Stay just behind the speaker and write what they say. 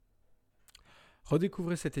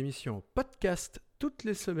Redécouvrez cette émission en podcast toutes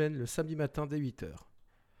les semaines le samedi matin dès 8h.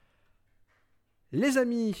 Les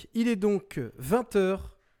amis, il est donc 20h,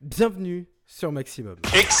 bienvenue sur Maximum.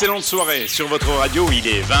 Excellente soirée sur votre radio, il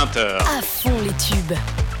est 20h. À fond les tubes.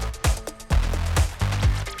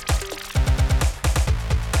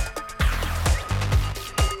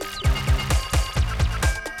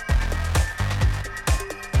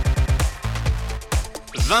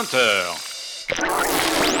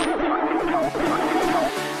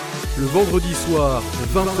 Le vendredi soir, de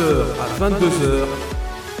 20h à 22h,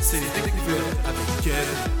 c'est les découvertes avec Kev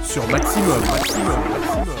sur Maximum.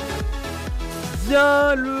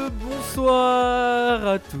 Bien le bonsoir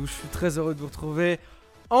à tous, je suis très heureux de vous retrouver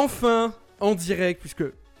enfin en direct, puisque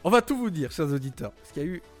on va tout vous dire, chers auditeurs, parce qu'il y a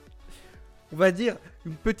eu, on va dire,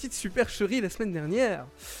 une petite supercherie la semaine dernière.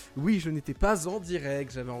 Oui, je n'étais pas en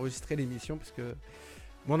direct, j'avais enregistré l'émission parce que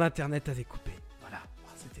mon internet avait coupé. Voilà,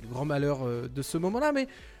 c'était le grand malheur de ce moment-là, mais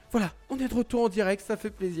voilà, on est de retour en direct, ça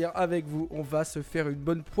fait plaisir avec vous. On va se faire une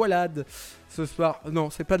bonne poilade ce soir.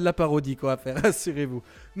 Non, c'est pas de la parodie qu'on va faire, rassurez-vous.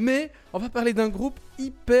 Mais on va parler d'un groupe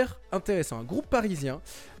hyper intéressant, un groupe parisien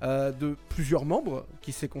de plusieurs membres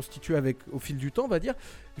qui s'est constitué au fil du temps, on va dire.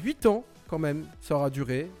 8 ans quand même, ça aura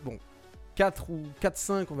duré. Bon,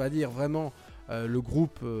 4-5 on va dire, vraiment. Le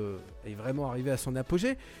groupe est vraiment arrivé à son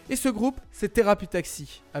apogée. Et ce groupe, c'est Thérapie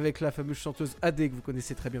TAXI, avec la fameuse chanteuse AD que vous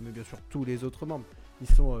connaissez très bien, mais bien sûr tous les autres membres.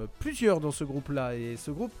 Ils sont plusieurs dans ce groupe-là. Et ce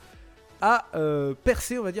groupe a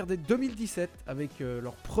percé, on va dire, dès 2017 avec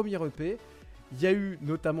leur premier EP. Il y a eu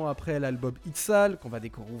notamment après l'album Itzal, qu'on va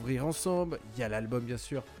découvrir ensemble. Il y a l'album, bien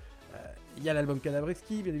sûr, il y a l'album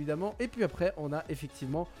Cadavreski, bien évidemment. Et puis après, on a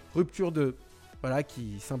effectivement Rupture 2, voilà,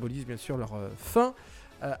 qui symbolise bien sûr leur fin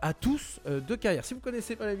à tous de carrière. Si vous ne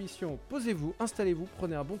connaissez pas l'émission, posez-vous, installez-vous,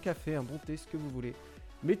 prenez un bon café, un bon thé, ce que vous voulez.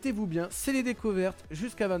 Mettez-vous bien, c'est les découvertes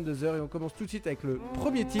jusqu'à 22h et on commence tout de suite avec le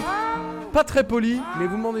premier titre. Pas très poli, mais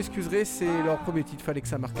vous m'en excuserez, c'est leur premier titre, fallait que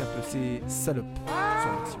ça marque un peu, c'est Salope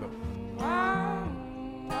sur Maximum.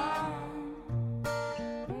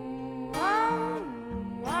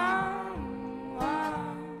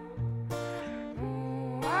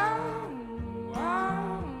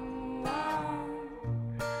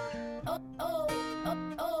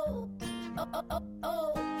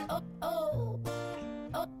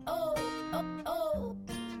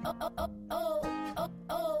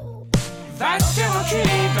 Va te faire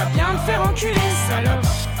enculer, va bien te faire enculer, salope.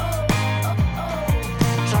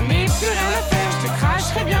 J'en ai plus rien à faire, je te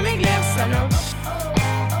cracherai bien mes glaires, salope.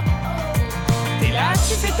 T'es là,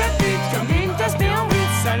 tu fais ta pute comme une tasse de en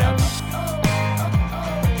brut, salope.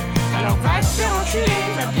 Alors va te faire enculer,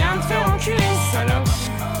 va bien te faire enculer, salope.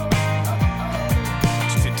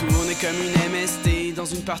 Tu fais tourner comme une MST dans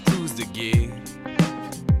une partouze de gay.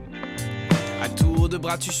 À tour de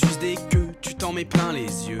bras tu suces des queues, tu t'en mets plein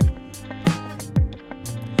les yeux.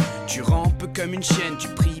 Tu rampes comme une chienne, tu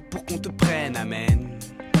pries pour qu'on te prenne, amen.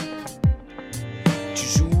 Tu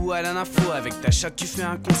joues à la nympho, avec ta chatte tu fais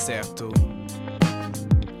un concerto.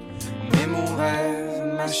 Mais mon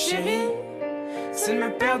rêve, ma chérie, c'est de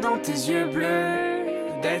me perdre dans tes yeux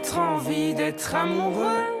bleus, d'être en vie, d'être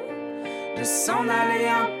amoureux, de s'en aller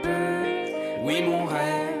un peu. Oui mon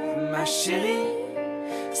rêve, ma chérie,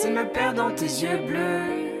 c'est de me perdre dans tes yeux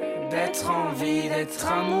bleus, d'être en vie, d'être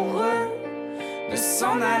amoureux, de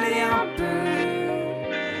s'en aller un peu.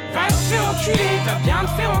 Va te faire enculer, va bien te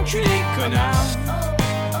faire enculer, connard.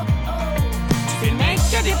 Tu fais le mec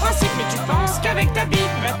qui a des principes, mais tu penses qu'avec ta bite,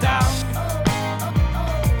 bâtard.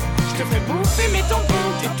 Je te fais bouffer mes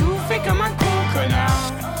tampons, t'es tout fait comme un con,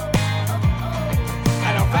 connard.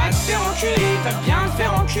 Alors va te faire enculer, va bien te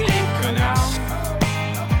faire enculer, connard.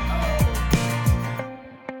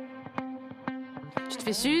 Tu te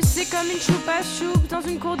fais sucer comme une choupe à choupe dans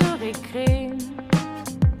une cour de récré.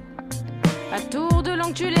 À tour de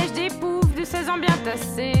langue tu lèches des poufs de 16 ans bien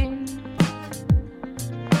tassés.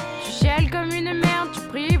 Tu chiales comme une merde, tu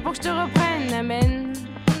pries pour que je te reprenne, amen.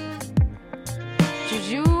 Tu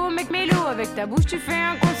joues au mec mélo, avec ta bouche tu fais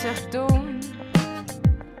un concerto.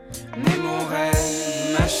 Mais mon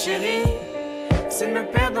rêve, ma chérie, c'est de me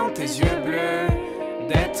perdre dans tes yeux bleus,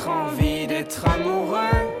 d'être en vie, d'être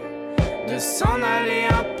amoureux, de s'en aller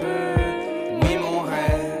un peu. Oui mon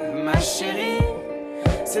rêve, ma chérie,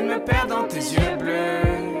 c'est de me perdre dans tes yeux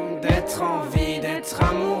bleus, d'être en vie, d'être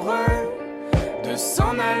amoureux, de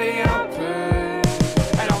s'en aller un peu.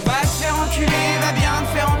 Alors va te faire enculer, va bien te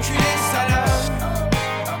faire enculer, salope.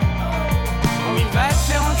 Oui va te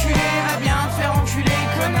faire enculer, va bien te faire enculer,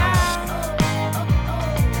 connard.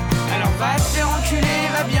 Alors va te faire enculer,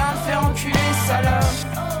 va bien te faire enculer, salope.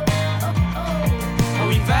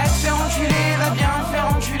 Oui va te faire enculer, va bien te faire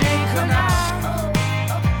enculer, connard.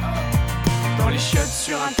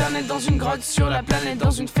 internet, dans une grotte, sur la planète,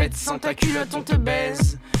 dans une fête, sans ta culotte on te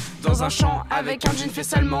baise. Dans un champ, avec un jean fait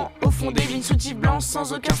salement, au fond des vignes soutifs blancs,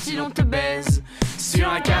 sans aucun style on te baise. Sur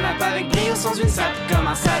un canapé avec brio, sans une sape, comme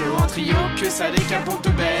un salaud en trio, que ça décape on te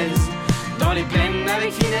baise. Dans les plaines,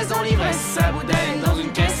 avec finesse, dans l'ivresse, à bout d'haleine, dans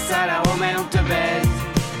une caisse, à la romaine on te baise.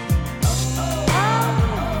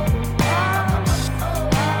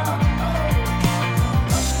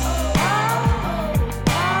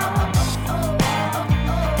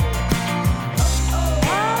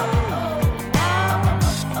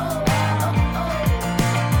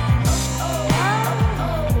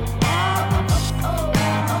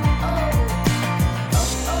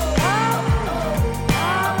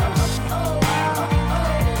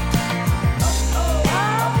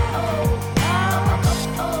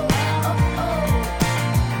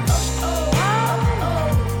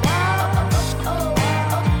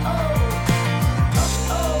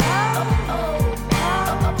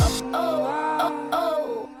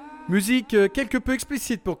 Musique quelque peu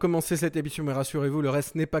explicite pour commencer cette émission, mais rassurez-vous, le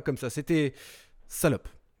reste n'est pas comme ça. C'était Salope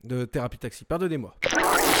de Thérapie TAXI, pardonnez-moi.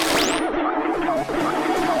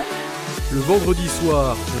 Le vendredi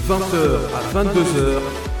soir, de 20h à 22h,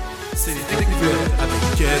 C'est les découvertes avec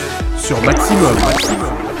Kev sur Maximum.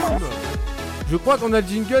 je crois qu'on a le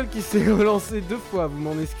jingle qui s'est relancé 2 fois, vous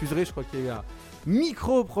m'en excuserez, je crois qu'il y a eu un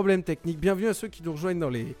micro-problème technique. Bienvenue à ceux qui nous rejoignent dans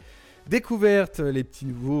les découvertes, les petits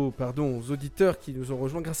nouveaux, auditeurs qui nous ont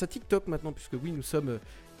rejoints grâce à TikTok maintenant, puisque oui, nous sommes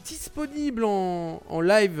disponibles en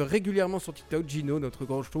live régulièrement sur TikTok. Gino, notre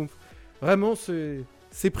grand schtroumpf, vraiment s'est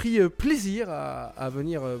pris plaisir à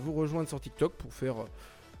venir vous rejoindre sur TikTok pour faire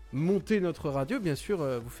monter notre radio, bien sûr,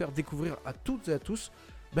 vous faire découvrir à toutes et à tous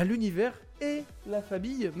l'univers et la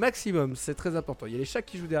famille Maximum. C'est très important. Il y a les chats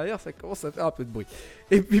qui jouent derrière, ça commence à faire un peu de bruit.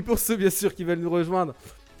 Et puis pour ceux, bien sûr, qui veulent nous rejoindre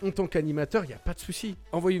en tant qu'animateur, il n'y a pas de souci.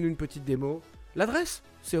 Envoyez-nous une petite démo. L'adresse,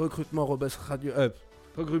 c'est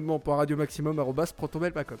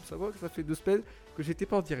recrutement.radiomaximum@protonmail.com. Ça voit que ça fait 2 semaines que j'étais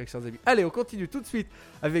pas en direct, chers amis. Allez, on continue tout de suite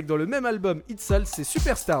avec, dans le même album, It's All, c'est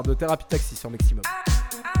Superstar de Thérapie TAXI sur Maximum.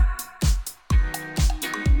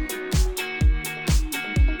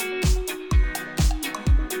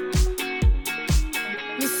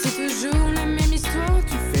 Mais c'est toujours la même histoire.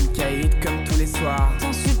 Tu fais le caïd comme tous les soirs.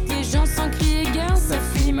 T'insultes les gens sans crier gare, ça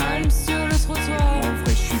finit mal sur le trottoir. En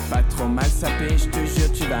vrai, je suis pas trop mal sapé, je te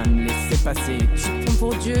jure, tu vas me laisser passer. Tu prends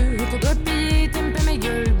pour Dieu, qu'on doit payer, t'aimes pas ma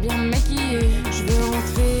gueule, bien maquillée. Je veux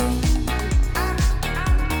rentrer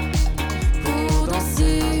pour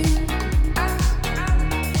danser.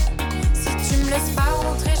 Si tu me laisses pas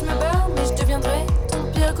rentrer, je me barre, mais je deviendrai ton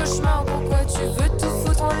pire cauchemar. Pourquoi tu veux tout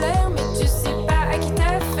foutre en l'air, mais tu sais pas à qui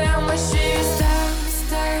t'affaire. Moi je suis star,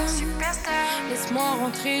 superstar. Laisse-moi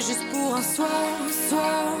rentrer juste pour un soir.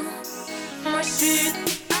 Moi je suis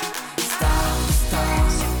star, superstar.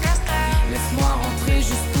 Laisse-moi rentrer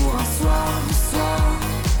juste pour un soir.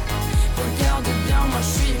 Regarde bien, moi je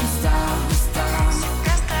suis une star, superstar.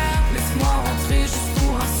 Laisse-moi rentrer juste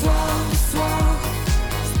pour un soir.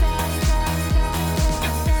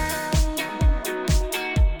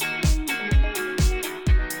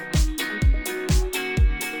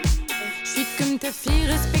 Je suis comme ta fille,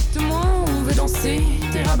 respecte-moi, on veut danser.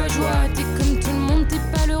 T'es rabat-joie, t'es comme tout le monde, t'es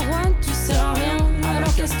pas le roi, tu sers à rien,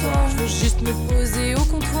 alors casse-toi. Je veux juste me poser au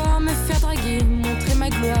comptoir, me faire draguer, montrer ma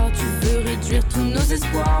gloire. Tu veux réduire tous nos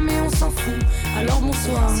espoirs, mais on s'en fout, alors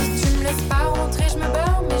bonsoir. Si tu me laisses pas rentrer, je me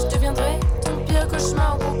barre, mais je deviendrai ton pire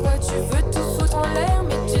cauchemar. Pourquoi tu veux tout foutre en l'air,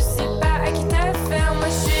 mais tu sais pas à qui t'affaire. Moi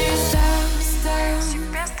je suis star,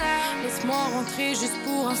 superstar. Laisse-moi rentrer juste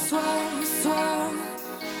pour un soir.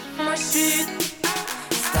 Moi je suis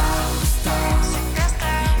star, superstar.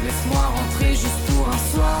 Laisse-moi rentrer juste pour un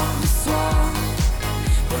soir.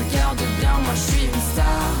 Regarde bien, moi je suis une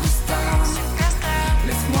star, superstar.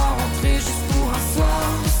 Laisse-moi rentrer juste pour un soir.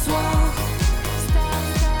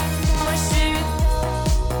 Moi je suis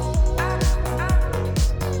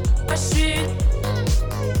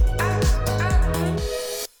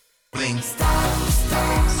star,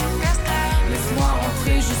 superstar. Laisse-moi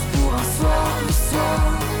rentrer juste pour un soir.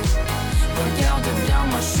 Regarde bien,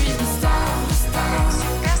 moi je suis une star, superstar.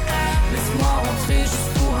 Laisse-moi rentrer juste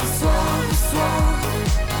pour un soir.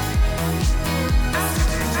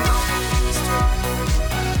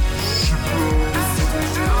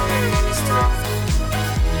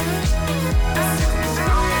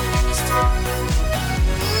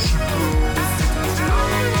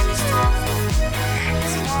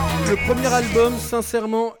 Le premier album,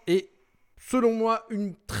 sincèrement, est selon moi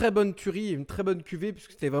une très bonne tuerie et une très bonne cuvée,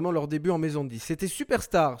 puisque c'était vraiment leur début en maison de 10. C'était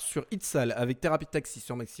Superstar sur It's All avec Thérapie TAXI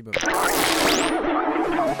sur Maximum.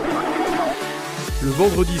 Le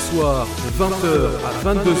vendredi soir, de 20h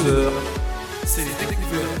à 22h, C'est les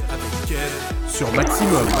découvertes avec Ken sur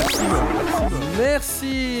Maximum.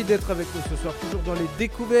 Merci d'être avec nous ce soir, toujours dans les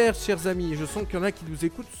découvertes, chers amis. Je sens qu'il y en a qui nous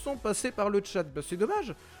écoutent sans passer par le chat. Bah, c'est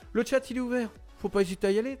dommage, le chat il est ouvert. Faut pas hésiter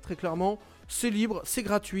à y aller, très clairement. C'est libre, c'est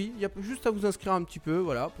gratuit. Il y a juste à vous inscrire un petit peu,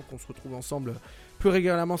 voilà, pour qu'on se retrouve ensemble plus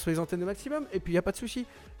régulièrement sur les antennes de Maximum. Et puis il n'y a pas de souci.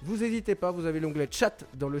 Vous n'hésitez pas, vous avez l'onglet chat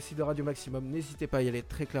dans le site de Radio Maximum. N'hésitez pas à y aller,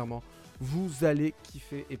 très clairement. Vous allez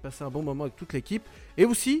kiffer et passer un bon moment avec toute l'équipe. Et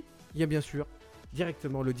aussi, il y a bien sûr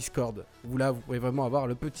directement le Discord. Là, vous pouvez vraiment avoir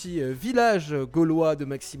le petit village gaulois de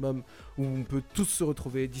Maximum où on peut tous se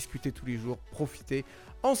retrouver, discuter tous les jours, profiter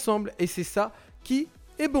ensemble. Et c'est ça qui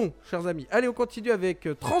est bon, chers amis. Allez, on continue avec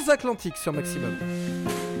Transatlantique sur Maximum.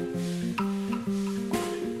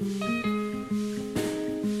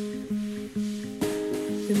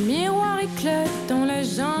 Le miroir éclate dans la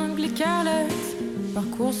jungle écarlate.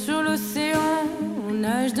 Parcours sur l'océan, on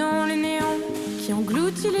nage dans les néants qui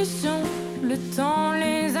engloutit les champs, le temps,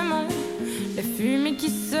 les amants. La fumée qui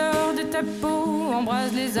sort de ta peau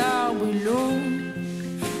embrase les arbres et l'eau.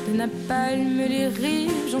 De napalm, les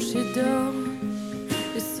rives jonchées d'or.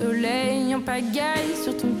 Le soleil en pagaille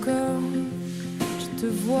sur ton corps. Je te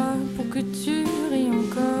vois pour que tu ris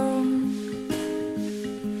encore.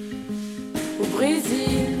 Au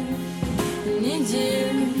Brésil, une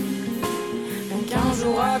idylle. Rien qu'un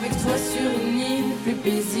jour avec toi sur une île plus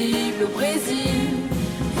paisible. Au Brésil,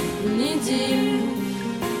 une idylle.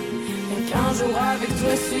 Rien qu'un jour avec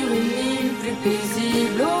toi sur une île plus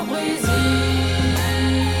paisible. Au Brésil.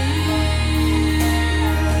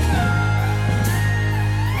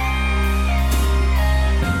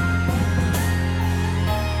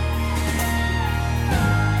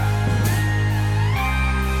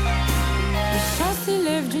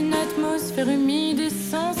 S'élève d'une atmosphère humide et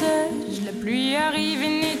sans âge. La pluie arrive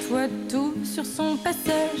et nettoie tout sur son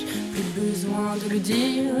passage. Plus besoin de le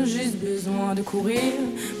dire, juste besoin de courir.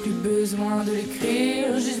 Plus besoin de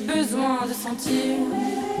l'écrire, juste besoin de sentir.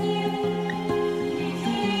 Et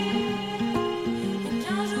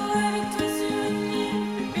qu'un jour avec toi sur une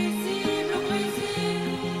île plus paisible au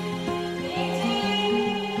Brésil. Et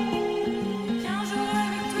qu'un jour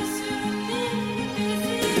avec toi sur une île plus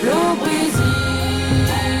paisible au Brésil.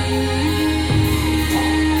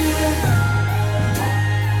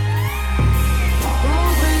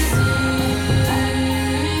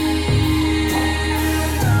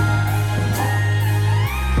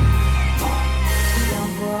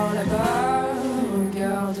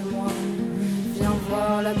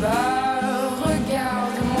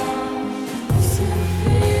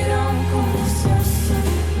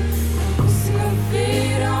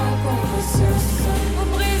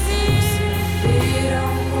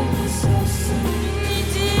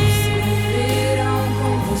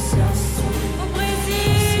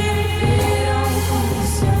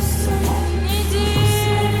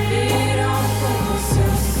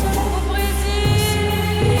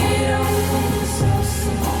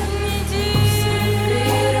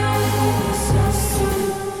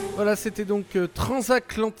 Voilà, c'était donc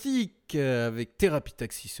Transatlantique avec Thérapie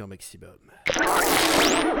TAXI sur Maximum.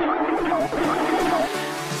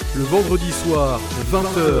 Le vendredi soir, de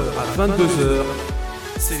 20h à 22h,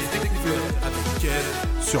 C'est les découvertes avec Ken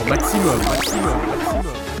sur Maximum.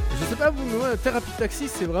 je sais pas vous, mais ouais, Thérapie TAXI,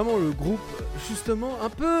 c'est vraiment le groupe justement un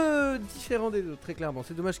peu différent des autres, très clairement.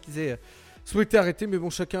 C'est dommage qu'ils aient souhaité arrêter, mais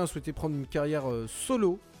bon, chacun a souhaité prendre une carrière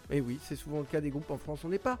solo. Et oui, c'est souvent le cas des groupes en France. On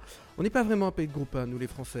n'est pas vraiment un pays de groupe, hein, nous les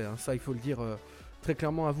Français. Hein. Ça, il faut le dire très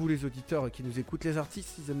clairement à vous, les auditeurs qui nous écoutent. Les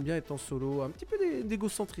artistes, ils aiment bien être en solo. Un petit peu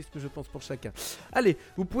d'égocentrisme, je pense, pour chacun. Allez,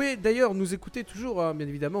 vous pouvez d'ailleurs nous écouter toujours, bien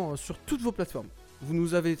évidemment, sur toutes vos plateformes. Vous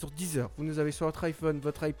nous avez sur Deezer, vous nous avez sur votre iPhone,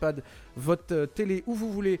 votre iPad, votre télé, où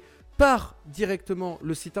vous voulez, par directement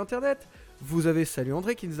le site internet. Vous avez Salut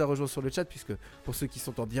André qui nous a rejoint sur le chat, puisque pour ceux qui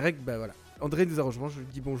sont en direct, bah voilà, André nous a rejoint, je lui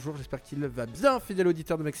dis bonjour, j'espère qu'il va bien, fidèle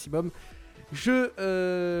auditeur de Maximum.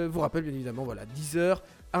 Je vous rappelle bien évidemment, voilà, Deezer,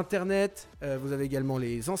 Internet, vous avez également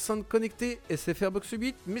les enceintes connectées, SFR Box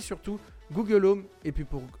 8, mais surtout Google Home, et puis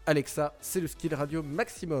pour Alexa, c'est le skill radio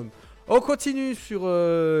Maximum. On continue sur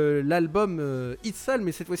l'album Itzal,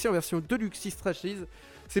 mais cette fois-ci en version Deluxe Strachies.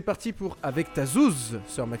 C'est parti pour Avec ta zouze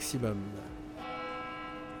sur Maximum.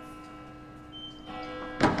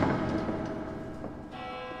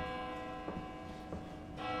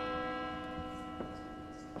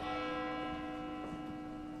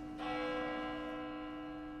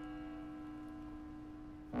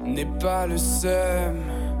 N'aie pas le seum,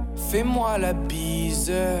 fais-moi la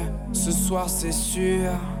bise. Ce soir c'est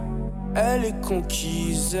sûr, elle est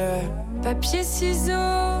conquise. Papier, ciseaux,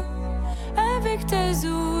 avec ta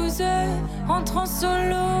zouze. 12, entre en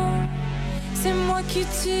solo. C'est moi qui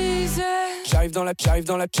tease. J'arrive dans la pièce,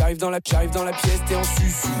 t'es en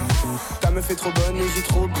susu. Ta meuf est trop bonne et j'ai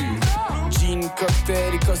trop bu. Jean,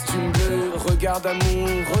 cocktail et costume bleu. Regarde amour,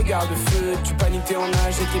 regarde feu. Tu paniques, t'es en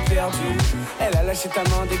nage et t'es perdu. Elle a lâché ta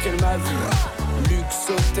main dès qu'elle m'a vu. Luxe,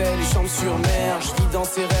 hôtel et chambre sur mer. Je vis dans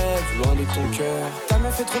ses rêves, loin de ton cœur. Ta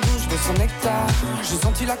meuf est trop douce, je veux son nectar. J'ai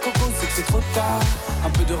senti la coco, c'est que c'est trop tard. Un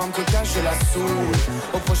peu de rhum coca, je la saoule.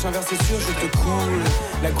 Au prochain verre c'est sûr, je te coule.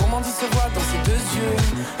 La gourmandise se voit dans ses deux yeux.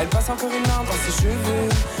 Elle passe encore une main dans ses cheveux.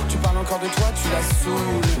 Tu parles encore de toi, tu la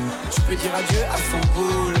saoules. Tu peux dire adieu à son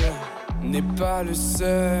boule. N'aie pas le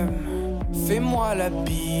seum, fais-moi la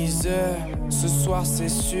bise. Ce soir c'est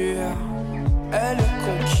sûr, elle est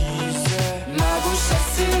conquise. Ma bouche à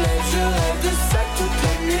ses lèvres, je rêve de ça toute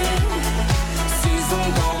la nuit. 6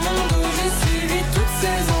 ans dans mon dos, j'ai suivi toutes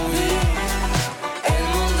ses envies. Elle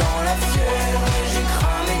monte dans la fièvre et j'ai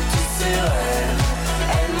cramé tous ses rêves.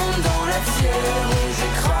 Elle monte dans la fièvre et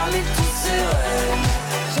j'ai cramé tous ses rêves.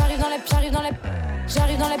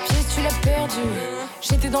 J'arrive dans la pièce, tu l'as perdu.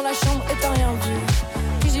 J'étais dans la chambre et t'as rien vu.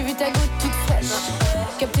 Puis j'ai vu ta goutte toute fraîche,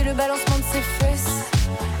 capter le balancement de ses fesses.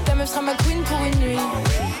 Ta meuf sera ma queen pour une nuit.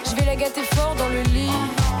 Je vais la gâter fort dans le lit.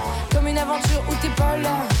 Comme une aventure où t'es pas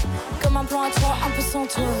là. Comme un plan à trois, un peu sans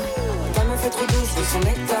toi. Ta meuf est trop douce, je veux son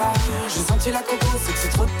nectar. J'ai senti la coco, c'est que c'est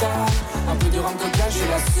trop tard. Un peu de rhum coca, je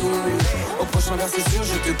la saoule. Au prochain verre c'est sûr,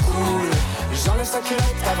 je te coule. J'enlève sa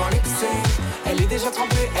culotte avant l'excès. Elle est déjà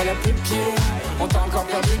trempée, elle a plus de pieds. On t'a encore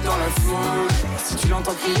perdu dans la foule. Si tu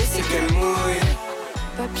l'entends crier, c'est qu'elle mouille.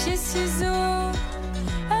 Papier, ciseaux,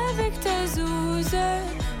 avec ta zouze.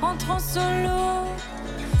 Entre en solo,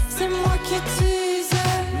 c'est moi qui tease.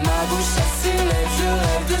 Ma bouche à ses lèvres, je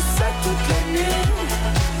rêve de ça toute la nuit.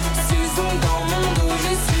 6 ans dans mon dos,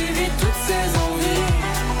 j'ai suivi toutes ses envies.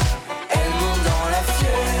 Elle monte dans la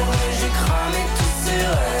fièvre et j'ai cramé tous ses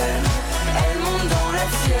rêves. Elle monte dans la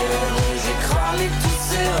fièvre et j'ai cramé tous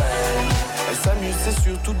ses rêves. Elle s'amuse, c'est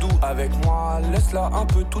surtout doux avec moi. Laisse-la un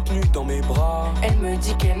peu toute nue dans mes bras. Elle me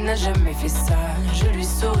dit qu'elle n'a jamais fait ça. Je lui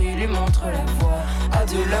souris, lui montre la voie.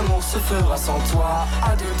 Adieu, l'amour se fera sans toi.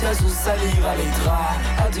 Adieu, ta zouze salira les draps.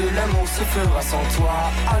 Adieu, l'amour se fera sans toi.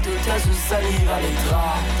 Adieu, ta zouze salira les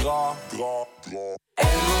draps.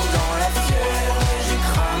 Elle monte dans la fièvre et j'ai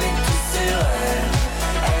cramé tous ses rêves.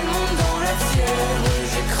 Elle monte dans la fièvre et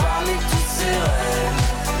j'ai cramé tous ses rêves.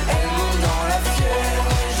 Elle monte dans la fièvre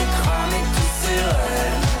et j'ai cramé tous ses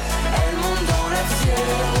rêves. Elle monte dans la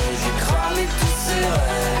fièvre et j'ai cramé tous ses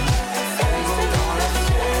rêves. Elle monte dans la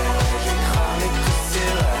fièvre et j'ai cramé tous ses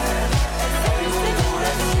rêves. Elle monte dans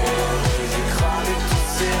la fièvre et j'ai cramé tous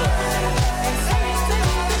ses rêves.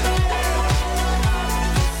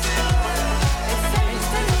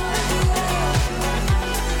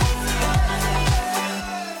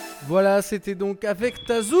 Voilà, c'était donc Avec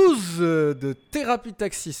ta zouze de Thérapie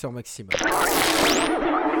TAXI sur Maximum.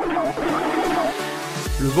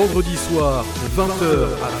 Le vendredi soir, de 20h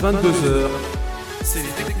à 22h, C'est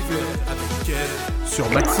les découvertes avec Ken sur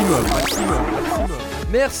Maximum.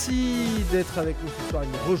 Merci d'être avec nous ce soir et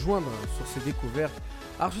de nous rejoindre sur ces découvertes.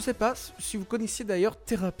 Alors je sais pas si vous connaissiez d'ailleurs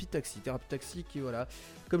Thérapie TAXI. Thérapie TAXI qui, voilà,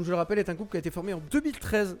 comme je le rappelle, est un couple qui a été formé en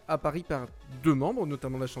 2013 à Paris par 2 membres,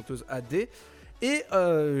 notamment la chanteuse AD. Et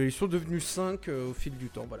ils sont devenus 5 au fil du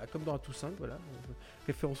temps, voilà, comme dans Tout 5, voilà.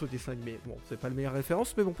 Référence au dessin animé, bon, c'est pas la meilleure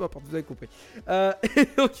référence, mais bon, peu importe, vous avez compris. Et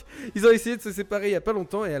donc, ils ont essayé de se séparer il y a pas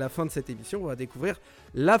longtemps, et à la fin de cette émission, on va découvrir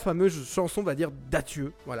la fameuse chanson, on va dire,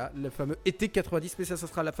 d'adieu, voilà, le fameux été 90, mais ça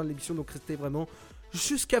sera à la fin de l'émission, donc restez vraiment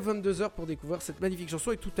jusqu'à 22h pour découvrir cette magnifique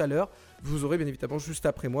chanson, et tout à l'heure, vous aurez bien évidemment, juste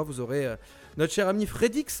après moi, vous aurez notre cher ami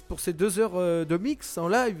Fredix pour ces 2 heures de mix en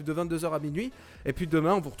live de 22h à minuit, et puis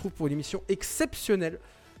demain, on vous retrouve pour une émission exceptionnelle,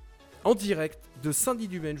 en direct, de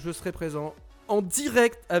Saint-Dié-du-Maine, je serai présent, en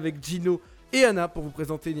direct avec Gino et Anna pour vous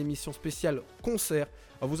présenter une émission spéciale concert.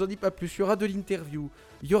 On vous en dit pas plus, il y aura de l'interview,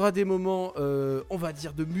 il y aura des moments, on va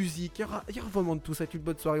dire, de musique, il y aura vraiment de tout, ça va être une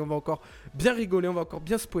bonne soirée, on va encore bien rigoler, on va encore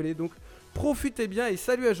bien spoiler, donc profitez bien et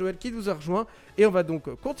salut à Joël qui nous a rejoint et on va donc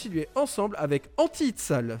continuer ensemble avec Anti-Hit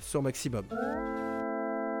Sale sur Maximum.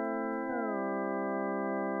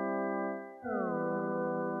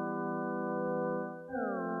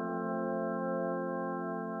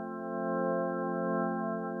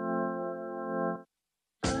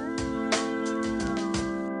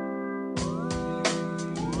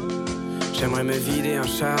 J'aimerais me vider un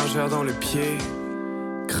chargeur dans le pied,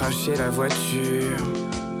 cracher la voiture,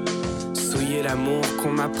 souiller l'amour qu'on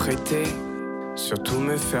m'a prêté, surtout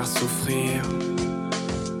me faire souffrir,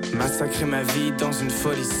 massacrer ma vie dans une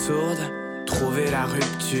folie sourde, trouver la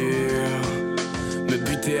rupture, me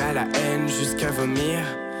buter à la haine jusqu'à vomir,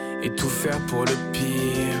 et tout faire pour le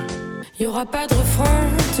pire. Y'aura pas de refrain,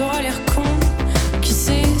 t'auras l'air con. Qui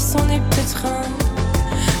sait, c'en est peut-être un.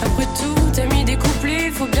 Après tout, t'as mis des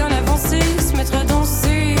couplets, faut bien avancer, se mettre à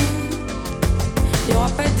danser. Y'aura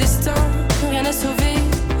pas de destin, rien à sauver,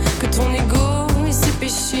 que ton ego et ses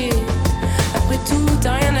péchés. Après tout,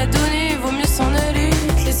 t'as rien à donner, vaut mieux s'en aller,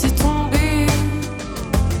 te laisser tomber.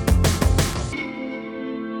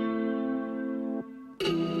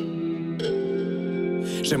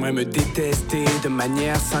 J'aimerais me détester de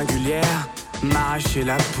manière singulière, m'arracher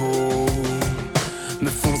la peau, me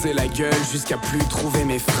foncer la gueule jusqu'à plus trouver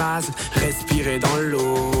mes phrases, respirer dans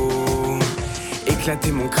l'eau,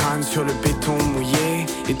 éclater mon crâne sur le béton mouillé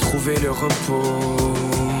et trouver le repos,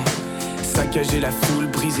 saccager la foule,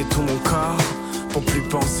 briser tout mon corps pour plus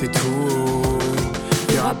penser tout.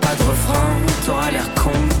 Y'aura pas de refrain, t'auras l'air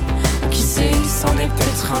con, qui sait, c'en est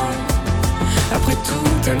peut-être un. Après tout,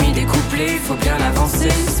 t'as mis des couplets, faut bien avancer,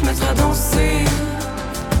 se mettre à danser.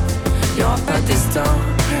 Y'aura pas de destin,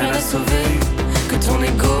 rien à sauver, que ton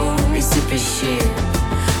ego et ses péchés.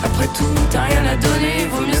 Après tout, t'as rien à donner,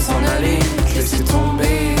 vaut mieux s'en aller, te laisser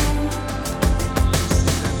tomber.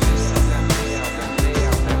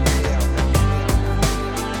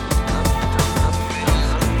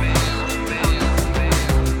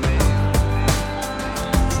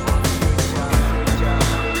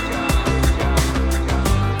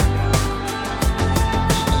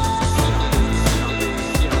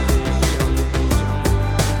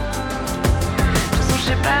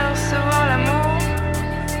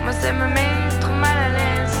 Ça me met trop mal à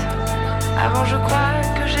l'aise. Avant je crois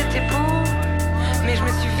que j'étais pour, mais je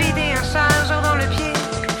me suis vidé un chargeur dans le pied.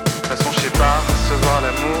 De toute façon je sais pas recevoir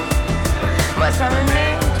l'amour. Moi ça me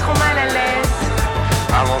met trop mal à l'aise.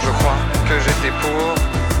 Avant je crois que j'étais pour,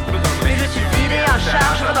 mais je suis vidé un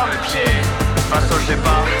chargeur dans le pied. De toute façon je sais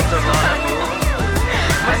pas recevoir l'amour.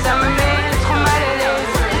 Moi ça me met trop mal à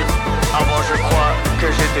l'aise. Avant je crois que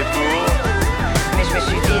j'étais pour, mais je me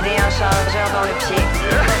suis vidé un chargeur dans le pied.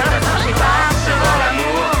 Je sais pas recevoir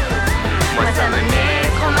l'amour. Moi ça me met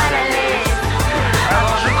trop mal à l'aise.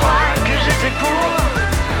 Avant je crois que j'étais pour,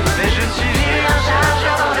 mais je me suis vidé un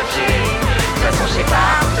chargeur dans le pied. De toute façon je sais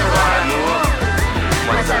pas recevoir l'amour.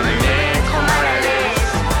 Moi ça me met trop mal à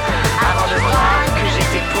l'aise. Avant je crois que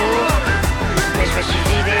j'étais pour, mais je me suis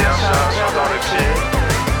vidé un chargeur dans le pied.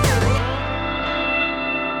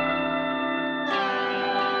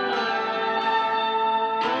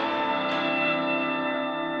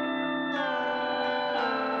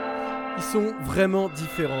 Ils sont vraiment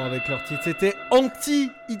différents avec leur titre. C'était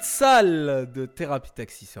Anti-Hit Sale de Thérapie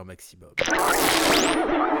TAXI sur Maximum.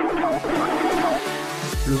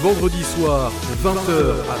 Le vendredi soir, de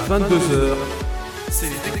 20h à 22h, c'est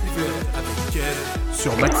les découvertes avec Ken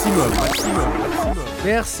sur Maximum.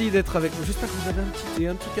 Merci d'être avec nous. J'espère que vous avez un petit thé,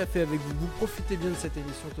 un petit café avec vous. Vous profitez bien de cette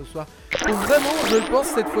émission ce soir. Pour vraiment, je le pense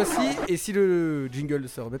cette fois-ci, et si le jingle ne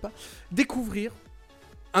se remet pas, découvrir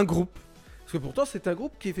un groupe. Parce que pourtant c'est un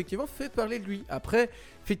groupe qui effectivement fait parler de lui. Après,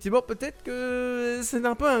 effectivement, peut-être que c'est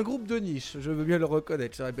un peu un groupe de niche. Je veux bien le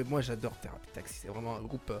reconnaître. C'est vrai, mais moi j'adore Thérapie TAXI. C'est vraiment un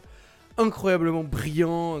groupe incroyablement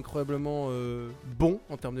brillant, incroyablement bon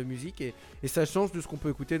en termes de musique. Et ça change de ce qu'on peut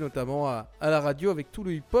écouter notamment à la radio avec tout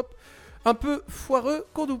le hip-hop un peu foireux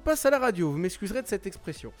qu'on nous passe à la radio. Vous m'excuserez de cette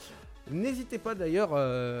expression. N'hésitez pas d'ailleurs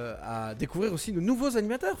à découvrir aussi de nouveaux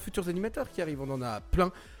animateurs, futurs animateurs qui arrivent. On en a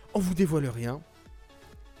plein. On vous dévoile rien.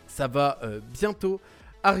 Ça va bientôt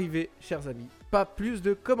arriver, chers amis. Pas plus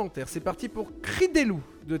de commentaires. C'est parti pour Cri des loups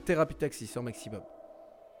de Thérapie TAXI sur Maximum.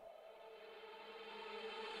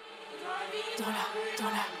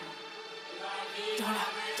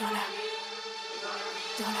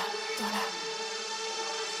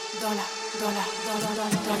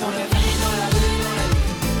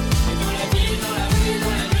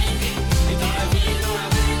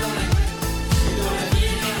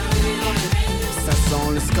 Ça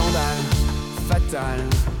sent le scandale, fatal,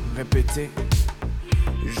 répété.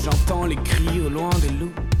 J'entends les cris au loin des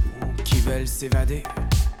loups qui veulent s'évader.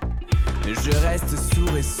 Je reste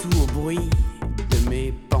sourd et sous au bruit de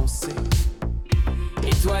mes pensées.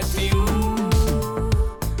 Et toi t'es où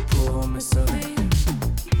pour me sauver?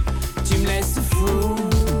 Tu me laisses fou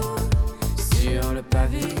sur le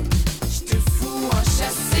pavé. Je te fous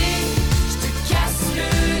enchâssé, je te casse le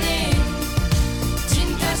nez.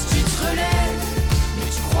 D'une place tu te relèves, mais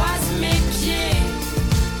tu croises mes pieds.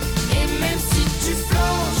 Et même si tu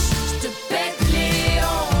flanches, je te pète les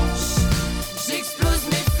hanches. J'explose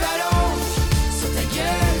mes phalanges sur ta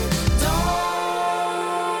gueule dans.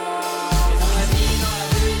 Et dans la vie, dans la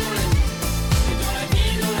rue, dans la nuit. Et dans la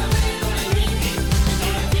vie, dans la rue, dans la nuit. Et dans la vie,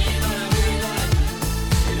 dans la rue, dans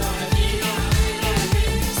la nuit. Et dans la vie, dans la rue, dans la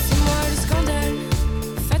nuit.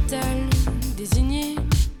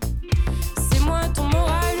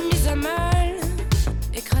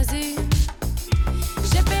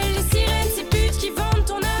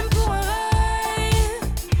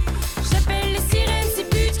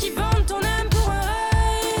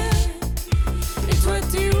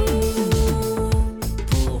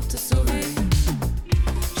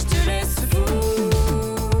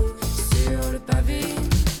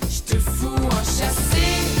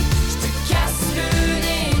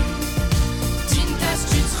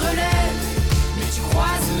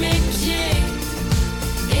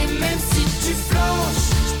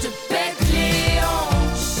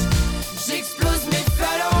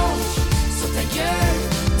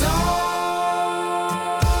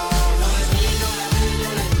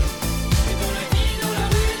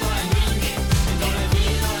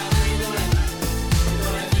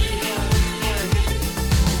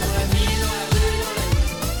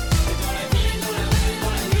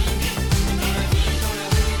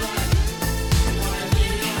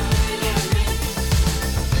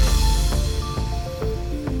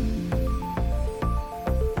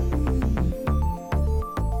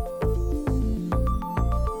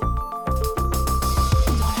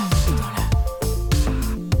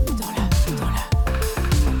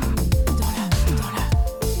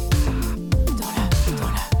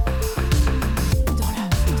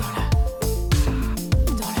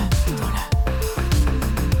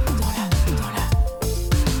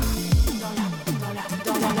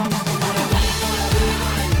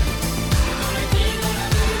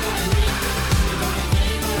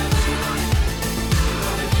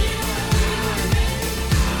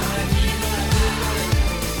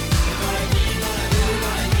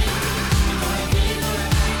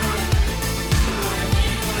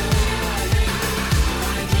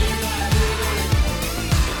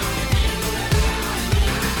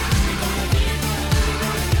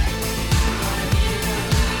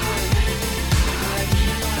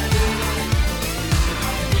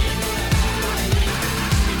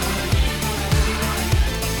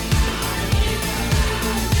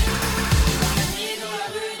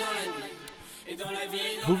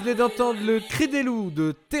 Vous venez d'entendre le cri des loups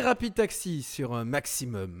de Thérapie TAXI sur un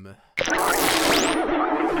maximum.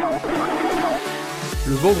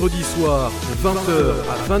 Le vendredi soir, de 20h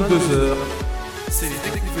à 22h, C'est les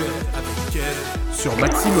découvertes avec Kev sur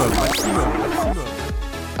Maximum.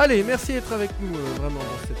 Allez, merci d'être avec nous vraiment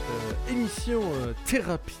dans cette émission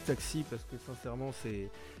Thérapie TAXI parce que sincèrement c'est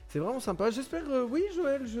vraiment sympa. J'espère, oui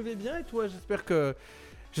Joël, je vais bien et toi, j'espère que...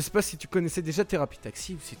 Je sais pas si tu connaissais déjà Thérapie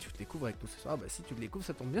TAXI ou si tu le découvres avec nous ce soir. Bah si tu le découvres,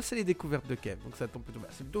 ça tombe bien, c'est les découvertes de Kev. Donc ça tombe plutôt bien.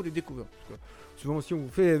 C'est plutôt les découvertes. Parce que souvent aussi on vous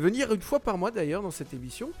fait venir une fois par mois d'ailleurs dans cette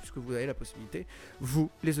émission, puisque vous avez la possibilité, vous,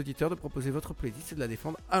 les auditeurs, de proposer votre playlist et de la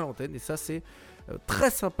défendre à l'antenne. Et ça c'est très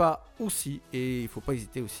sympa aussi. Et il faut pas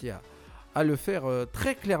hésiter aussi à le faire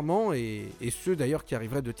très clairement. Et ceux d'ailleurs qui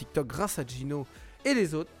arriveraient de TikTok grâce à Gino et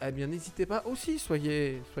les autres, eh bien n'hésitez pas aussi,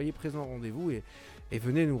 soyez présents au rendez-vous et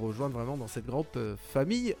venez nous rejoindre vraiment dans cette grande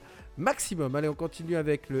famille maximum. Allez, on continue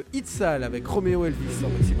avec le hit sale avec Roméo Elvis sur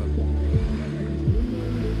maximum.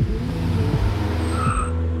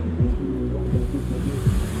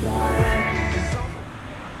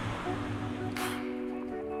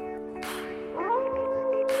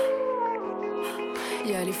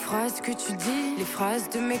 Y a les phrases que tu dis, les phrases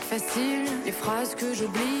de mec facile, les phrases que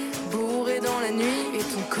j'oublie, bourré dans la nuit, et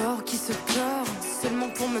ton corps qui se pleure, seulement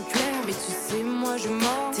pour me plaire. Mais tu sais, moi je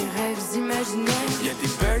mords tes rêves imaginaires. Y'a des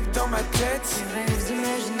bugs dans ma tête, Tes rêves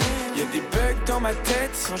imaginaires. y'a des bugs dans ma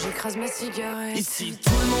tête. Quand j'écrase ma cigarette. Ici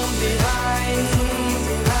tout le monde déraille.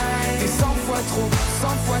 T'es 100 fois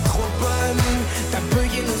trop bonne. T'as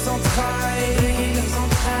bugué nos entrailles.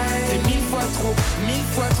 T'es 1000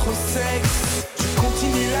 fois trop sexe. Tu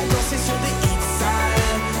continues à danser sur des hits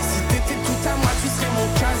sales. Si t'étais tout à moi, tu serais mon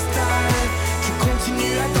casse-dalle. Tu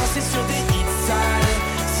continues à danser sur des hits sales.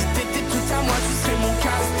 Si t'étais tout à moi, tu serais mon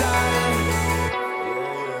casse-dalle.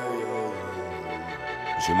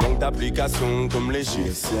 Je manque d'application comme les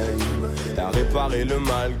GSM. T'as réparé le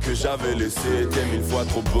mal que j'avais laissé. T'es 1000 fois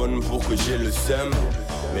trop bonne pour que j'ai le seum.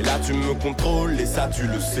 Mais là tu me contrôles et ça tu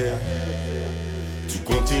le sais. Tu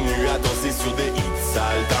continues à danser sur des hits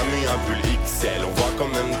sales. T'as mis un pull XL, on voit quand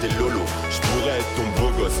même tes lolos. J'pourrais être ton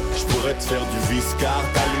beau gosse, j'pourrais te faire du viscar.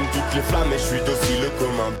 T'allumes toutes les flammes et j'suis docile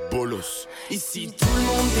comme un bolos. Ici tout le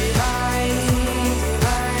monde déraille.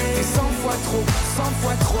 T'es 100 fois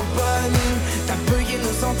trop bonne. T'as bugué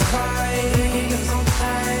nos entrailles.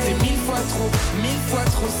 T'es 1000 fois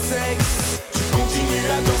trop sexe. Tu continues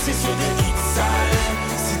à danser sur des hits sales.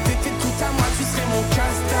 Si t'étais tout à moi, tu serais mon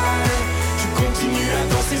casse-dalle. Tu continues à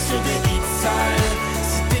danser sur des hits sales.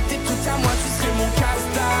 Si t'étais tout à moi, tu serais mon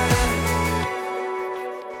casse-dalle.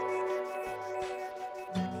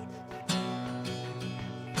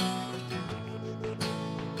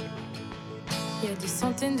 Y a des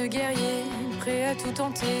centaines de guerriers prêts à tout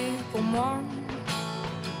tenter pour moi.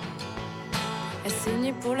 À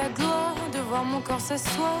saigner pour la gloire de voir mon corps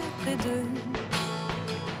s'asseoir près d'eux.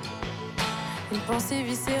 Une pensée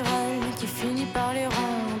viscérale qui finit par les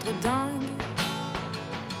rendre dingues.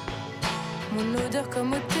 Mon odeur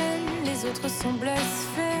comme autel, les autres sont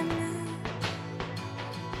blasphèmes.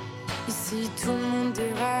 Ici tout le monde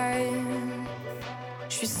déraille.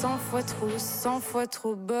 Je suis 100 fois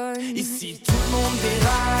trop bonne. Ici tout le monde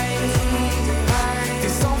déraille. T'es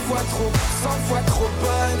 100 fois trop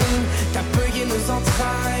bonne. T'as bugué nos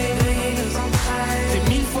entrailles. T'es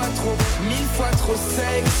 1000 fois trop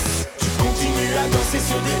sexe. Tu continues à danser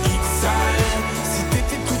sur des hits sales. Si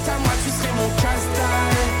t'étais tout à moi, tu serais mon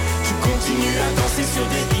casse-dalle. Tu continues à danser sur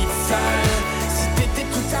des hits sales. Si t'étais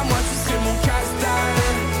tout à moi, tu serais mon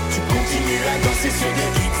casse-dalle. Tu continues à danser sur des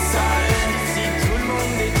hits sales. Si tout le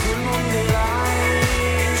monde est là.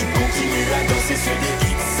 Tu continues à danser sur des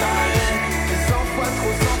hits sales. T'es 100 fois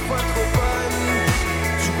trop bonne.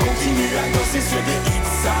 Tu continues à danser sur des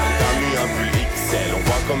hits sales. T'as mis un pull XL, on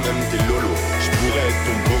voit quand même tes lolos. J'pourrais être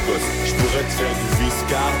ton beau gosse, j'pourrais te faire du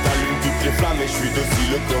viscar. T'allumes toutes les flammes et j'suis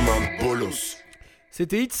docile comme un bolos.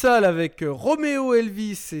 C'était hit sale avec Roméo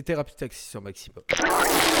Elvis et Thérapie TAXI sur maximum.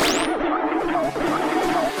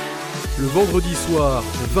 Le vendredi soir,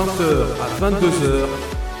 de 20h à 22h,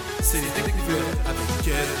 C'est les découvertes avec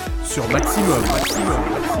Kev sur Maximum.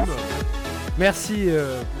 Merci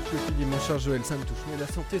pour ce que tu dis mon cher Joël, ça me touche. Mais la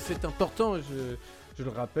santé c'est important, je le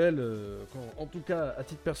rappelle, quand, en tout cas à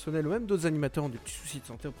titre personnel ou même d'autres animateurs ont des petits soucis de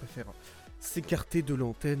santé, on préfère s'écarter de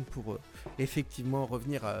l'antenne pour effectivement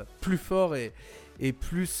revenir plus fort et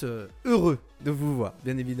plus heureux de vous voir,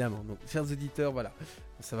 bien évidemment. Donc chers auditeurs, voilà,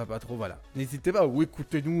 ça va pas trop, voilà. N'hésitez pas ou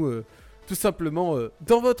écoutez-nous tout simplement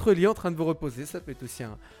dans votre lit en train de vous reposer, ça peut être aussi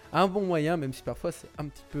un bon moyen, même si parfois c'est un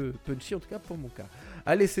petit peu punchy, en tout cas pour mon cas.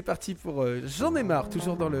 Allez, c'est parti pour J'en ai marre,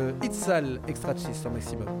 toujours dans le hit sale extra cheese sur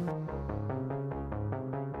maximum.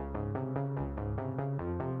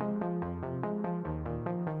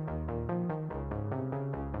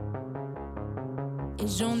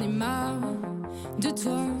 de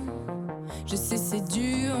toi. Je sais c'est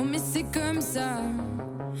dur, mais c'est comme ça.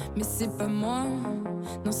 Mais c'est pas moi,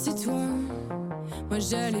 non c'est toi. Moi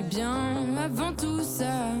j'allais bien avant tout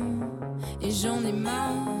ça. Et j'en ai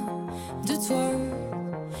marre de toi.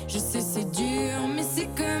 Je sais c'est dur, mais c'est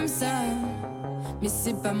comme ça. Mais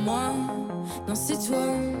c'est pas moi, non c'est toi.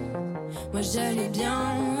 Moi j'allais bien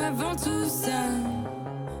avant tout ça.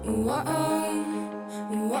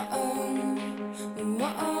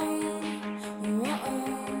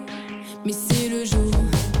 Mais c'est le jour,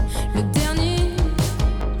 le dernier.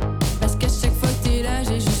 Parce qu'à chaque fois que t'es là,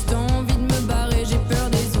 j'ai juste envie de me barrer. J'ai peur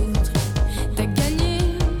des autres, t'as gagné.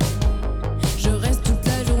 Je reste toute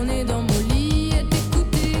la journée dans mon lit à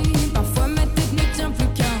t'écouter. Parfois ma tête ne tient plus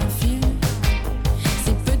qu'à un fil.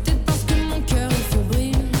 C'est peut-être parce que mon cœur est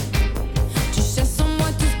fébrile. Tu chasses en moi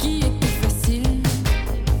tout ce qui était facile.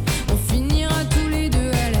 On finira tous les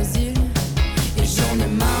deux à l'asile. Et j'en ai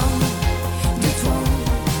marre de toi.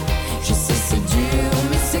 Je sais c'est dur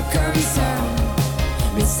mais c'est comme ça.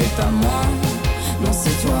 Mais c'est pas moi, non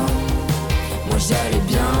c'est toi. Moi j'allais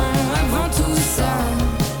bien avant tout ça.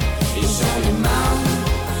 Et j'en ai marre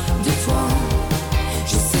de toi.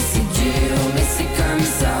 Je sais c'est dur mais c'est comme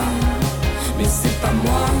ça. Mais c'est pas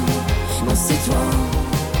moi, non c'est toi.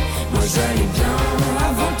 Moi j'allais bien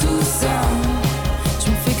avant tout ça. Tu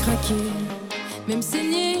me fais craquer, même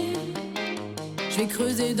saigner. Je vais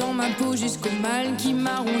creuser dans ma peau jusqu'au mal qui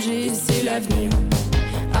m'a rongé. C'est l'avenir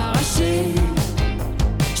arraché.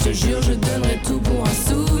 Je te jure je donnerai tout pour un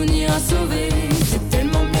souvenir à sauver. C'est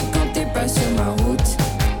tellement mieux quand t'es pas sur ma route.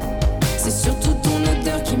 C'est surtout ton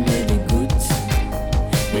odeur qui me dégoûte.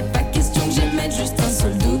 Mais pas question que j'aimette juste un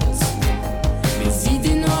seul doute. Mes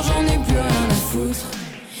idées noires j'en ai plus rien à foutre.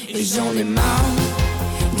 Et j'en ai marre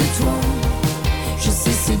de toi. Je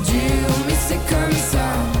sais c'est dur mais c'est comme ça.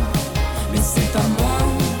 Mais c'est pas moi,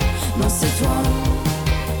 non c'est toi.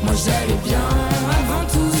 Moi j'allais bien avant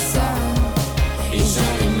tout ça. Et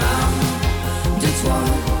j'en ai marre de toi.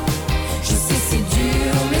 Je sais c'est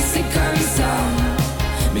dur mais c'est comme ça.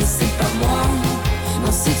 Mais c'est pas moi,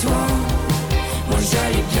 non c'est toi. Moi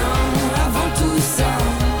j'allais bien avant tout ça.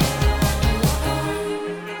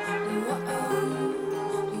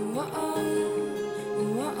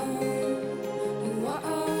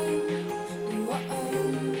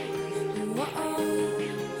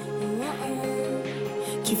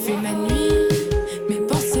 Tu fais ma nuit, mes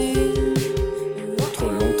pensées. Trop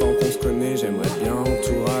longtemps qu'on se connaît, j'aimerais bien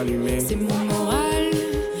tout rallumer. C'est mon moral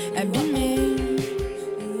abîmé.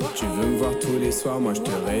 Tu veux me voir tous les soirs, moi je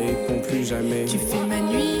te réponds plus jamais. Tu fais ma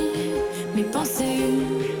nuit, mes pensées.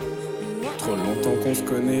 Trop longtemps qu'on se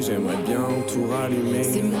connaît, j'aimerais bien tout rallumer.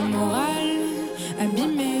 C'est mon moral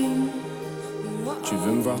abîmé. Tu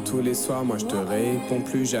veux me voir tous les soirs, moi je te réponds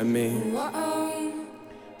plus jamais.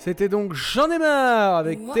 C'était donc J'en ai marre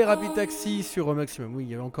avec Thérapie TAXI sur Au Maximum. Oui, il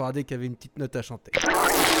y avait encore Adé qui avait une petite note à chanter.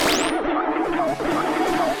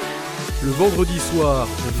 Le vendredi soir,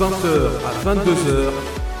 de 20h à 22h,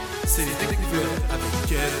 C'est les découvertes avec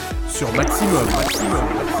Kev sur Maximum.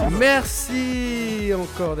 Merci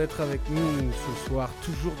encore d'être avec nous ce soir,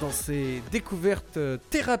 toujours dans ces découvertes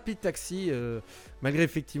Thérapie TAXI, malgré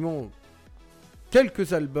effectivement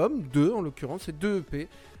quelques albums, 2 en l'occurrence, c'est 2 EP,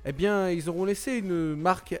 eh bien ils auront laissé une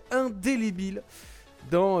marque indélébile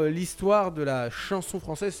dans l'histoire de la chanson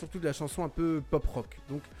française, surtout de la chanson un peu pop-rock.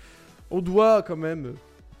 Donc on doit quand même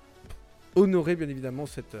honorer bien évidemment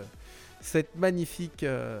cette magnifique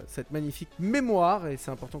mémoire, et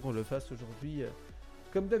c'est important qu'on le fasse aujourd'hui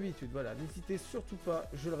comme d'habitude. Voilà, n'hésitez surtout pas,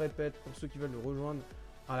 je le répète, pour ceux qui veulent nous rejoindre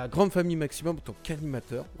à la grande famille Maximum en tant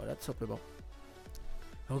qu'animateur, voilà tout simplement.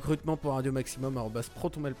 Recrutement pour Radio Maximum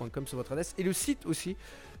 @protonmail.com, c'est votre adresse, et le site aussi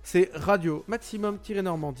c'est radio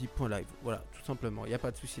maximum-normandie.live. Voilà, tout simplement, il n'y a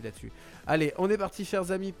pas de souci là-dessus. Allez, on est parti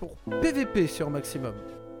chers amis pour PVP sur Maximum.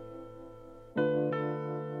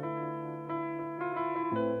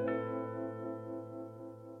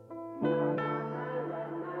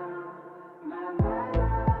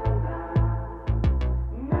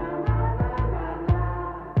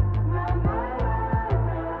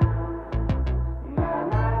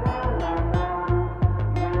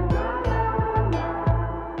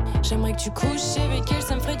 J'aimerais que tu couches avec elle,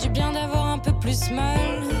 ça me ferait du bien d'avoir un peu plus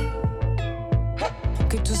mal.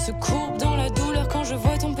 Que tout se courbe dans la douleur quand je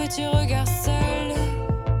vois ton petit regard sale.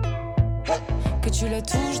 Que tu la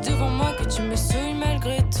touches devant moi, que tu me souilles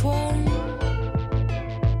malgré toi.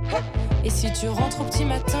 Et si tu rentres au petit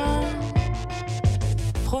matin,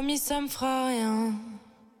 promis ça me fera rien.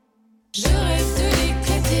 Je rêve de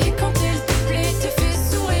l'éclater quand elle te plaît, te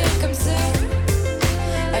fait sourire comme ça.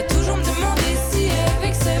 À toujours me demander si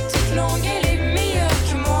avec sa petite langue elle est meilleure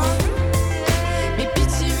que moi.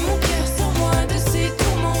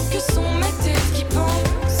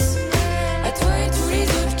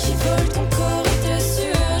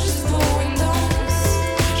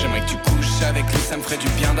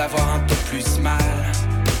 plus mal.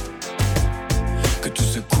 Que tout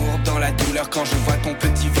se courbe dans la douleur quand je vois ton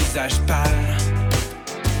petit visage pâle.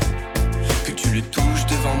 Que tu le touches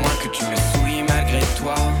devant moi, que tu me souilles malgré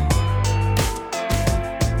toi.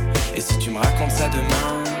 Et si tu me racontes ça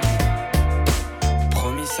demain,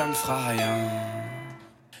 promis ça me fera rien.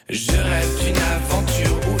 Je rêve d'une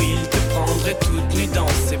aventure où il te prendrait toute nue dans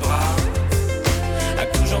ses bras. À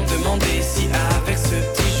toujours me demander si avec ce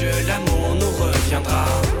petit jeu l'amour nous reviendra.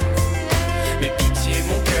 Mais pitié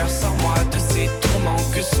mon cœur, sors-moi de ces tourments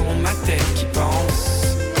que sont ma tête qui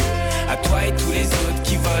pense à toi et tous les autres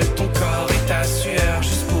qui volent ton corps et ta sueur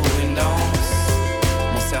juste pour une danse.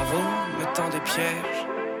 Mon cerveau me tend des pièges,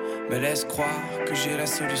 me laisse croire que j'ai la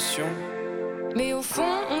solution. Mais au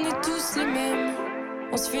fond, on est tous les mêmes.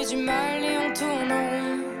 On se fait du mal et on tourne en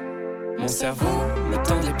rond. Mon cerveau me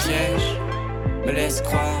tend des pièges, me laisse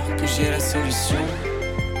croire que j'ai la solution.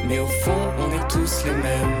 Mais au fond, on est tous les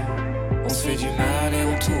mêmes. On se fait du mal et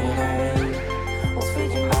on tourne en rond. On se fait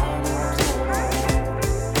du mal et on tourne en rond.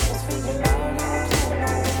 On se fait du mal et on tourne en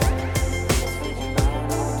rond. On se fait du mal et on tourne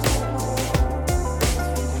en rond.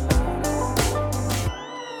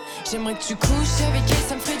 J'aimerais que tu couches avec elle,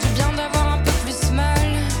 ça me ferait du bien d'avoir un peu plus mal.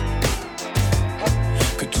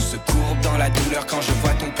 Que tout se courbe dans la douleur quand je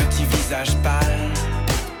vois ton petit visage pâle.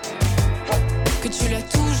 Que tu la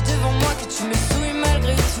touches devant moi, que tu me souilles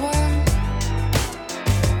malgré toi.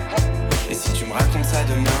 Et si tu me racontes ça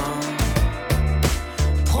demain,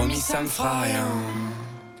 promis ça me fera rien.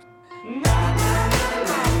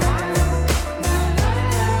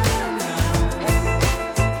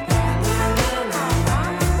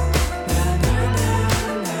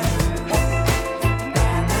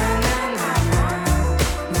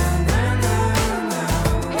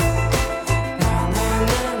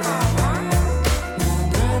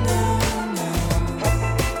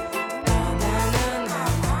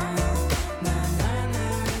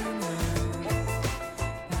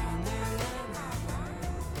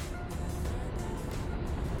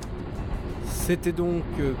 C'était donc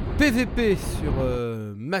PVP sur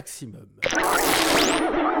Maximum.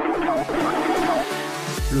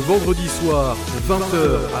 Le vendredi soir, de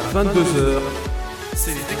 20h à 22h,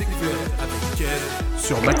 C'est les découvertes avec Kev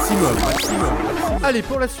sur Maximum. Allez,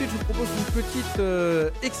 pour la suite, je vous propose une petite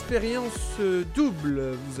expérience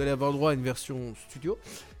double. Vous allez avoir droit à une version studio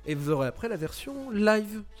et vous aurez après la version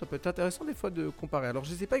live. Ça peut être intéressant des fois de comparer. Alors, je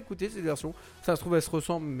ne les ai pas écoutées ces versions. Ça se trouve, elles se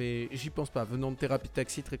ressemblent, mais j'y pense pas. Venant de Thérapie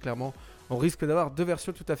TAXI, très clairement, on risque d'avoir deux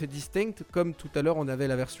versions tout à fait distinctes. Comme tout à l'heure, on avait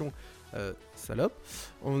la version salope.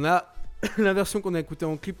 On a la version qu'on a écoutée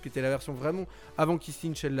en clip, qui était la version vraiment avant qu'il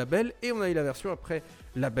signe chez le label. Et on a eu la version après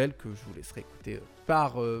label, que je vous laisserai écouter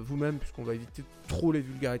par vous-même, puisqu'on va éviter trop les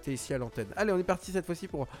vulgarités ici à l'antenne. Allez, on est parti cette fois-ci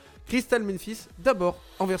pour Crystal Memphis, d'abord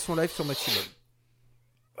en version live sur Maximum.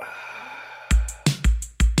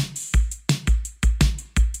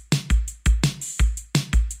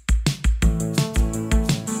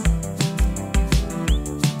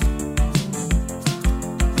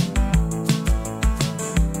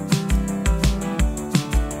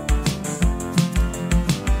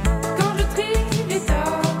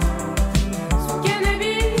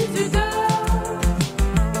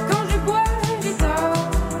 Quand je bois, j'ai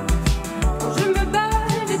tort. Quand je me bats,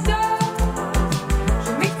 j'ai tort.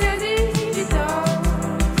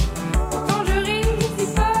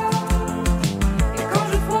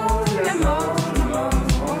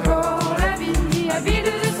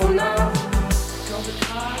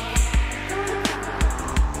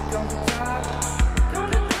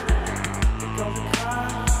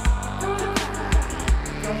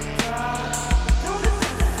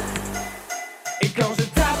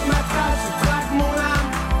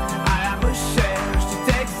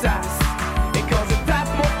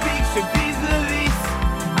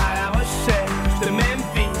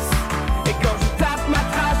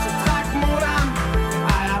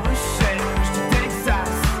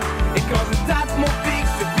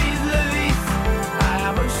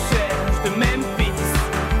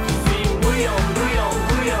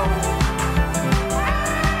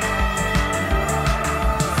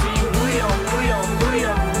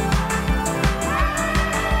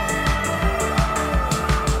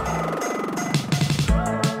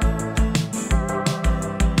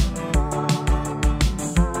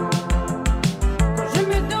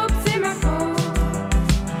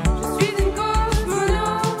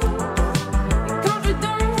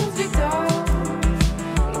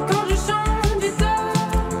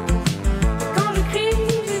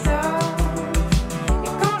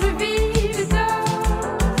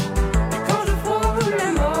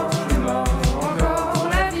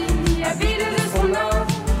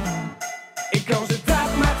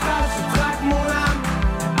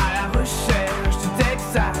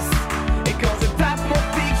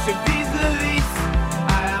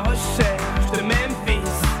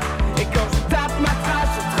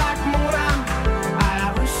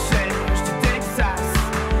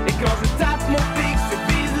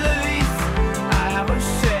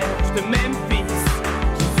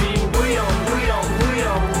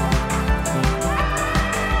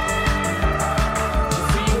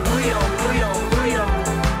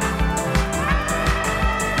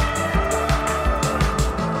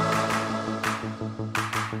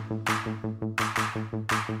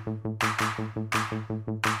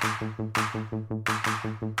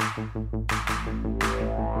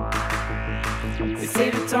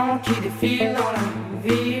 c'est le temps qui défile dans la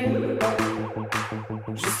ville.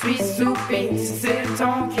 Je suis sous piste, c'est le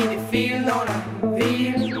temps qui défile dans la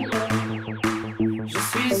ville. Je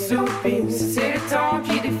suis sous piste, c'est le temps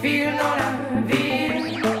qui défile dans la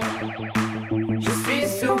ville. Je suis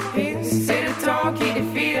sous piste, c'est le temps qui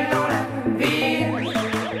défile dans la ville.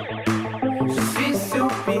 Je suis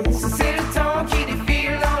sous piste, c'est le temps qui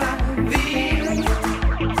défile dans la ville.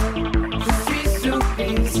 Je suis sous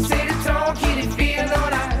piste, c'est le temps qui défile dans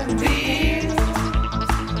la ville.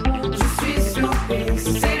 Je suis sous piste,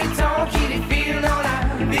 c'est le temps qui défile dans la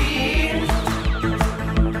ville.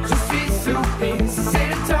 Je suis sous piste, c'est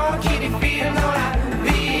le temps qui défile dans la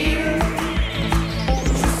ville.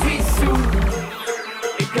 Je suis sous.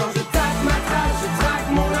 Et quand je tape ma trace, je traque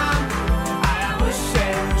mon âme à la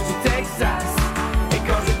recherche du Texas. Et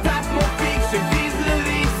quand je tape mon pic, je vise le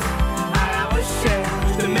vice à la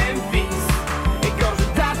recherche de Memphis. Et quand je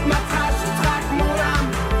tape ma trace, je traque mon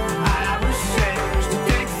âme à la recherche du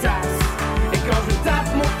Texas. Et quand je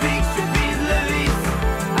tape mon pic, je vise le vice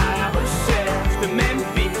à la recherche de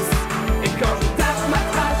Memphis. Et quand je tape ma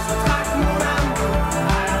trace, je traque mon âme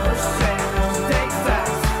à la recherche du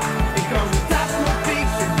Texas. Et quand je tape mon pic,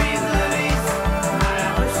 je vise le vice à la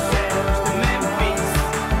recherche de Memphis.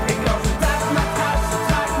 Et quand je tape ma trace, je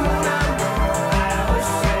traque mon âme à la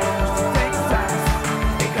recherche du Texas.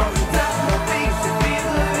 Et quand je tape mon pic, je vise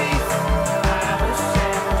le vice à la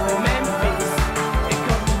recherche de Memphis. Et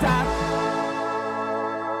quand je tape.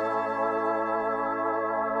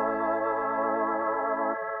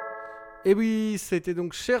 Et oui, c'était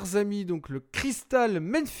donc, chers amis, donc le Crystal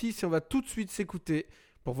Memphis. Et on va tout de suite s'écouter,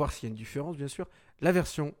 pour voir s'il y a une différence, bien sûr, la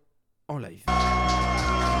version en live.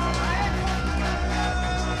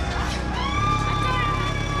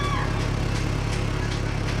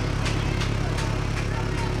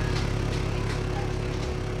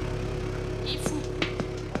 Il est fou.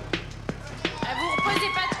 Vous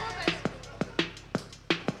reposez pas trop parce que...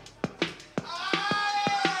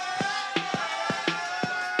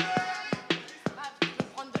 faut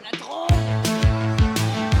prendre de la drogue.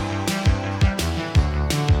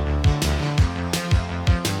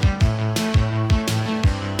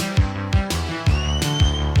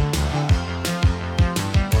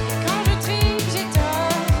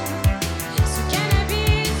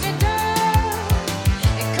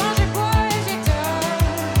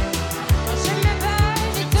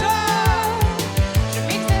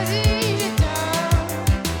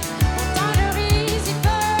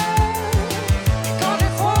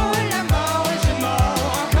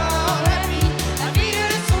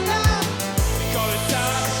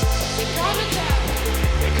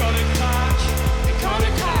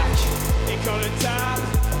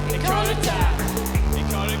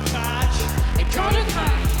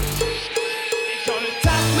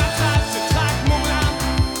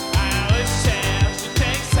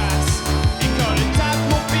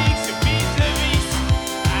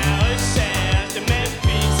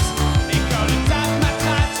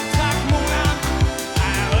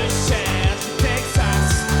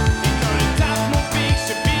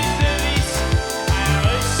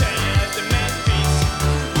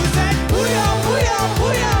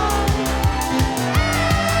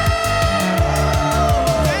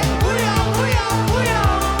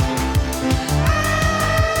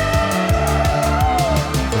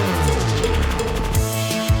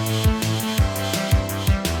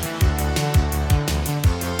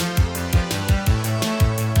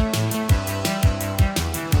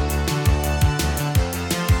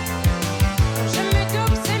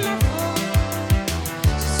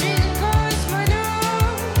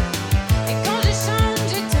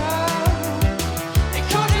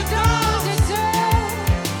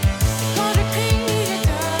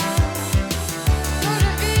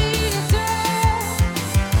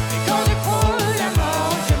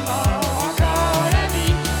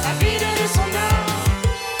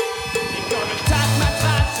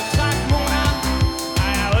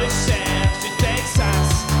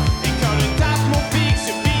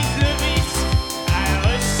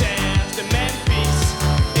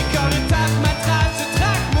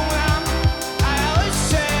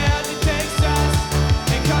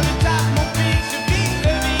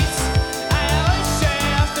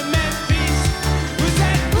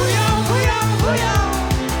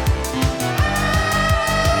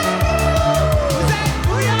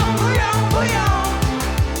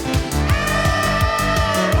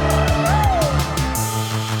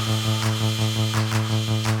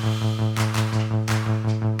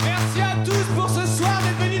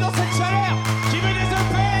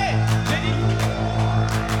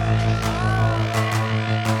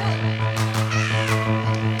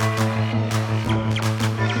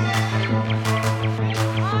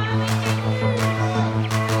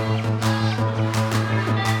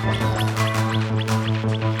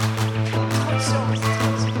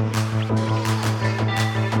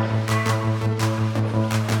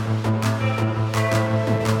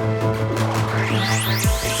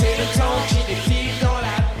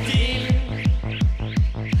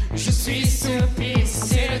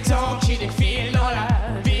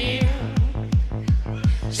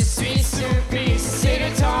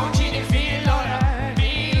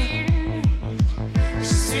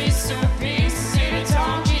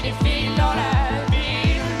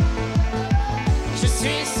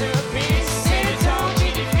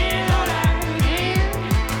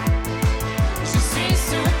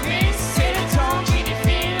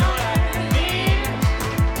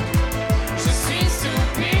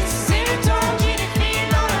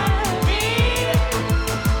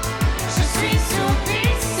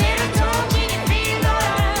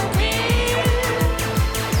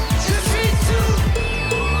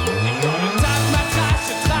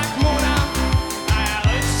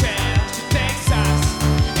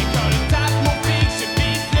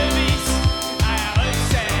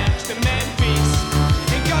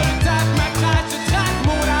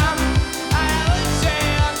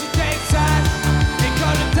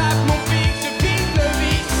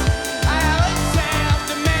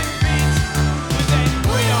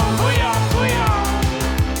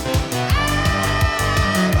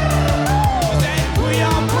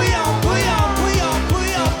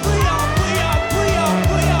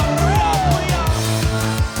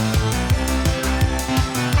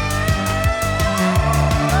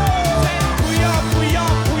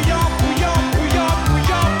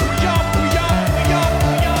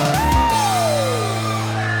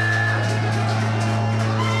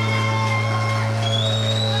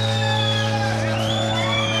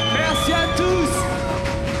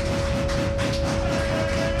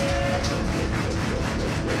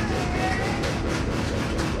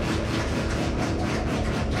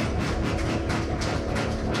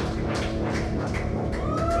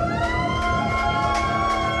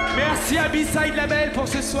 Side Label pour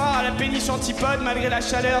ce soir à la péniche Antipode. Malgré la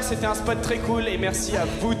chaleur, c'était un spot très cool et merci à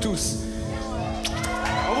vous tous.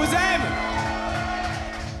 On vous aime.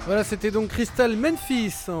 Voilà, c'était donc Crystal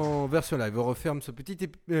Memphis en version live. On referme ce petit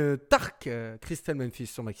Tark Crystal Memphis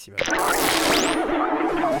sur Maximum.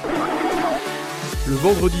 Le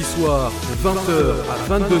vendredi soir, de 20h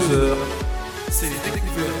à 22h, C'est les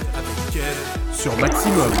découvertes avec Kev sur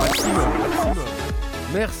Maximum.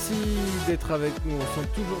 Merci d'être avec nous. On sont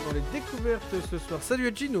toujours dans les découvertes ce soir. Salut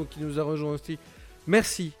à Gino qui nous a rejoint aussi.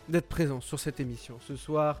 Merci d'être présent sur cette émission ce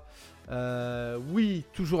soir. Oui,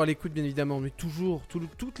 toujours à l'écoute bien évidemment, mais toujours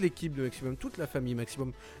toute l'équipe de Maximum, toute la famille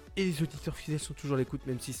Maximum et les auditeurs fidèles sont toujours à l'écoute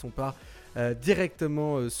même s'ils ne sont pas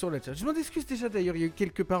directement sur le chat. Je m'en excuse déjà d'ailleurs, il y a eu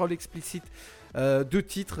quelques paroles explicites de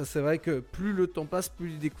titres. C'est vrai que plus le temps passe, plus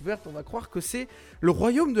les découvertes, on va croire que c'est le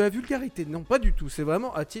royaume de la vulgarité. Non, pas du tout, c'est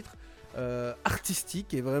vraiment à titre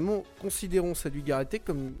artistique et vraiment considérons cette vulgarité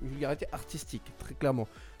comme une vulgarité artistique, très clairement.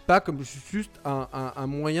 Pas comme juste un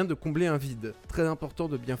moyen de combler un vide. Très important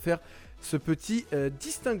de bien faire ce petit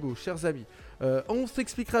distinguo, chers amis. On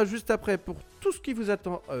s'expliquera juste après pour tout ce qui vous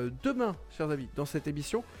attend demain, chers amis, dans cette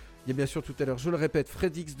émission. Il y a bien sûr tout à l'heure, je le répète,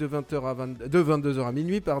 Fredix de 22h à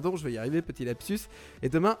minuit, pardon, je vais y arriver, petit lapsus. Et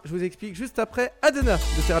demain, je vous explique juste après Adena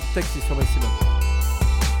de Thérapie TAXI sur Maximum.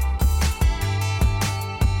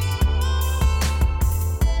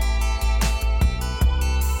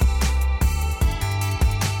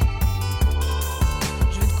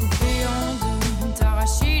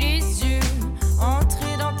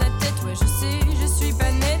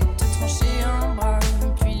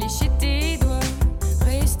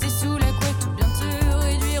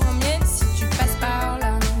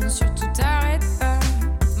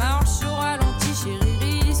 Marche au ralenti,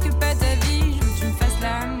 chérie, risque pas ta vie. Je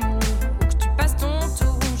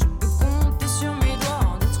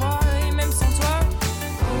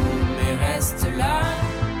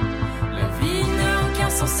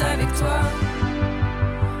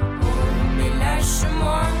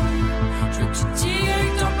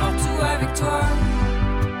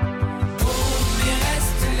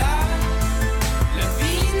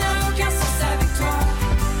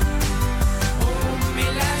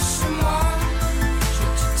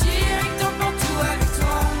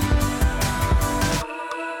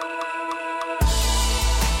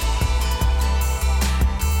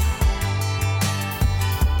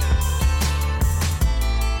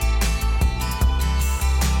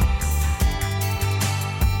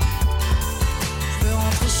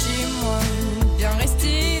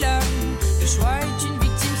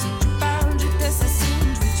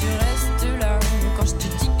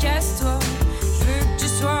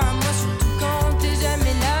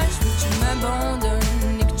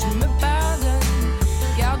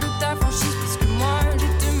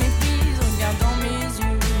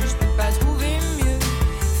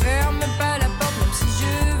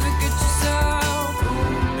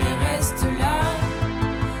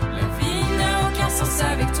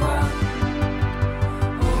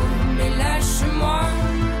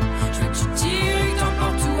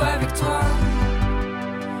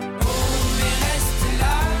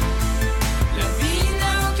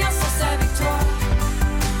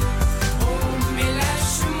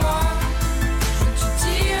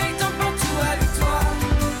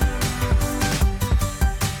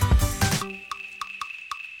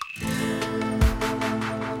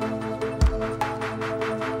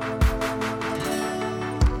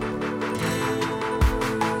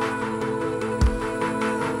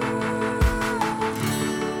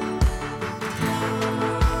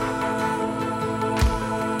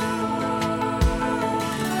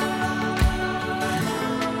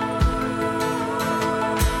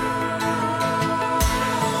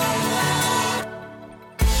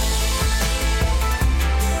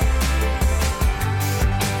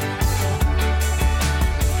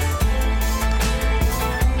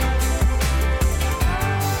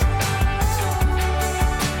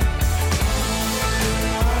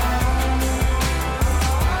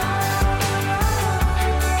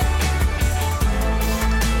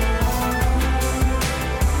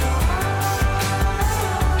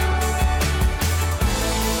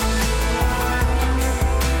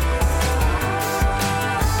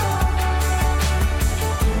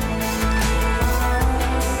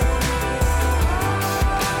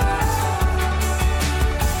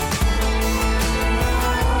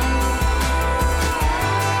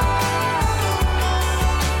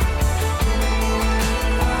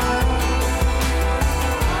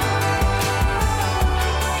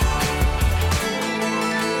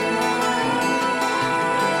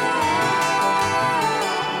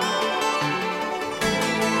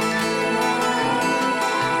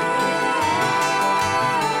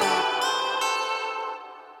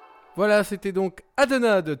Voilà, c'était donc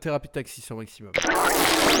Adena de Thérapie TAXI sur Maximum.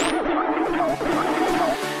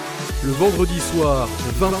 Le vendredi soir,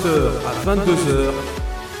 de 20h à 22h,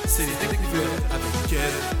 C'est les découvertes avec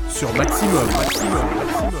Ken sur Maximum.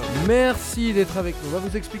 Merci d'être avec nous. On va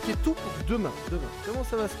vous expliquer tout pour demain. Comment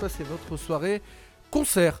ça va se passer votre soirée?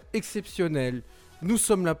 Concert exceptionnel. Nous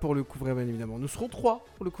sommes là pour le couvrir, bien évidemment. Nous serons 3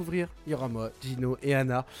 pour le couvrir. Il y aura moi, Gino et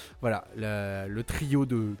Anna. Voilà, le trio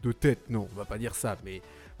de tête. Non, on va pas dire ça, mais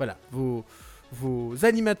voilà, vos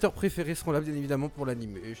animateurs préférés seront là, bien évidemment, pour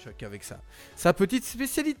l'animer. Chacun avec sa petite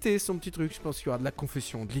spécialité, son petit truc. Je pense qu'il y aura de la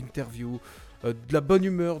confession, de l'interview, de la bonne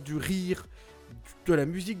humeur, du rire, de la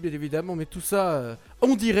musique, bien évidemment, mais tout ça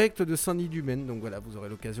en direct de Saint-Denis-du-Maine. Donc voilà, vous aurez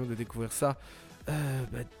l'occasion de découvrir ça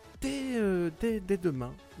dès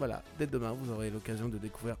demain. Voilà, dès demain, vous aurez l'occasion de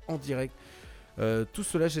découvrir en direct tout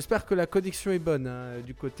cela. J'espère que la connexion est bonne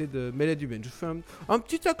du côté de Mêlée-du-Maine. Je fais un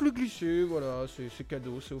petit tacle glissé, voilà, c'est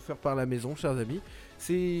cadeau, c'est offert par la maison, chers amis.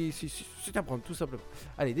 C'est à prendre, tout simplement.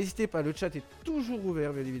 Allez, n'hésitez pas, le chat est toujours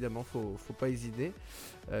ouvert, bien évidemment, faut pas hésiter,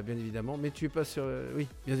 bien évidemment. Mais tu es pas sur... oui,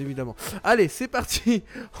 bien évidemment. Allez, c'est parti,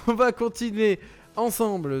 on va continuer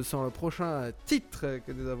ensemble sur le prochain titre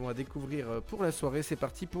que nous avons à découvrir pour la soirée. C'est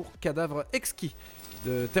parti pour Cadavre Exquis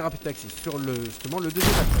de Thérapie TAXI sur justement le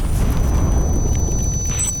deuxième acte.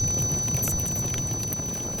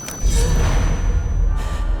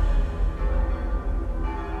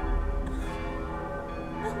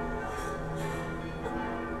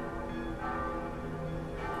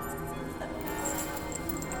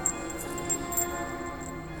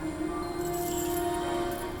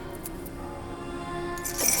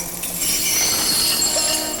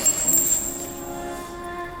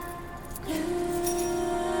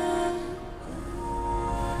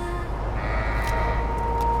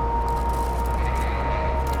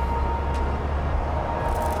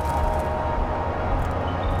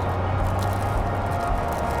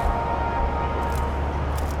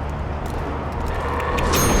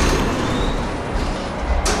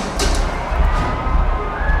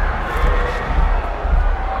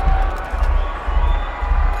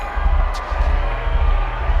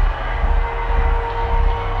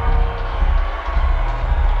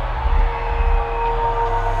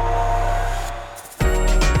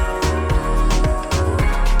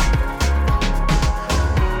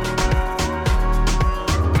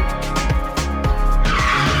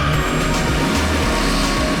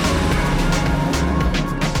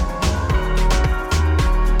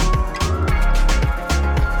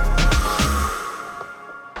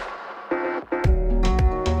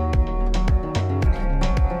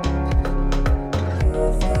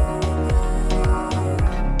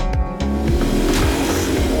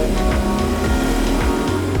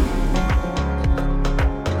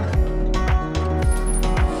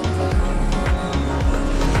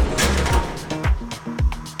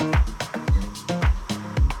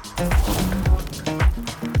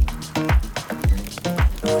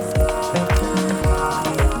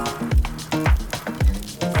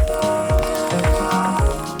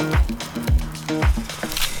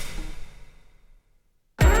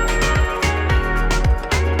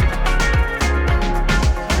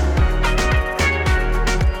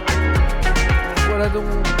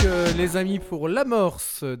 Les amis, pour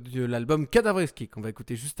l'amorce de l'album Cadavre Exquis qu'on va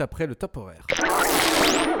écouter juste après le top horaire.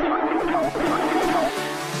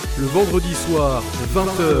 Le vendredi soir, de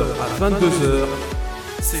 20h à 22h,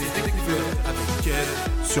 C'est les découvertes avec Ken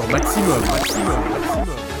sur Maximum.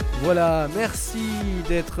 Voilà, merci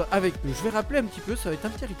d'être avec nous. Je vais rappeler un petit peu, ça va être un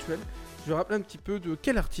petit rituel. Je vais rappeler un petit peu de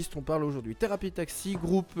quel artiste on parle aujourd'hui. Thérapie TAXI,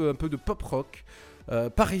 groupe un peu de pop rock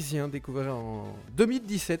parisien, découvert en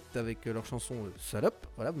 2017 avec leur chanson Salope.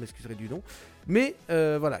 Voilà, vous m'excuserez du nom. Mais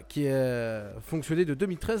voilà, qui a fonctionné de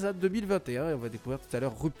 2013 à 2021. Et on va découvrir tout à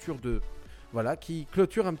l'heure Rupture 2. Voilà, qui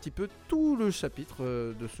clôture un petit peu tout le chapitre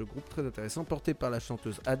de ce groupe très intéressant, porté par la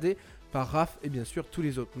chanteuse AD, par Raph et bien sûr tous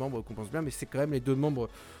les autres membres qu'on pense bien, mais c'est quand même les deux membres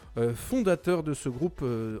fondateurs de ce groupe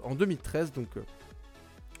en 2013, donc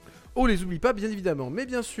on les oublie pas bien évidemment. Mais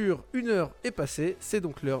bien sûr, une heure est passée, c'est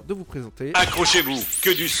donc l'heure de vous présenter... Accrochez-vous,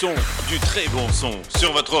 que du son, du très bon son.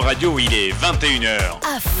 Sur votre radio, il est 21h.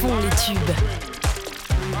 À fond les tubes.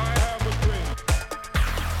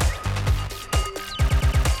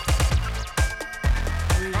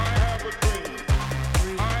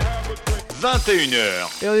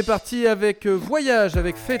 21h. Et on est parti avec Voyage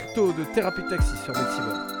avec Fetto de Thérapie TAXI sur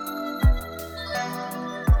Maximum.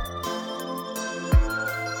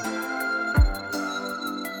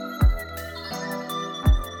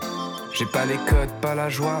 J'ai pas les codes, pas la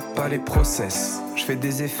joie, pas les process. Je fais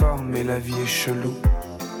des efforts mais la vie est chelou.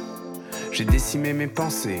 J'ai décimé mes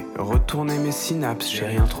pensées, retourné mes synapses, j'ai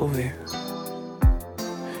rien trouvé.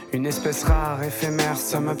 Une espèce rare, éphémère,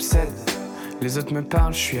 ça m'obsède. Les autres me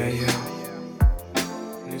parlent, je suis ailleurs.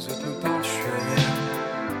 Les autres me parlent, je suis ailleurs.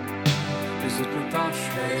 Les autres me parlent, je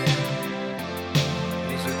suis ailleurs.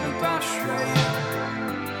 Les autres me parlent, je suis ailleurs.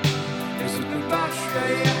 Les autres me parlent, je suis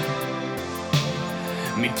ailleurs.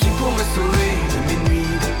 Mais qui pour me sauver de mes nuits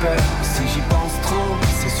de peur? Si j'y pense trop,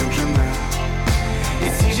 c'est sûr que je meurs. Et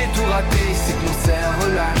si j'ai tout raté, c'est que mon cerveau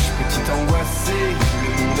relâche. Petite angoissée, le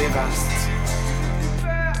monde est vaste.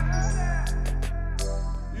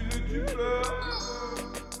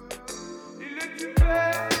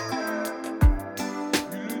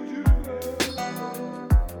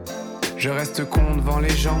 Je reste con devant les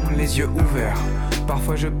gens, les yeux ouverts.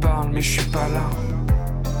 Parfois je parle mais je suis pas là.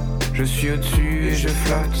 Je suis au-dessus et je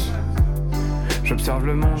flotte. J'observe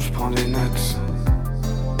le monde, je prends des notes.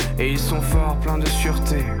 Et ils sont forts, pleins de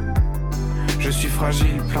sûreté. Je suis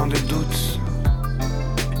fragile, plein de doutes.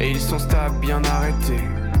 Et ils sont stables, bien arrêtés.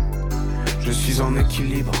 Je suis en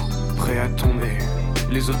équilibre, prêt à tomber.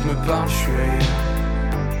 Les autres me parlent, je suis ailleurs.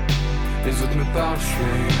 Les autres me parlent, je suis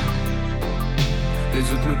ailleurs.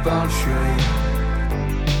 Les autres me parlent, je suis ailleurs.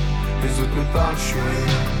 Les autres me parlent, je suis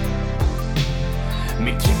ailleurs.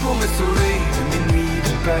 Mais qui pour me sauver de mes nuits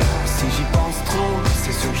de peur? Si j'y pense trop,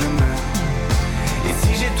 c'est sûr que je meurs. Et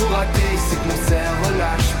si j'ai tout raté, c'est que mon cerveau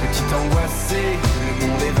relâche. Petite angoissée, le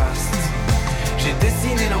monde est vaste. J'ai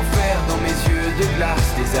dessiné l'enfer dans mes yeux de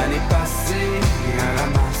glace. Des années passées, à la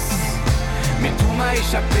masse. Mais tout m'a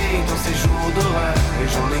échappé dans ces jours d'horreur. Et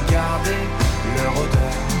j'en ai gardé leur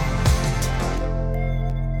odeur.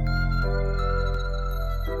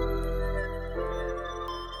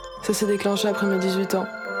 Ça s'est déclenché après mes 18 ans.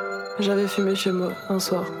 J'avais fumé chez moi, un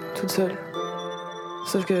soir, toute seule.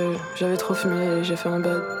 Sauf que j'avais trop fumé et j'ai fait un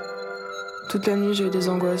bad. Toute la nuit, j'ai eu des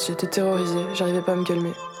angoisses, j'étais terrorisée, j'arrivais pas à me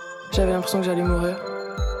calmer. J'avais l'impression que j'allais mourir.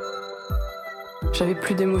 J'avais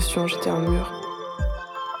plus d'émotions, j'étais un mur.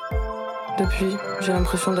 Depuis, j'ai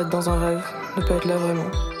l'impression d'être dans un rêve, de pas être là vraiment.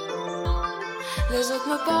 Les autres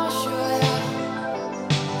me parlent, je suis ailleurs.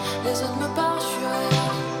 Les autres me parlent, je suis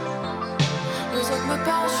ailleurs. Les autres me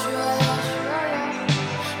parlent, je suis ailleurs.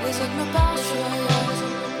 Les autres me parlent, je suis ailleurs.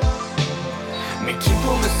 Mais qui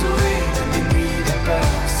pour me sauver de mes nuits de peur?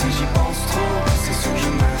 Si j'y pense trop, c'est sûr que je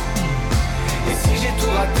meurs. Et si j'ai tout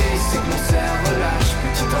raté, c'est que mon cerveau relâche.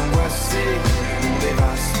 Petite angoissée, le monde est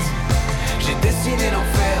vaste. J'ai dessiné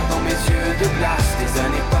l'enfer dans mes yeux de glace. Des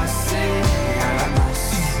années passées, à la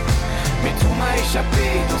masse. Mais tout m'a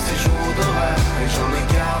échappé dans ces jours d'horreur. Et j'en ai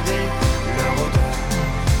gardé leur odeur.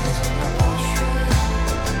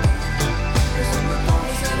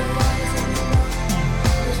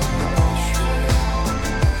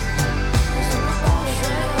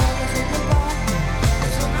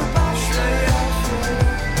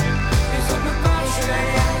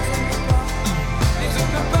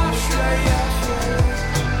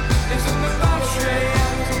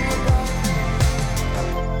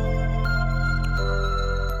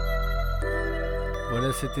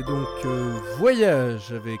 Voilà, c'était donc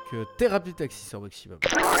Voyage avec Thérapie TAXI sur Maximum.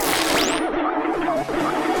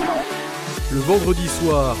 Le vendredi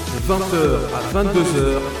soir, de 20h à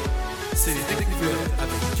 22h, C'est les découvertes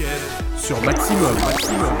avec Kev sur Maximum.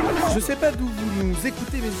 Je sais pas d'où vous nous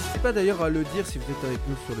écoutez, mais n'hésitez pas d'ailleurs à le dire si vous êtes avec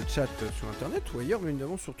nous sur le chat, sur internet ou ailleurs, mais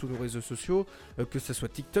évidemment sur tous nos réseaux sociaux, que ce soit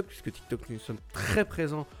TikTok, puisque TikTok nous sommes très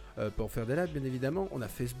présents pour faire des lives bien évidemment. On a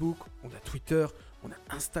Facebook, on a Twitter, on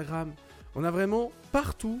a Instagram, on a vraiment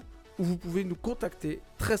partout où vous pouvez nous contacter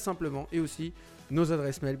très simplement, et aussi nos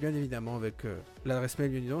adresses mail bien évidemment, avec l'adresse mail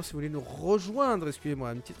bien évidemment si vous voulez nous rejoindre,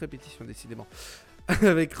 excusez-moi, une petite répétition décidément,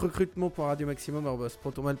 avec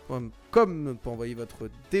recrutement.radiomaximum@protonmail.com pour envoyer votre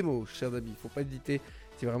démo, chers amis. Il ne faut pas hésiter,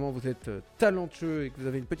 si vraiment vous êtes talentueux et que vous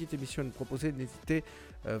avez une petite émission à nous proposer, n'hésitez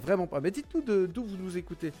vraiment pas. Mais dites-nous d'où vous nous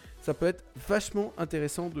écoutez, ça peut être vachement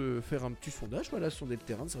intéressant de faire un petit sondage, voilà, sonder le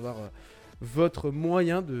terrain, de savoir votre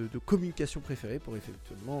moyen de communication préféré pour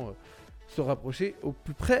effectivement se rapprocher au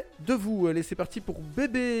plus près de vous. Allez, c'est parti pour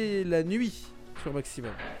Bébé la nuit sur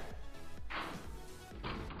Maximum.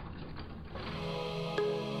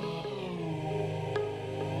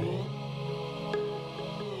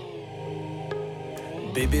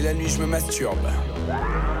 Bébé la nuit je me masturbe.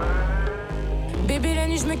 Bébé, la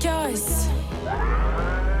nuit, je me caresse.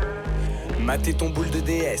 Mater ton boule de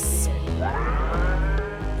DS.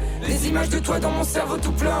 Les images de toi dans mon cerveau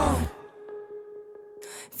tout plein.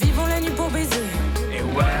 Vivons la nuit pour baiser. Et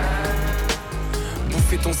ouais.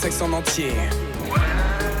 Bouffer ton sexe en entier.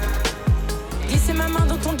 Glisser ma main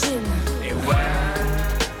dans ton jean. Et ouais.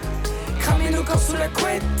 Cramer nos le corps sous la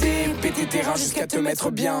couette et péter tes reins jusqu'à te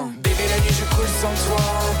mettre bien. Bébé la nuit je coule sans toi,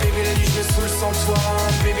 bébé la nuit je me saoule sans toi,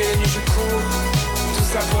 bébé la nuit je cours, tout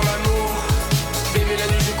ça pour l'amour. Bébé la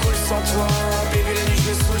nuit je coule sans toi, bébé la nuit je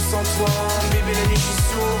me saoule sans toi, bébé la nuit je suis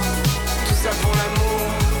sourd, tout ça pour l'amour.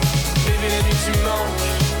 Bébé la nuit tu manques,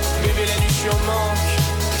 bébé la nuit je suis en manque,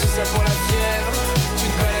 tout ça pour la fièvre, tu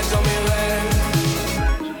te balades dans mes rêves.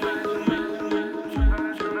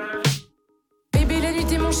 Bébé la nuit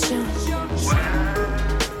t'es mon chien,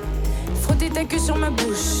 frotter ta queue sur ma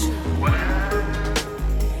bouche,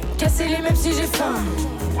 casser les meubles si j'ai faim,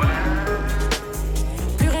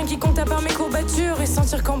 plus rien qui compte à part mes courbatures et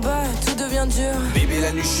sentir qu'en bas tout devient dur. Bébé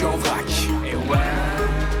la nuit je suis en vrac, et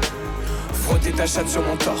frotter ta chatte sur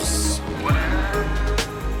mon torse,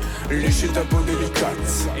 lécher ta peau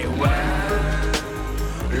délicate, et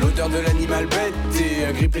l'odeur de l'animal bête et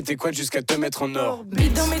agripper tes couettes jusqu'à te mettre en or.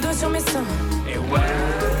 Bite dans mes doigts sur mes seins, et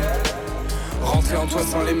rentrer en toi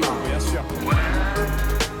sans les mains, bien sûr.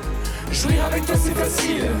 Jouir avec toi c'est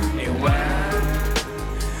facile, et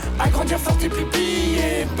agrandir fort tes pupilles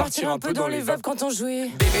et partir un peu dans les vapes quand on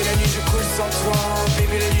jouait. Bébé la nuit je coule sans toi,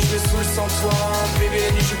 bébé la nuit je me saoule sans toi, bébé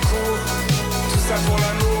la nuit je cours, tout ça pour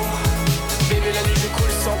l'amour. Bébé la nuit je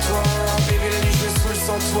coule sans toi, bébé la nuit je me saoule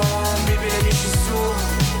sans toi, bébé la nuit je suis sourd,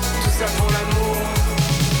 tout ça pour l'amour.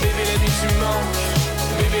 Bébé la nuit tu manques,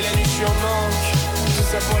 bébé la nuit je suis en manque, tout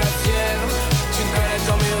ça pour la fièvre, tu te balades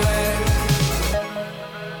dans mes rêves.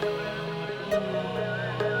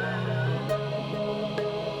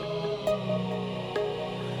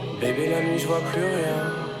 Bébé la nuit je vois plus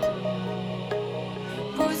rien,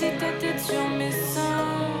 poser ta tête sur mes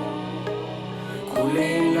seins,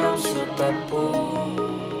 couler une larme sur ta peau.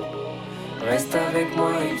 Reste avec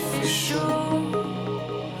moi il fait chaud,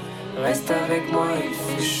 reste avec moi il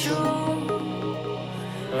fait chaud,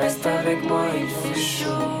 reste avec moi il fait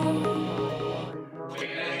chaud.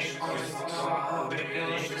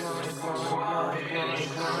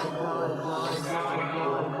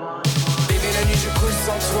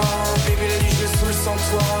 Sans toi, bébé la nuit je me saoule sans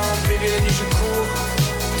toi, bébé la nuit je cours,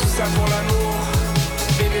 tout ça pour l'amour.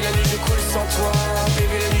 Bébé la nuit je coule sans toi,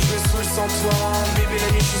 bébé la nuit je me saoule sans toi, bébé la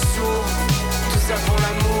nuit je suis sourd, tout ça pour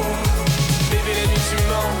l'amour. Bébé la nuit tu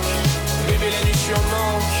manques, bébé la nuit je suis en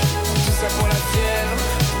manque, tout ça pour la fièvre,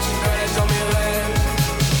 tu me balades dans mes rêves.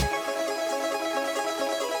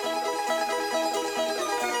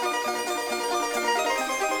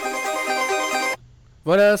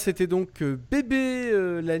 Voilà, c'était donc Bébé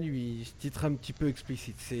la nuit, titre un petit peu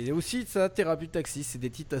explicite. C'est aussi ça, Thérapie TAXI, c'est des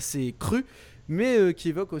titres assez crus, mais qui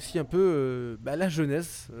évoquent aussi un peu la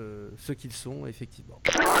jeunesse, ce qu'ils sont, effectivement.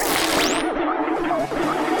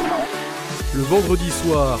 Le vendredi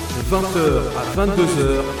soir, de 20h à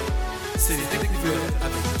 22h, C'est les découvertes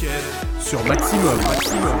avec Kev sur Maximum.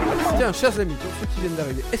 Tiens, chers amis, pour ceux qui viennent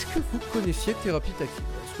d'arriver, est-ce que vous connaissiez Thérapie TAXI ?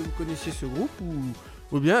 Est-ce que vous connaissiez ce groupe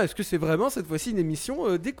ou bien est-ce que c'est vraiment cette fois-ci une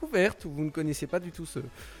émission découverte où vous ne connaissez pas du tout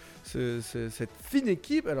cette fine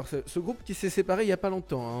équipe ? Alors ce groupe qui s'est séparé il n'y a pas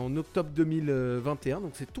longtemps, hein, en octobre 2021,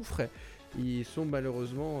 donc c'est tout frais. Ils ont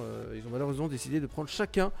malheureusement décidé de prendre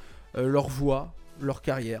chacun leur voie, leur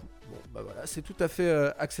carrière. Bon, bah voilà, c'est tout à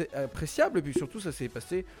fait appréciable et puis surtout ça s'est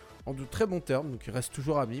passé en de très bons termes, donc ils restent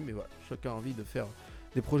toujours amis, mais voilà, chacun a envie de faire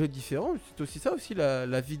des projets différents. C'est aussi ça aussi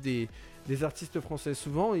la vie des artistes français.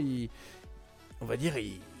 Souvent ils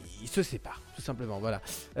se séparent, tout simplement, voilà.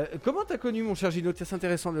 Comment t'as connu mon cher Gino ? C'est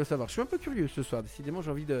intéressant de le savoir. Je suis un peu curieux ce soir, décidément j'ai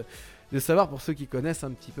envie de savoir pour ceux qui connaissent un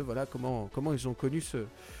petit peu, voilà, comment ils ont connu ce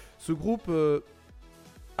groupe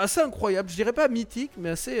assez incroyable, je dirais pas mythique, mais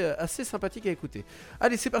assez sympathique à écouter.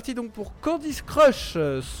 Allez, c'est parti donc pour Candy's Crush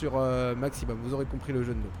sur Maximum, vous aurez compris le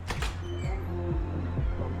jeu de mots.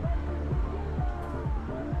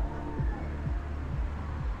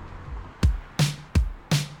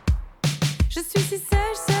 je suis si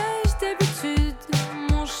sage d'habitude,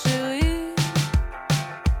 mon chéri.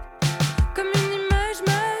 Comme une image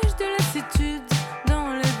de lassitude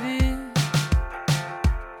dans la vie.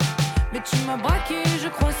 Mais tu m'as braqué, je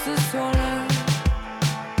crois, ce soir-là.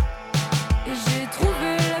 Et j'ai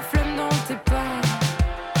trouvé la flamme dans tes pas.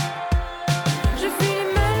 Je file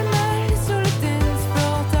mal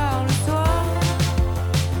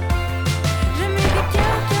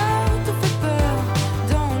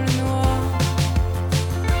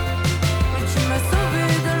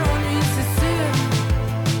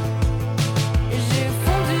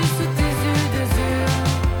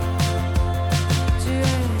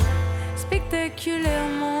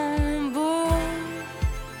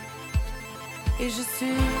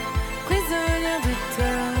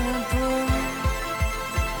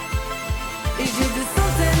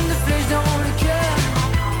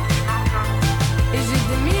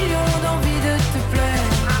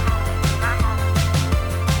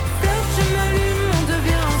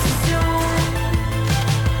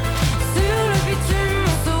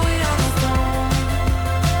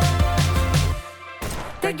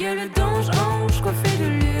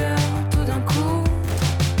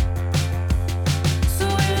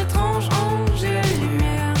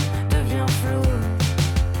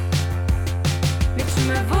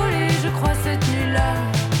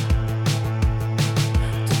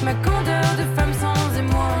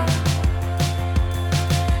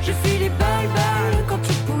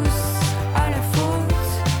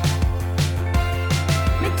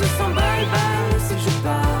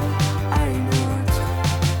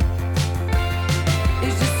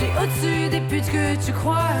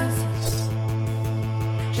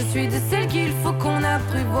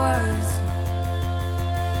m'apprivoise.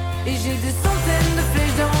 Et j'ai des centaines de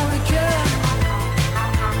flèches dans le cœur.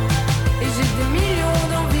 Et j'ai des millions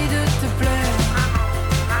d'envies de te plaire.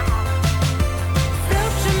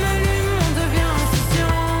 Flirte, je m'allume, on devient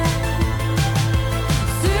insouciant.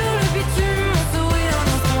 Sur le bitume, on sourit un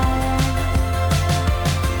instant.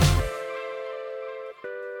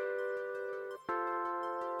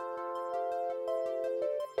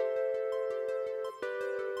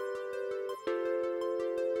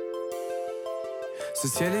 Ce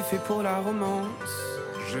ciel est fait pour la romance,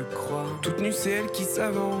 je crois. Toute nue c'est elle qui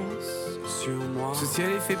s'avance sur moi. Ce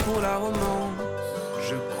ciel est fait pour la romance,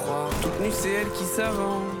 je crois. Toute nue c'est elle qui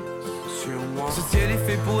s'avance sur moi. Ce ciel est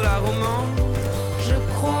fait pour la romance, Je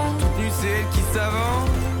crois toute nue c'est elle qui s'avance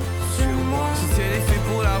sur moi. Ce ciel est fait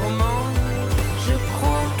pour la romance, Je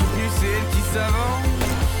crois. toute nue c'est elle qui s'avance.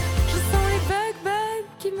 Je sens les vagues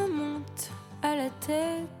qui me montent à la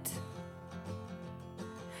tête.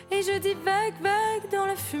 Et je dis vague dans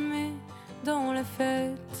la fumée, dans la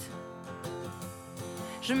fête.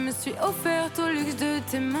 Je me suis offerte au luxe de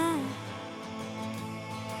tes mains.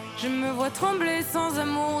 Je me vois trembler sans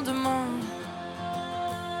amour demain.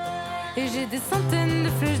 Et j'ai des centaines de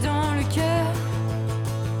flèches dans le cœur.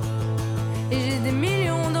 Et j'ai des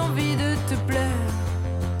millions d'envies de te plaire.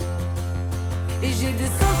 Et j'ai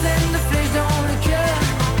des centaines de flèches dans le cœur.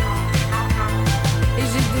 Et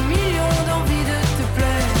j'ai des millions d'envies de te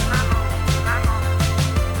plaire.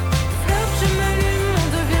 Flirte, je m'allume, on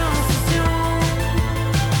devient insouciant.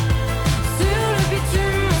 Sur le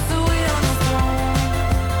bitume, on sourit un instant.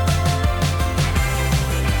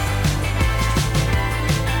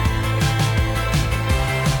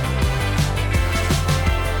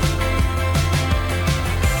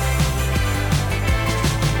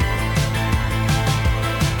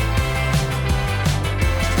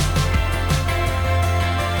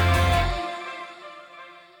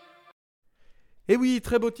 Et oui,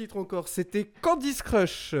 très beau titre encore, c'était Candy's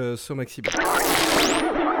Crush sur Maximum.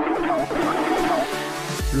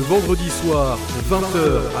 Le vendredi soir, de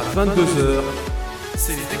 20h à 22h,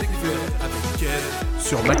 C'est les découvertes avec Kev.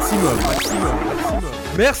 sur Maximum.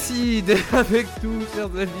 Merci d'être avec nous,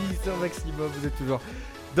 chers amis, sur Maximum. Vous êtes toujours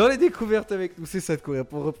dans les découvertes avec nous. C'est ça de courir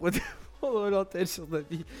pour reprendre l'antenne, chers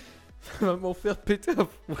amis. Ça va m'en faire péter un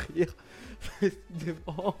fou rire.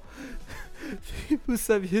 Décidément. Si vous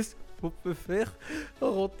saviez ce qu'on peut faire en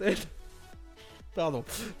antenne. Pardon,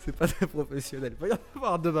 c'est pas très professionnel. Il va y en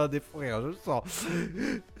avoir demain des fous rires, je le sens.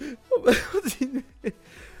 On va continuer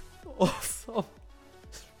ensemble.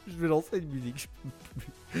 Je vais lancer une musique, je peux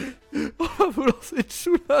plus. On va vous lancer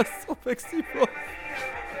Choula sur Maximum.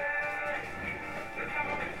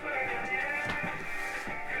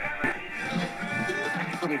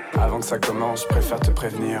 Avant que ça commence, je préfère te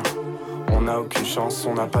prévenir. On n'a aucune chance,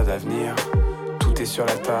 on n'a pas d'avenir. Tout est sur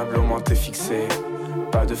la table, au moins t'es fixé.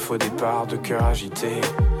 Pas de faux départ, de cœur agité.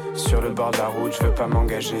 Sur le bord de la route, je veux pas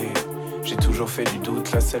m'engager. J'ai toujours fait du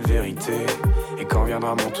doute la seule vérité. Et quand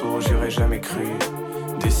viendra mon tour, j'aurais jamais cru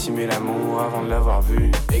décimer l'amour avant de l'avoir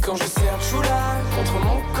vu. Et quand je serre Choula contre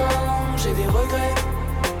mon corps, j'ai des regrets.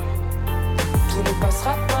 Tout ne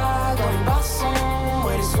passera pas dans les bars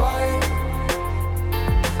sombres et les soirées.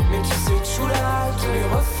 Mais tu sais Choula, tous les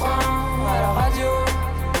refrains à la radio,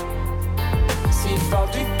 s'ils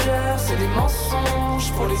parlent du cœur, c'est des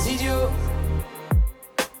mensonges pour les idiots.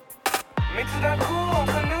 Mais tout d'un coup,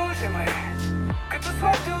 entre nous, j'aimerais que tout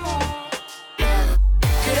soit doux.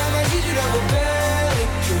 Que la magie du love opère et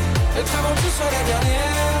que notre aventure soit la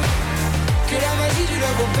dernière. Que la magie du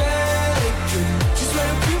love opère et que tu sois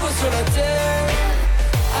le plus beau sur la terre.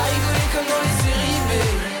 À rigoler comme dans les séries B,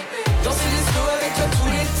 danser des slow avec toi tout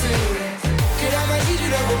l'été. Que la magie du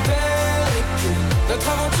love opère et que notre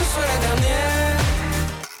aventure soit la dernière.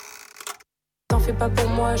 T'en fais pas pour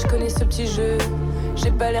moi, je connais ce petit jeu.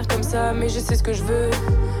 J'ai pas l'air comme ça, mais je sais ce que je veux.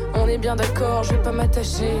 On est bien d'accord, je vais pas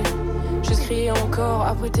m'attacher. Juste crier encore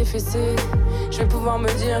après tes fessées. Je vais pouvoir me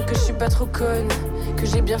dire que je suis pas trop conne, que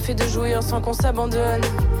j'ai bien fait de jouir sans qu'on s'abandonne.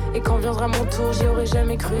 Et quand viendra mon tour, j'y aurais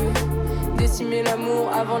jamais cru décimer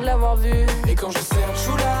l'amour avant de l'avoir vu. Et quand je serre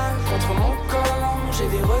Choula contre mon corps, j'ai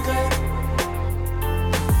des regrets.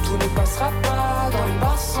 Tout ne passera pas dans les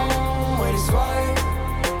bars sombres et les soirées.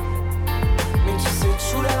 Mais tu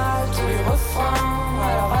sais Choula, tous les refrains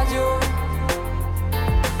à la radio,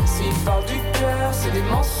 s'ils parlent du cœur, c'est des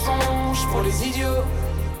mensonges pour les idiots.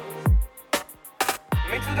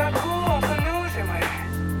 Mais tout d'un coup, entre nous, j'aimerais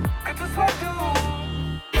que tout soit doux.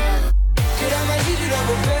 Que la magie du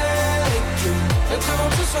love opère et que notre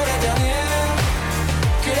aventure soit la dernière.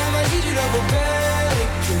 Que la magie du love opère et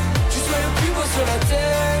que tu sois le plus beau sur la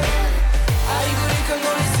terre. À rigoler comme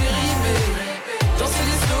dans les séries B,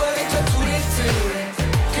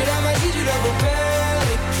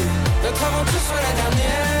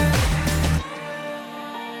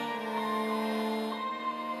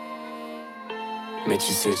 Mais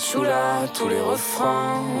tu sais, Tchoula, tous les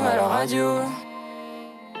refrains à la radio.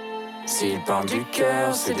 S'ils parlent du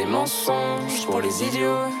cœur, c'est des mensonges pour les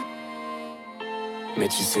idiots. Mais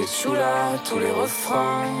tu sais, Tchoula, tous les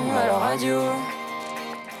refrains à la radio.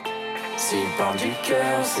 S'ils parlent du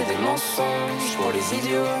cœur, c'est des mensonges pour les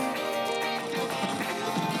idiots.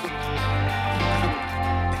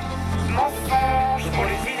 Mensonges pour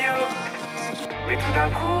les idiots. Mais tout d'un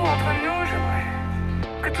coup, entre nous, j'aimerais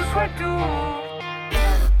que tout soit doux.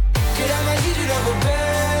 Que la magie du love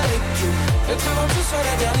opère et que notre aventure soit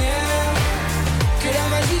la dernière. Que la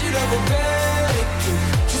magie du love opère et que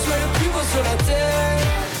tu sois le plus beau sur la terre.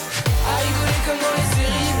 À rigoler comme dans les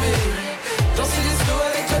séries B, danser des slow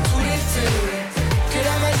avec toi tout l'été. Que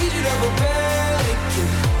la magie du love opère et que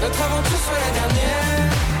notre aventure soit la dernière.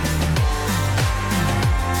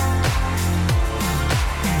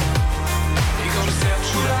 Et quand je serre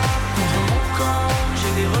Tchoula contre mon corps,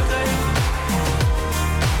 j'ai des regrets.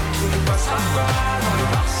 Tout ne passera pas dans les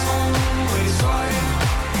bars sombres et les soirées.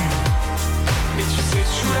 Mais tu sais,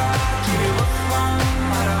 Tchoula, tous les refrains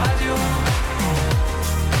à la radio.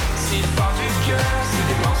 S'ils partent du cœur, c'est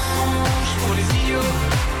des mensonges pour les idiots.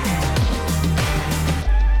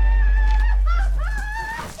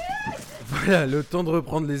 Voilà, le temps de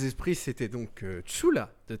reprendre les esprits, c'était donc Tchoula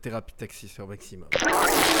de Thérapie TAXI sur Maximum.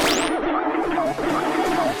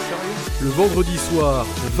 Le vendredi soir,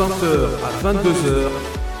 de 20h à 22h,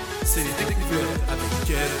 C'est les découvertes avec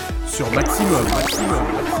Kev sur Maximum.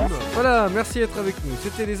 Voilà, merci d'être avec nous.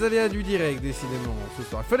 C'était les aléas du direct, décidément, ce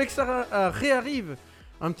soir. Il fallait que ça réarrive.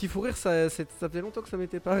 Un petit fou rire, ça faisait longtemps que ça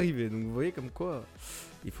m'était pas arrivé. Donc vous voyez comme quoi,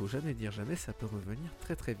 il faut jamais dire jamais, ça peut revenir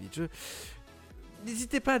très très vite.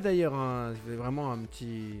 N'hésitez pas d'ailleurs, hein, si vous avez vraiment un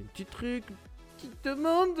petit truc, une petite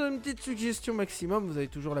demande, une petite suggestion maximum, vous avez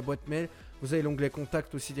toujours la boîte mail, vous avez l'onglet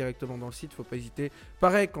contact aussi directement dans le site, faut pas hésiter.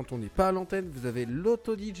 Pareil, quand on n'est pas à l'antenne, vous avez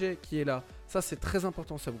l'auto-DJ qui est là. Ça c'est très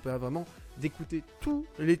important, ça vous permet vraiment d'écouter tous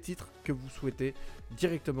les titres que vous souhaitez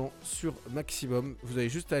directement sur Maximum. Vous avez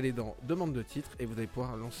juste à aller dans demande de titre et vous allez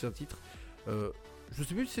pouvoir lancer un titre. Je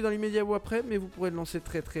sais plus si c'est dans l'immédiat ou après, mais vous pourrez le lancer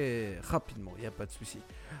très très rapidement, il n'y a pas de souci.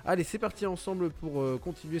 Allez, c'est parti ensemble pour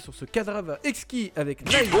continuer sur ce cadavre exquis avec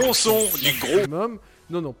Du bon son, du gros. Maximum.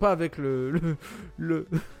 Non, pas avec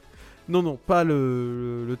Non, pas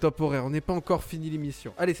le top horaire, on n'est pas encore fini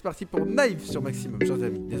l'émission. Allez, c'est parti pour Knife sur Maximum, chers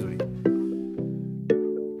amis, désolé.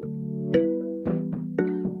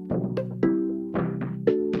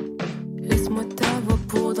 Laisse-moi ta voix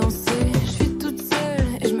pour danser. Je suis toute seule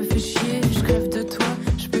et je me fais chier. Je crève de toi,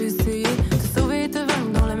 je peux essayer de sauver et te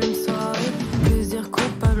vaincre dans la même soirée. Plaisir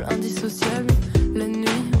coupable, indissociable. La nuit,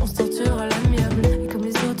 on se torture à l'amiable. Et comme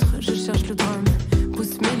les autres, je cherche le drame.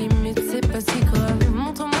 Pousse mes limites, c'est pas si grave.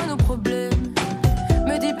 Montre-moi nos problèmes.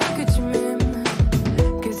 Me dis pas que tu m'aimes.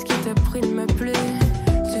 Qu'est-ce qui t'a pris de m'appeler?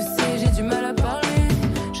 Tu sais, j'ai du mal à parler.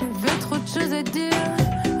 J'avais trop de choses à dire,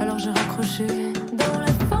 alors j'ai raccroché. Dans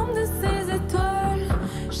la forme de ces étoiles,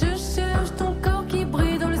 je cherche ton corps qui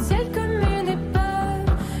brille dans le ciel comme une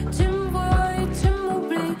épave. Tu me vois et tu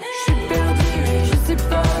m'oublies. Je suis perdue et je sais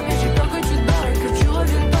pas, mais j'ai peur que tu te barres et que tu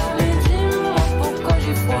reviennes pas. Mais dis-moi pourquoi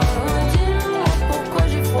j'ai froid, dis-moi pourquoi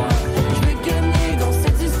j'ai froid. Je vais gagner dans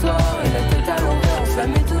cette histoire et la tête à l'envers, on se la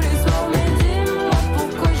met tous les soirs. Mais dis-moi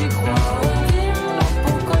pourquoi j'y crois, dis-moi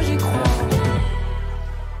pourquoi j'y crois.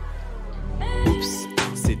 Oups,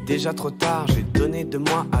 c'est déjà trop tard, j'ai donné de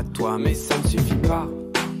moi à toi, mais ça ne suffit pas.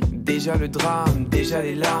 Déjà le drame, déjà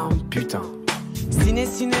les larmes, putain.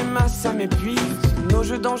 Cinéma, ça m'épuise. Nos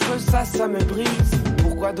jeux dangereux, ça me brise.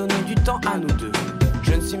 Pourquoi donner du temps à nous deux?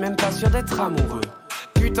 Je ne suis même pas sûr d'être amoureux.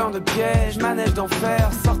 Putain de piège, manège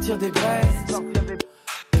d'enfer, sortir des braises.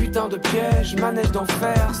 Putain de piège, manège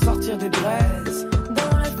d'enfer, sortir des braises.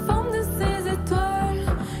 Dans la forme de ces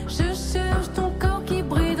étoiles, je cherche ton corps qui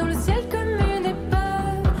brille dans le ciel comme une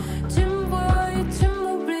épave. Tu me vois et tu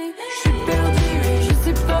m'oublies. Je suis perdue et je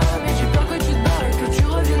sais pas, mais j'ai peur que tu te barres et que tu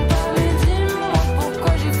reviennes pas. Mais dis-moi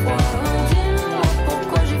pourquoi j'ai froid, dis-moi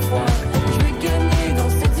pourquoi j'ai froid. Je vais gagner dans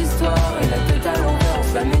cette histoire et la tête à l'envers, on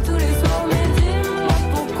se la met tous les soirs. Mais dis-moi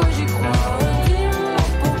pourquoi j'y crois, dis-moi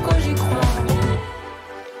pourquoi j'y crois.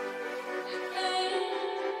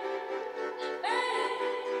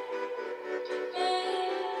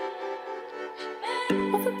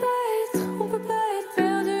 On peut pas être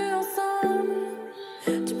perdus ensemble.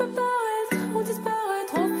 Tu peux paraître ou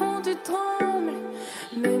disparaître, au fond tu trembles.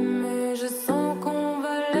 Mais je sens qu'on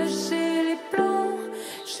va lâcher les plans.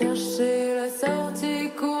 Chercher la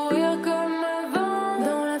sortie, courir comme avant.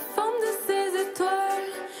 Dans la forme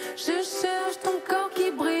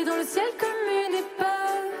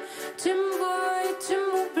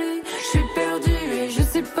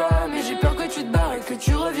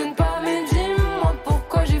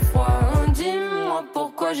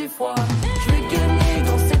j'ai froid. Je vais gagner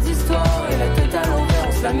dans cette histoire et la tête à l'envers,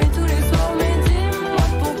 on se la met tous les soirs. Mais dis-moi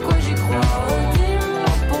pourquoi j'y crois, oh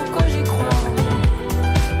dis-moi pourquoi j'y crois.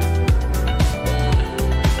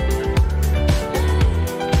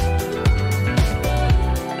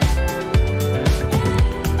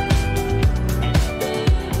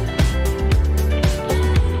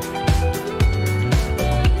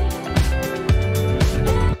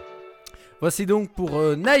 Voici donc pour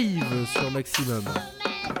Naïve sur Maximum.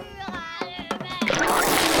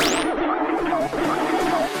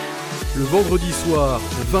 Le vendredi soir,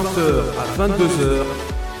 de 20h à 22h,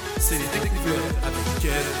 C'est les découvertes avec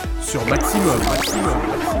Kev sur Maximum.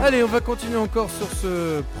 Allez, on va continuer encore sur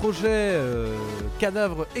ce projet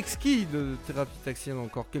cadavre exquis de Thérapie TAXI. On a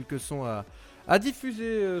encore quelques sons à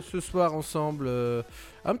diffuser ce soir ensemble.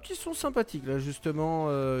 Un petit son sympathique là justement,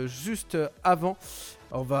 juste avant.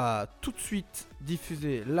 On va tout de suite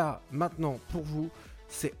diffuser là, maintenant pour vous.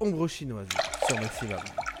 C'est Ombre Chinoise sur Maximum.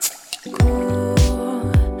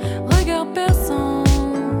 Regard perçant,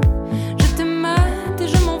 je te mate et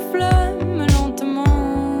je m'enflamme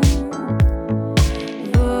lentement.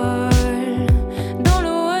 Vol dans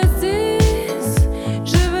l'oasis,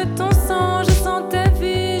 je veux ton sang, je sens ta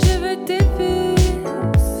vie, je veux tes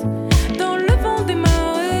fils. Dans le vent des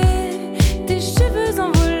marées, tes cheveux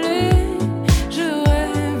envolés, je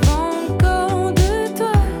rêve encore de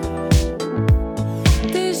toi.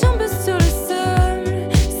 Tes jambes sur le sol,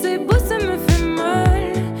 c'est beau, ça me fait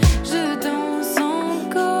mal. Je danse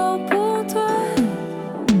encore pour toi.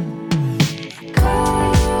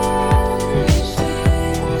 Corps léger,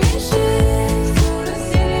 léger, sous le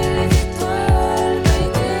ciel et les étoiles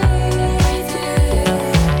pailletées.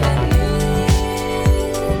 La nuit tombée,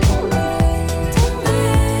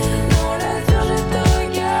 tombée, dans l'azur je te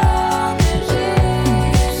regarde léger.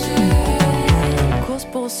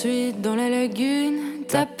 Course-poursuite dans la lagune,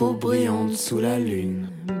 ta peau brillante sous la lune.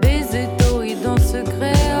 Baiser torride en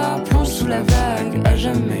secret, plonge sous la vague à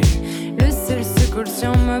jamais. Le sel se colle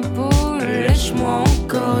sur ma peau, lèche-moi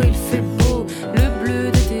encore, il fait beau. Le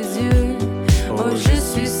bleu de tes yeux, oh je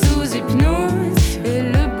suis sous hypnose. Et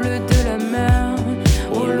le bleu de la mer,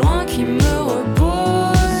 au loin qui me repose.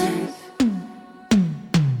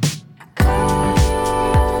 Corps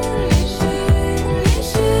léger,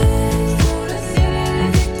 léger, sous le ciel et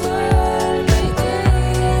les étoiles pailletées.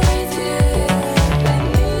 La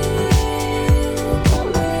nuit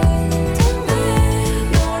tombée, tombée,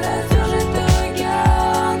 dans l'azur je te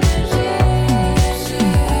regarde léger.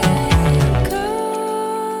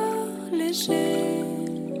 Corps léger,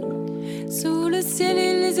 sous le ciel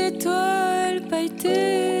et les étoiles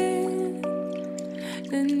pailletées.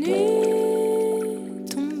 La nuit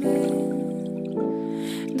tombée,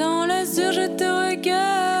 dans l'azur je te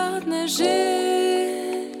regarde nager.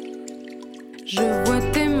 Je vois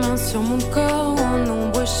tes mains sur mon corps, en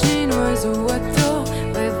ombre chinoise ou à tort,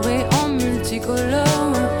 rêverie en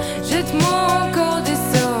multicolore. Jette-moi encore des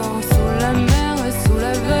sorts, sous la mer et sous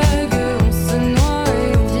la vague, on se noie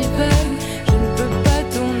et on divague. Je ne peux pas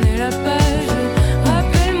tourner la page,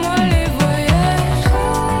 rappelle-moi les voyages.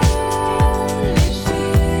 Corps léger,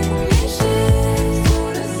 léger, sous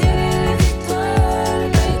le ciel et les étoiles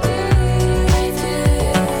pailletées. La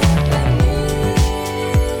nuit tombée,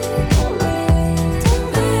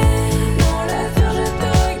 tombée, dans l'azur je te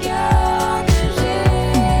regarde léger.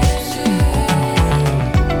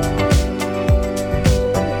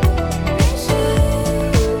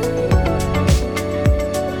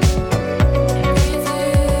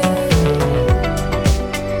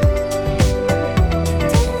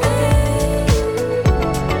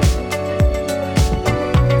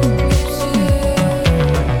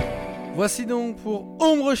 Voici donc pour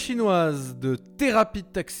Ombre Chinoise de Thérapie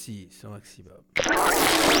TAXI sur Maximum.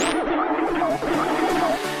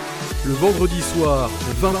 Le vendredi soir,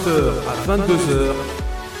 de 20h à 22h,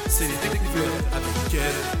 C'est les découvertes avec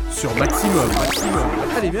Kev sur Maximum.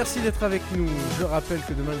 Allez, merci d'être avec nous. Je rappelle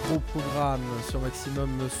que demain, gros programme sur Maximum,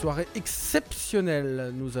 soirée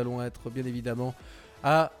exceptionnelle. Nous allons être bien évidemment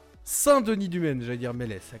à Saint-Denis-du-Maine, j'allais dire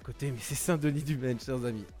Mélès à côté, mais c'est Saint-Denis-du-Maine, chers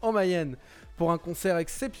amis, en Mayenne, pour un concert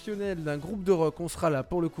exceptionnel d'un groupe de rock. On sera là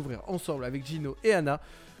pour le couvrir ensemble avec Gino et Anna.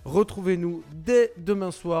 Retrouvez-nous dès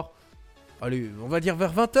demain soir. Allez, on va dire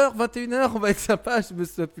vers 20h, 21h, on va être sympa. Je me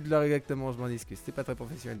souviens plus de l'heure exactement, je m'en excuse, c'était pas très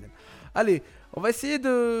professionnel même. Allez, on va essayer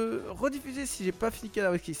de rediffuser si j'ai pas fini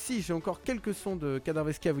Cadavreski. Si, j'ai encore quelques sons de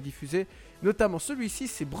Cadavreski à vous diffuser, notamment celui-ci,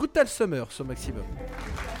 c'est Brutal Summer sur Maximum.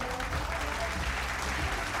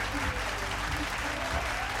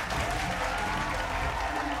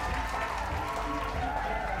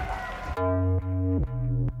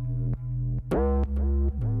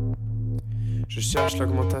 Je cherche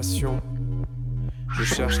l'augmentation, je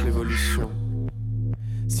cherche l'évolution.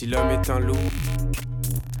 Si l'homme est un loup,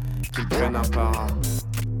 qu'il prenne un par un.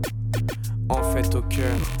 En fait au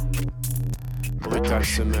cœur, brutal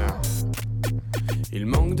se meurt. Il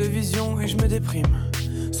manque de vision et je me déprime.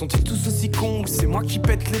 Sont-ils tous aussi cons ou c'est moi qui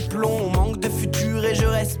pète les plombs? On manque de futur et je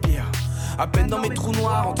respire. À peine dans mes trous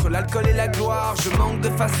noirs, entre l'alcool et la gloire. Je manque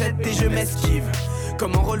de facettes et je m'esquive.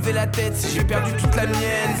 Comment relever la tête si j'ai perdu toute la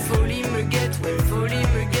mienne? Folie me guette, ouais, folie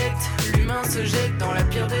me guette. L'humain se jette dans la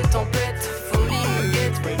pire des tempêtes. Folie me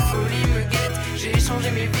guette, ouais, folie me guette. J'ai échangé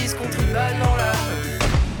mes vices contre une balle dans la rue.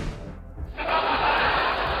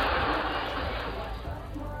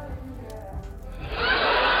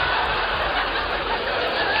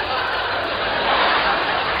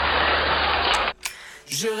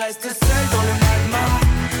 Je reste seul dans le magma,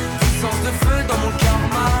 puissance de feu dans mon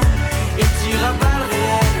karma. Et tire à balles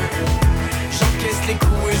réelles. J'encaisse les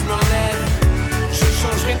coups et je me relève. Je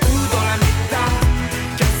changerai tout dans la méta.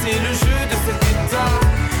 Casser le jeu de cet état.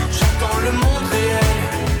 J'entends le monde réel.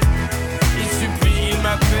 Il supplie, il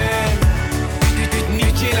m'appelle.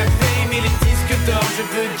 Niquer la fame et les disques d'or. Je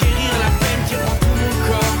veux guérir la peine qui prend tout mon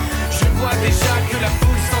corps. Je vois déjà que la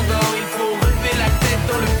foule s'endort. Il faut relever la tête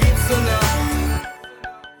dans le vide sonore.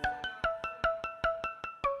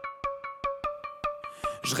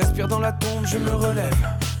 Je respire dans la tombe, je me relève.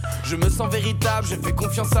 Je me sens véritable, je fais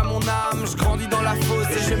confiance à mon âme. Je grandis dans la fosse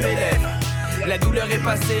et je m'élève. La douleur est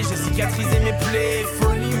passée, j'ai cicatrisé mes plaies.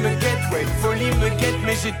 Folie me guette, ouais, folie me guette.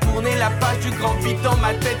 Mais j'ai tourné la page du grand vide dans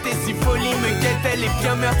ma tête. Et si folie me guette, elle est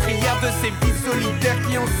bien meurtrière de ces vies solitaires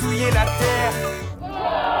qui ont souillé la terre.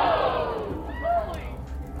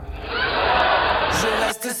 Je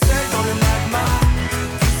reste seul dans le magma.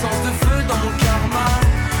 Puissance de feu dans mon karma.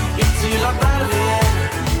 Et tire à balles réelles.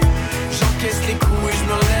 J'encaisse les coups et je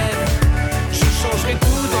me relève. Je changerai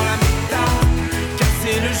tout dans la méta.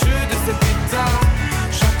 Casser le jeu de cet état.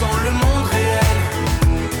 J'entends le monde réel.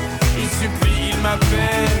 Il supplie, il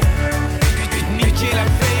m'appelle. Niquer la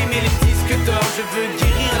fame et les disques d'or. Je veux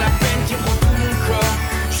guérir la peine qui prend tout mon corps.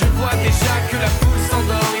 Je vois déjà que la foule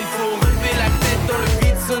s'endort. Il faut relever la tête dans le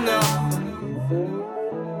vide sonore.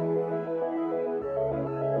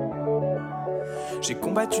 J'ai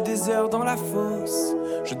combattu des heures dans la fosse.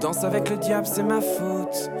 Je danse avec le diable, c'est ma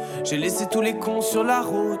faute. J'ai laissé tous les cons sur la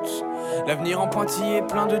route. L'avenir en pointillé,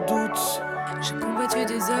 plein de doutes. J'ai combattu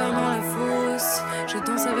des heures dans la fosse. Je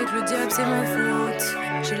danse avec le diable, c'est ma faute.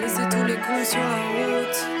 J'ai laissé tous les cons sur la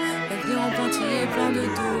route. L'avenir en pointillé, plein de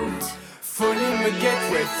doutes. Folie me guette,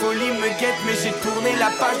 ouais, folie me guette. Mais j'ai tourné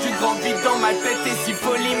la page du grand vide dans ma tête. Et si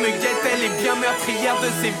folie me guette, elle est bien meurtrière de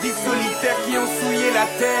ces vies solitaires qui ont souillé la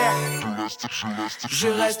terre. Je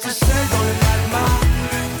reste seul dans le magma.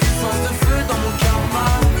 Puissance de feu dans mon karma.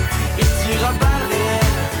 Et tire à balles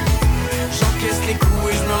réelles. J'encaisse les coups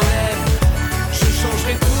et je me relève. Je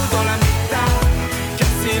changerai tout dans la méta.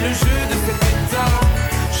 Casser le jeu de cet état.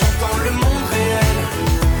 J'entends le monde réel.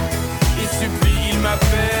 Il supplie, il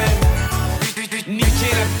m'appelle.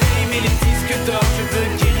 Niquer la fame et les disques d'or. Je veux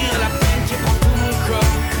guérir la peine qui prend tout mon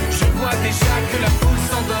corps. Je vois déjà que la foule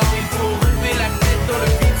s'endort. Il faut relever la tête dans le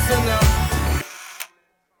vide sonore.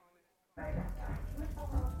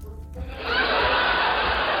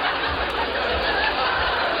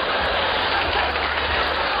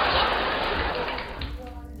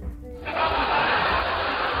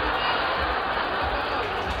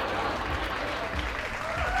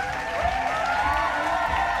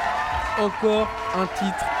 Encore un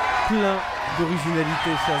titre plein d'originalité,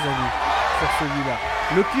 chers amis, sur celui-là.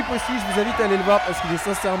 Le clip aussi, je vous invite à aller le voir parce qu'il est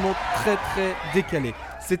sincèrement très très décalé.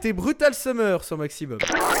 C'était Brutal Summer sur Maximum.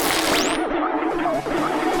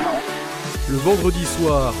 Le vendredi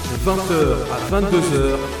soir, de 20h à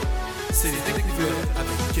 22h, C'est les découvertes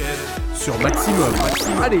avec Ken sur Maximum.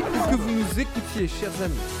 Allez, où que vous nous écoutiez, chers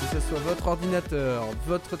amis, que ce soit votre ordinateur,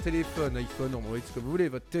 votre téléphone, iPhone, Android, ce que vous voulez,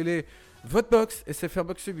 votre télé, votre box, SFR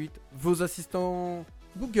Box 8, vos assistants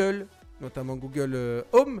Google, notamment Google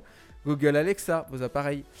Home, Google Alexa, vos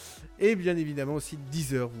appareils, et bien évidemment aussi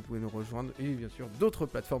Deezer, vous pouvez nous rejoindre, et bien sûr d'autres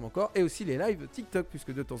plateformes encore, et aussi les lives TikTok,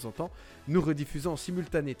 puisque de temps en temps, nous rediffusons en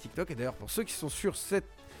simultané TikTok, et d'ailleurs pour ceux qui sont sur cette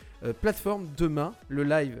plateforme, demain, le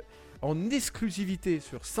live en exclusivité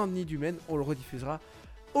sur Saint-Denis du Maine, on le rediffusera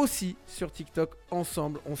aussi sur TikTok,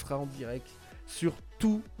 ensemble, on sera en direct sur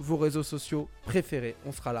tous vos réseaux sociaux préférés,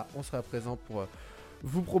 on sera là, on sera présent pour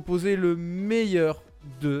vous proposer le meilleur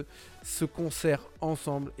de ce concert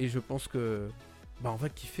ensemble, et je pense que on va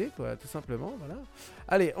kiffer quoi, tout simplement, voilà.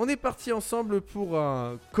 Allez, on est parti ensemble pour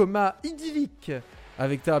un coma idyllique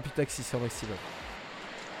avec Thérapie TAXI sur Maximum.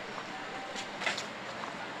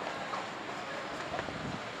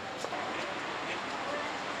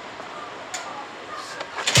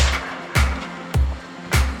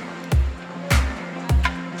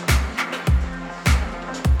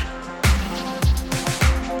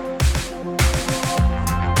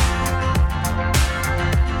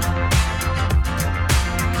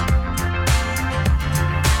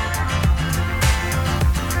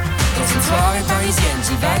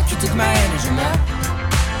 toute ma haine et je meurs.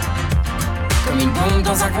 Comme une bombe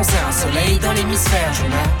dans un concert, un soleil dans l'hémisphère, je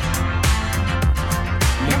meurs.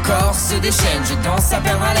 Mon corps se déchaîne, je danse à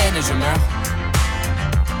perdre haleine et je meurs.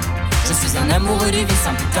 Je suis un amoureux du vice,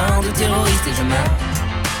 un putain de terroriste et je meurs.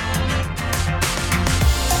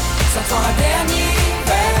 Sors-toi un dernier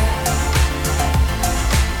verre.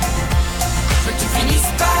 Je veux que tu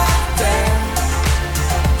finisses par terre.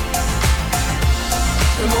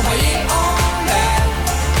 Je veux m'envoyer en l'air.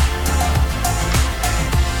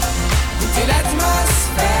 Goûter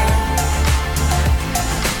l'atmosphère.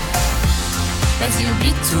 Vas-y,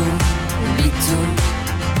 oublie tout, oublie tout.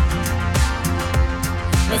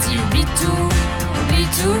 Vas-y, oublie tout, oublie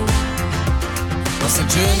tout. Dans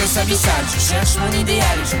cette jeunesse abyssale, je cherche mon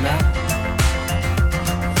idéal et je meurs.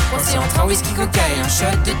 Voici entre un whisky coca et un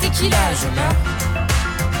shot de tequila, je meurs.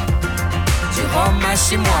 Du rhum à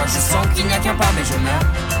chez moi, je sens qu'il n'y a qu'un pas mais je meurs.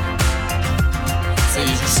 Ça y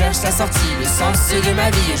est, je cherche la sortie, le sens de ma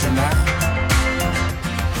vie et je meurs.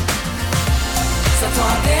 Sors-toi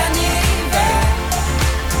un dernier verre.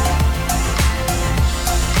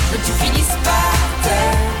 Je veux que tu finisses par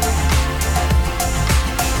terre.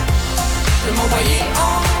 Je veux m'envoyer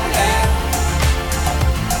en l'air.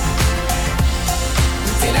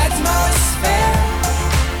 Goûter l'atmosphère.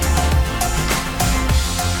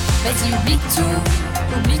 Vas-y, oublie tout,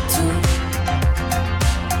 oublie tout.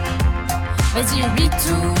 Vas-y, oublie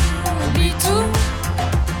tout, oublie tout.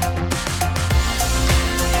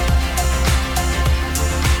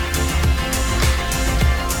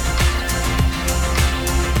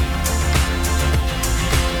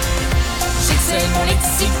 J'excelle mon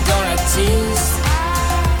lexique dans la tisse.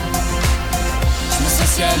 Je me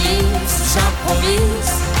socialise,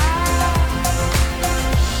 j'improvise.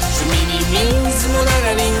 Je minimise mon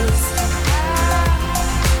analyse.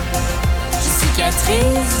 Je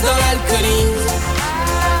cicatrise dans l'alcoolisme.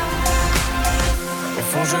 Au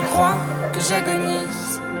fond je crois que j'agonise.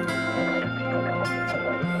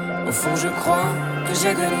 Au fond je crois que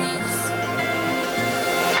j'agonise.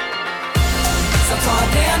 Sors-toi un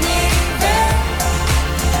dernier verre.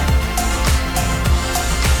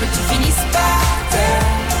 Je veux que tu finisses par terre.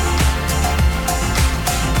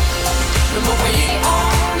 Je veux m'envoyer en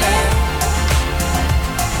l'air.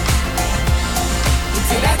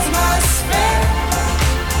 Goûter l'atmosphère.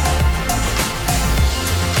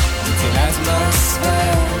 Goûter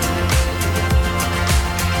l'atmosphère.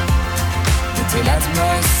 Goûter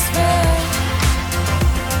l'atmosphère.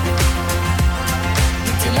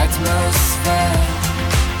 Goûter l'atmosphère.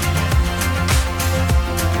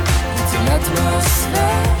 Goûter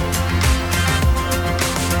l'atmosphère.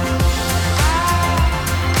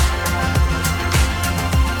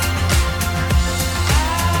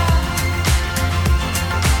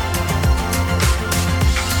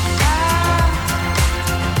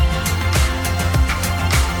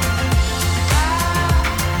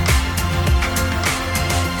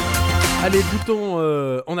 Allez, goûtons,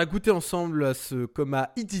 on a goûté ensemble à ce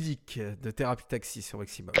coma idyllique de Thérapie TAXI sur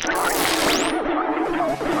Maximum.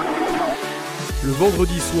 Le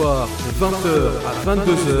vendredi soir, de 20h à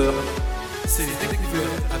 22h, C'est les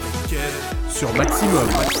découvertes avec Kev sur Maximum.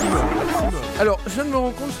 Alors, je viens de me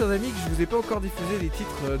rendre compte, chers amis, que je vous ai pas encore diffusé les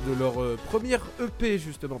titres de leur première EP,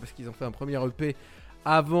 justement, parce qu'ils ont fait un premier EP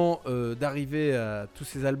avant d'arriver à tous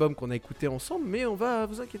ces albums qu'on a écoutés ensemble, mais on va,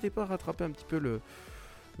 vous inquiétez pas, rattraper un petit peu le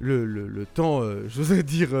temps, j'osais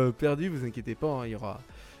dire perdu, vous inquiétez pas, hein, il y aura...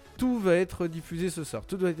 Tout va être diffusé ce soir,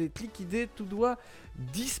 tout doit être liquidé, tout doit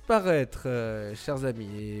disparaître, chers amis.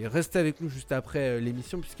 Et restez avec nous juste après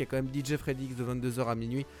l'émission, puisqu'il y a quand même DJ Freddy X de 22h à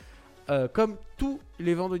minuit. Comme tous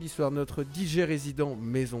les vendredis soirs, notre DJ résident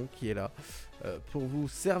maison qui est là pour vous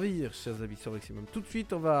servir, chers amis, sur Maximum. Tout de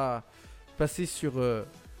suite, on va passer sur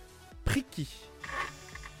Priki.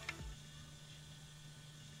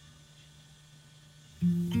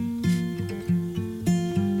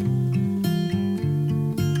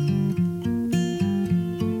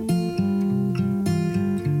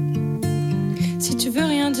 Si tu veux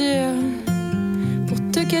rien dire pour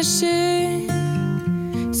te cacher,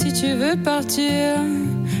 si tu veux partir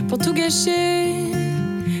pour tout gâcher,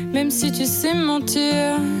 même si tu sais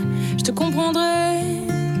mentir, je te comprendrai.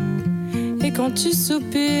 Et quand tu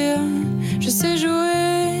soupires, je sais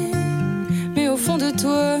jouer, mais au fond de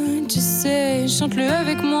toi, tu sais, chante-le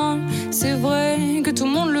avec moi. C'est vrai que tout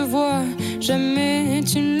le monde le voit, jamais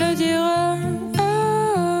tu ne le diras.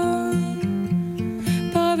 Oh,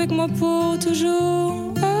 pars avec moi pour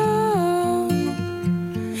toujours. Oh,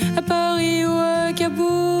 à Paris ou à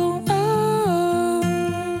Cabourg. Oh,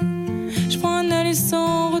 je prends un aller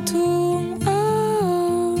sans retour.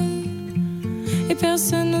 Oh, et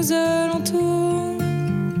personne aux alentours.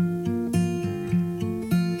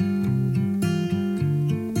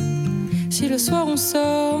 soir on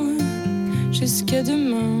sort jusqu'à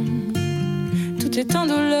demain. Tout est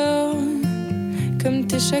indolore comme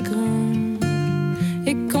tes chagrins.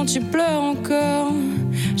 Et quand tu pleures encore,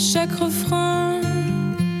 chaque refrain,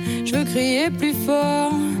 je veux crier plus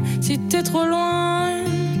fort si t'es trop loin.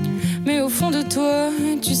 Mais au fond de toi,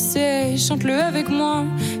 tu sais, chante-le avec moi.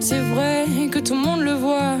 C'est vrai que tout le monde le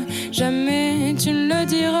voit, jamais tu ne le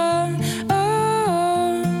diras.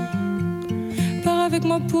 Oh, pars avec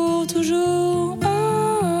moi pour toujours. Oh,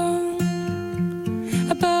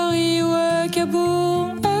 à Paris ou à Cabourg.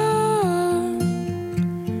 Oh,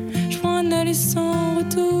 je prends un aller sans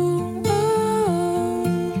retour. Oh,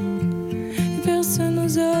 et personne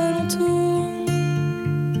aux alentours.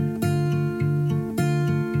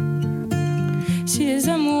 Si les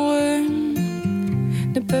amoureux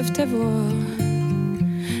ne peuvent t'avoir,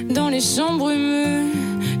 dans les champs brumeux,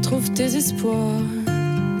 trouve tes espoirs.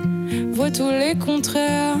 Vois tous les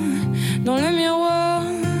contraires dans le miroir.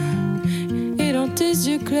 Et dans tes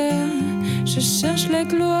yeux clairs, je cherche la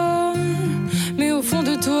gloire. Mais au fond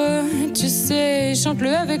de toi, tu sais,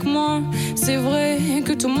 chante-le avec moi. C'est vrai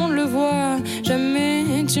que tout le monde le voit,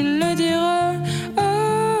 jamais tu ne le diras.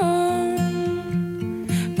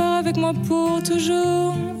 Avec moi pour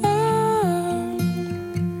toujours. Oh,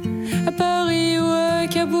 à Paris ou à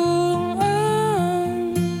Cabourg.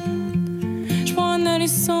 Oh, je prends un aller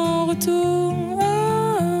sans retour.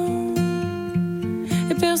 Oh,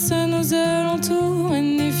 et personne aux alentours.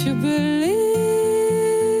 And if you believe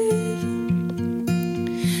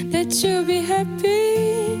that you'll be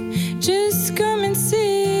happy, just come and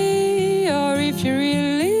see. Or if you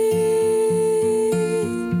really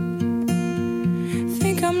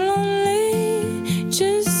I'm lonely,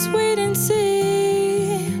 just wait and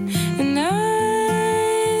see. And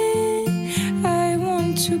I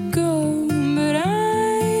want to go, but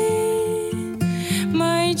I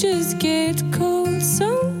might just get cold. So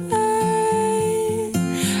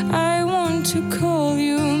I want to call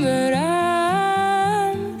you, but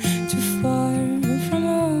I'm too far from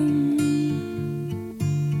home.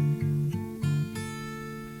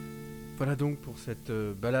 Voilà donc pour cette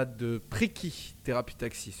balade de Préki, Thérapie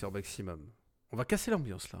TAXI sur Maximum. On va casser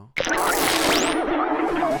l'ambiance là.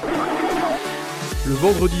 Le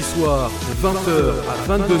vendredi soir, de 20h à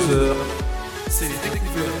 22h, C'est les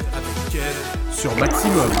découvertes avec Kev sur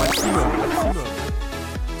Maximum.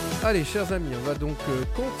 Allez, chers amis, on va donc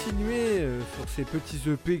continuer sur ces petits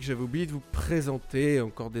EP que j'avais oublié de vous présenter.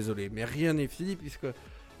 Encore désolé, mais rien n'est fini puisque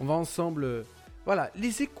on va ensemble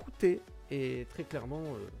les écouter et très clairement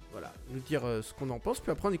nous dire ce qu'on en pense.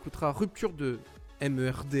 Puis après on écoutera Rupture de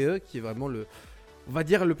MERDE qui est vraiment le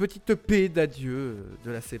petit EP d'adieu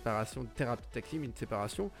de la séparation de Thérapie TAXI, mais une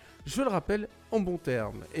séparation, je le rappelle, en bons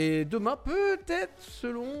termes. Et demain, peut-être,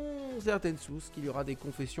 selon certaines sources, qu'il y aura des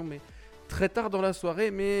confessions, mais très tard dans la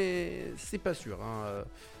soirée, mais c'est pas sûr.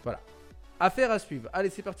 Voilà. Affaire à suivre.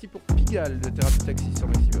 Allez, c'est parti pour Pigalle de Thérapie TAXI sur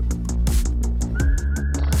Maximum.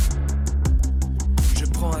 Je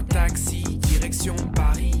prends un taxi, direction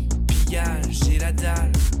Paris, Pigalle, j'ai la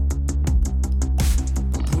dalle.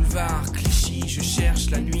 Boulevard Clichy, je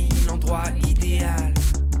cherche la nuit, l'endroit idéal.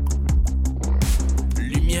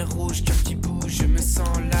 Lumière rouge, cœur qui bouge, je me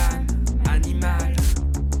sens l'âme animale.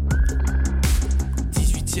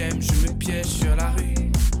 18ème, je me piège sur la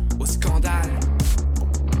rue, au scandale.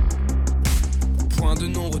 Point de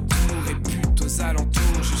non-retour et pute aux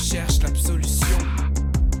alentours, je cherche l'absolution.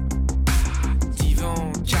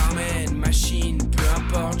 Divan, Carmen, machine, peu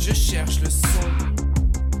importe, je cherche le son.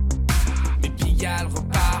 Mais Pigalle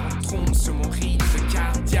repart en trombe sur mon rythme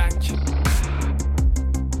cardiaque.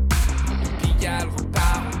 Pigalle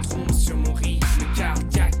repart en trombe sur mon rythme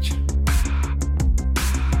cardiaque.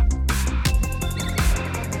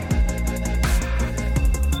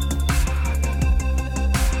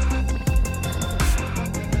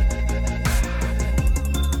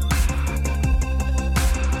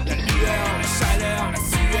 La lueur, la chaleur, la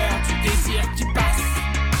sueur du désir qui passe.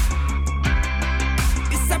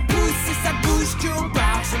 Et ça bouge qu'on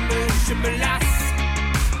part, je me lasse.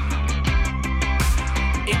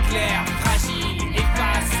 Éclair, fragile,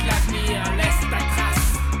 efface l'avenir, laisse ta trace.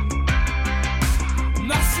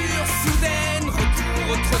 Morsure soudaine, retour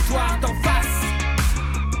au trottoir d'en face.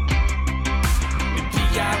 Mais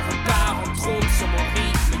Pigalle repart en trombe sur mon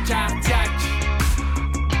rythme cardiaque.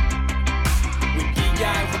 Mais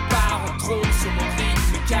Pigalle repart en trombe sur mon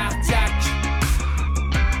rythme cardiaque.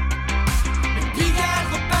 Pigalle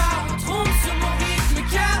repart en trombe sur mon rythme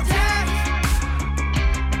cardiaque.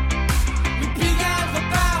 Le Pigalle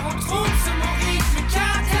repart en trombe sur mon rythme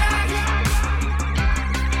cardiaque.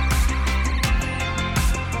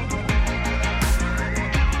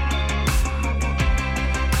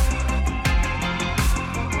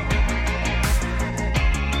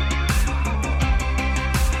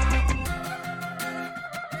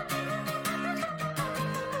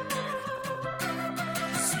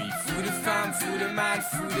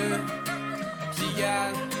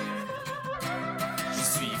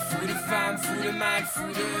 fou de femme, fou de mal, fou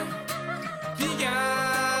de Pigalle.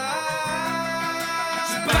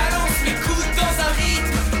 Je balance mes coudes dans un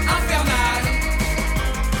rythme infernal.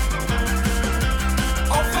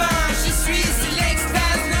 Enfin j'y suis, c'est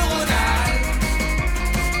l'extase neuronale.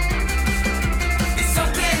 Des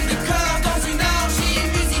centaines de corps dans une orgie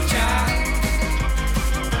musicale.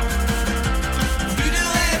 Plus de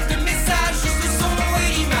rêve, de messages, juste le son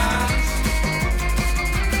et l'image.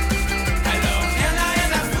 Alors rien n'a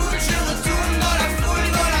rien à foutre, je retourne dans la foule,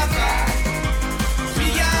 dans la vague.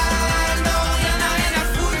 Pigalle, non, rien n'a rien à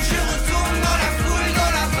foutre, je retourne dans la foule,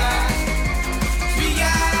 dans la vague.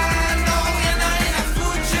 Pigalle, non, rien n'a rien à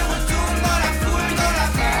foutre, je retourne dans la foule, dans la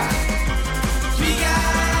vague.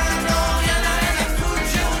 Pigalle, non, rien n'a rien à foutre,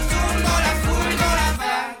 je retourne dans la foule, dans la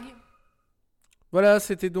vague. Voilà,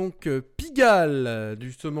 c'était donc Pigalle,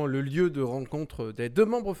 justement le lieu de rencontre des deux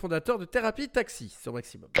membres fondateurs de Thérapie TAXI sur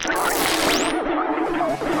Maximum.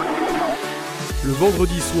 Le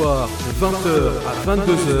vendredi soir, de 20h à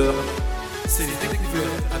 22h, C'est les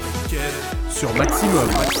découvertes avec Kev sur Maximum.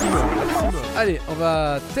 Allez, on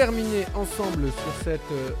va terminer ensemble sur cette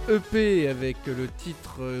EP avec le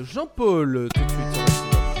titre Jean-Paul tout de suite sur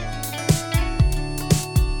Maximum.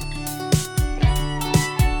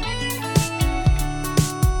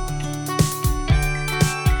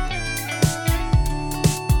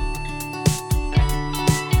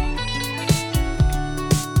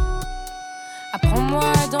 Apprends-moi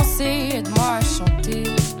à danser, aide-moi à chanter.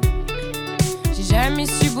 J'ai jamais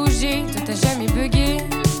su bouger, toi t'as jamais bugué.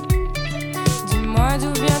 Dis-moi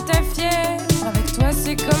d'où vient ta fièvre, avec toi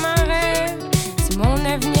c'est comme un rêve. C'est mon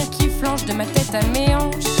avenir qui flanche de ma tête à mes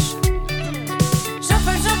hanches.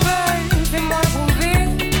 Jean-Paul, Jean-Paul, fais-moi groover.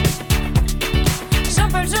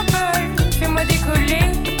 Jean-Paul, Jean-Paul, fais-moi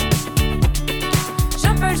décoller.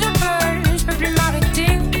 Jean-Paul, Jean-Paul, je peux plus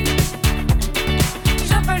m'arrêter.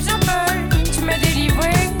 Jean-Paul, Jean-Paul, tu m'as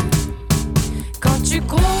délivré. Quand tu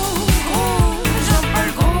grooves, Jean-Paul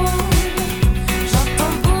groove.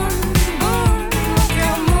 J'entends boum, boum, mon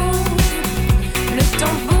cœur move. Le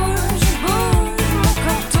temps bouge, bouge, mon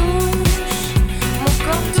corps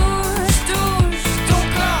touche ton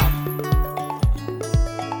corps.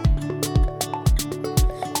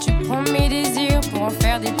 Tu prends mes désirs pour en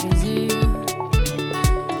faire des plaisirs.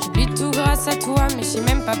 J'oublie tout grâce à toi, mais je sais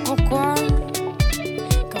même pas pourquoi.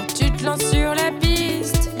 Quand tu te lances sur la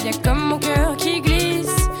piste, y'a comme mon cœur qui glisse.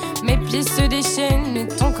 Mes pieds se déchaînent et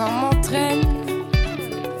ton corps m'entraîne.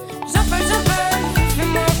 Jean-Paul, Jean-Paul,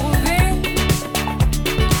 fais-moi groover.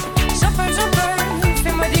 Jean-Paul, Jean-Paul,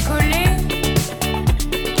 fais-moi décoller.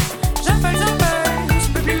 Jean-Paul, Jean-Paul, je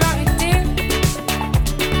peux plus m'arrêter.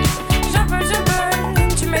 Jean-Paul, Jean-Paul,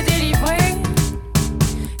 tu m'as délivré.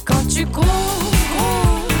 Quand tu grooves,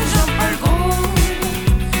 Jean-Paul groove.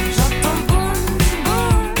 J'entends boum,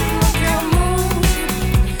 boum, mon cœur move.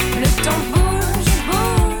 Le temps bouge,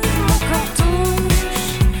 bouge, mon corps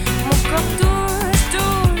touche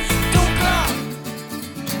ton corps.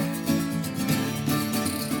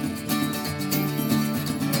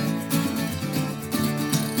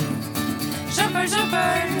 Jean-Paul,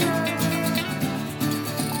 Jean-Paul,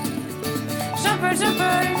 Jean-Paul,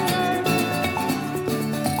 Jean-Paul,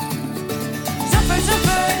 Jean-Paul,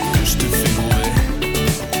 Jean-Paul, Je te fais groover,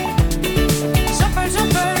 Jean-Paul,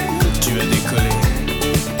 Jean-Paul, tu vas décoller,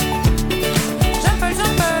 Jean-Paul,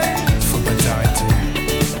 Jean-Paul, faut pas t'arrêter,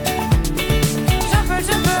 Jean-Paul,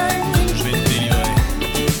 Jean-Paul, je vais te délivrer.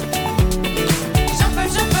 Jean-Paul,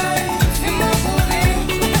 Jean-Paul, fais-moi groover.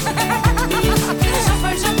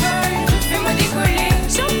 Jean-Paul, Jean-Paul, fais-moi décoller.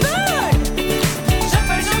 Jean-Paul,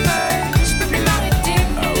 Jean-Paul, Jean-Paul, je peux plus m'arrêter.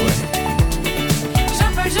 Ah ouais,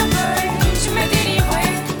 Jean-Paul, Jean-Paul, tu m'as délivré.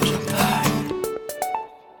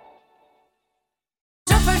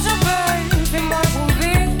 Jean-Paul, Jean-Paul, fais-moi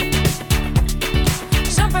groover.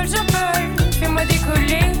 Jean-Paul, Jean-Paul, fais-moi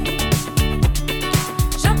décoller.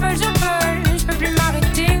 Jean-Paul, Jean-Paul, je peux plus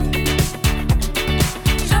m'arrêter.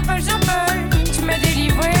 Jean-Paul, Jean-Paul, tu m'as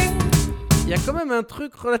délivré. Il y a quand même un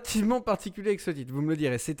truc relativement particulier avec ce titre, vous me le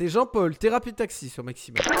direz. C'était Jean-Paul, Thérapie TAXI sur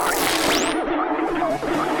Maximum.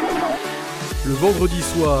 Le vendredi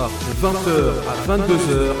soir, de 20h à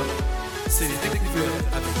 22h, C'est les découvertes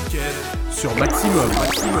avec Kev sur Maximum.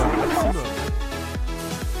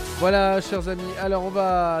 Voilà, chers amis. Alors, on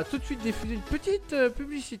va tout de suite diffuser une petite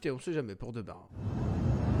publicité. On sait jamais, pour de barres.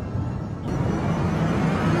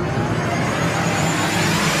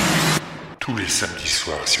 Tous les samedis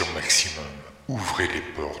soirs sur Maximum, ouvrez les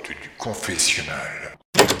portes du confessionnal.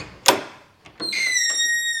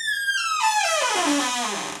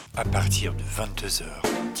 À partir de 22h,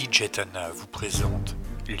 DJ Tana vous présente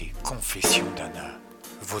les Confessions d'Anna.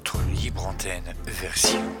 votre libre antenne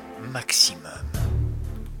version maximum.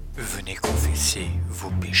 Venez confesser vos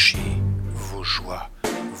péchés, vos joies,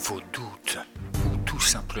 vos doutes ou tout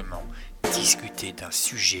simplement discuter d'un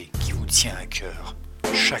sujet qui vous tient à cœur.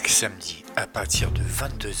 Chaque samedi à partir de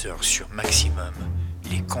 22h sur Maximum,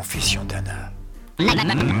 les confessions d'Anna.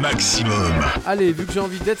 Maximum. Allez, vu que j'ai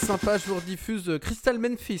envie d'être sympa, je vous rediffuse Crystal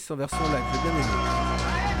Memphis en version live, j'ai bien aimé.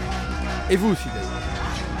 Et vous aussi d'ailleurs.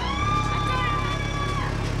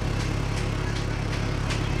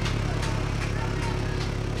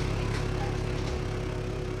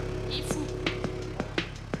 Il est fou.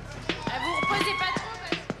 Vous reposez pas trop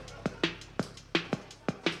parce que...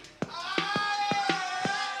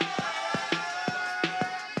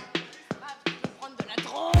 prendre de la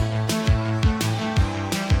drogue.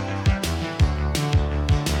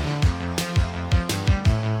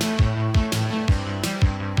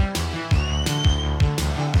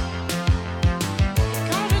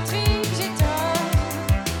 Quand je tripe, j'ai tort.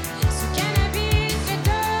 Sous cannabis, j'ai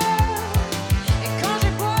tort. Et quand je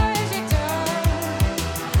bois, j'ai tort.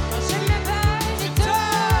 Quand je me bats, j'ai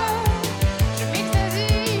tort. Je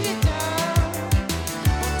m'extasie, j'ai tort.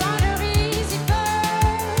 Pourtant je ris si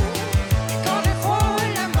fort. Et quand je frôle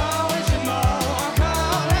la mort, je mords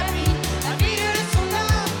encore la vie de son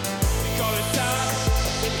âme. Et quand le tape,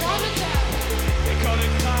 Et quand je tape, et quand le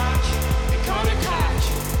craque, et quand je craque,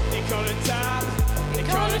 et quand le tape, et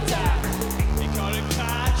quand je tape, et quand le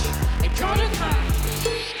craque, et quand je craque.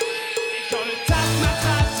 et quand le tape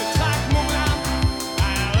m'attrape, se traque mon âme à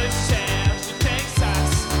la recherche du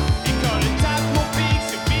Texas. Et quand le tape mon pic,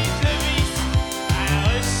 se bise le vice à la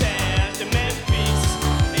recherche de Memphis.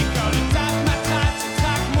 Et quand le tape m'attrape, se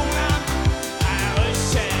traque mon âme à la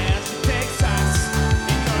recherche du Texas.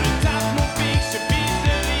 Et quand le tape mon pic, se bise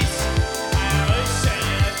le vice à la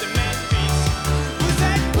recherche de Memphis. Vous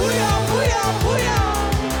êtes bouillant, bouillant, bouillant.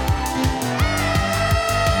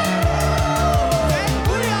 Vous êtes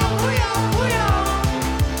bouillant, bouillant, bouillant.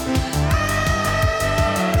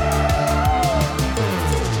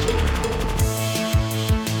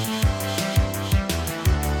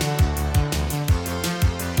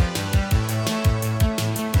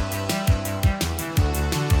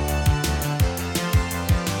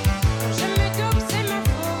 Quand je me dope, c'est ma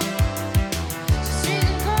faute. Je suis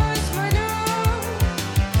une grosse mono.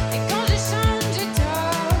 Et quand je chante, j'ai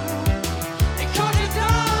tort. Et quand je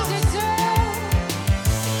danse, j'ai tort.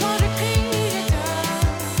 Et quand je crie, j'ai tort.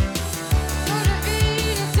 Quand je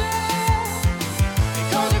vis, j'ai tort. Et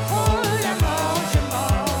quand je frôle la mort, je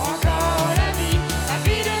mords encore la vie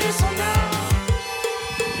de son âme.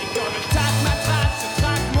 Et quand le tape m'attrape, se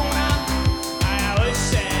traque mon âme à la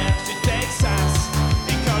recherche du Texas.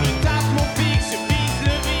 Et quand le tape mon pic, se bise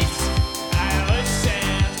le vice à la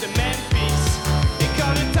recherche de Memphis. Et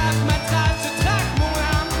quand le tape m'attrape, se traque mon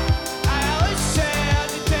âme à la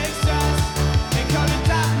recherche du Texas. Et quand le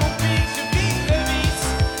tape mon pic, se bise le vice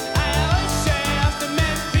à la recherche de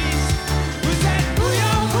Memphis. Vous êtes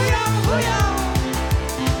bouillant, bouillant, bouillant.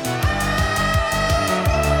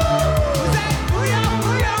 Vous êtes bouillant,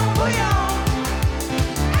 bouillant, bouillant.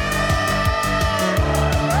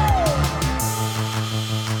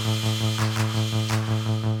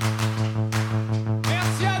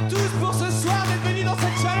 Merci à tous pour ce soir d'être venus dans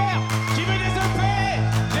cette chaleur qui veut des EP.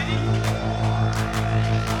 J'ai dit.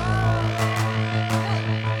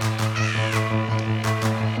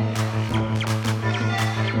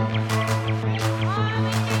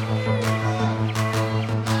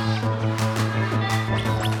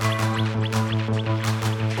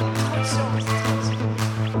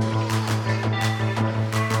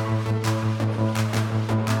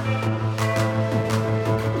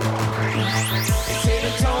 Et c'est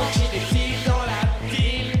le temps qui défile dans la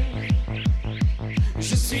ville.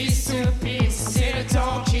 Je suis sous piste, c'est le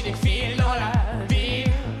temps qui défile dans la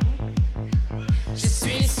ville. Je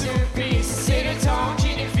suis sous piste, c'est le temps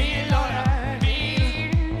qui défile dans la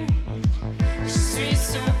ville. Je suis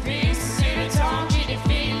sous piste, c'est le temps qui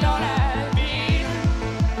défile dans la ville.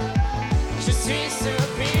 Je suis sous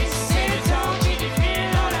piste, c'est le temps qui défile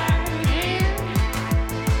dans la ville.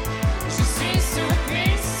 Je suis sous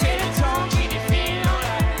piste, c'est le temps qui défile dans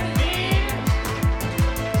la ville.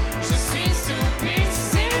 Je suis sous piste,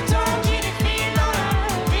 c'est le temps qui défile.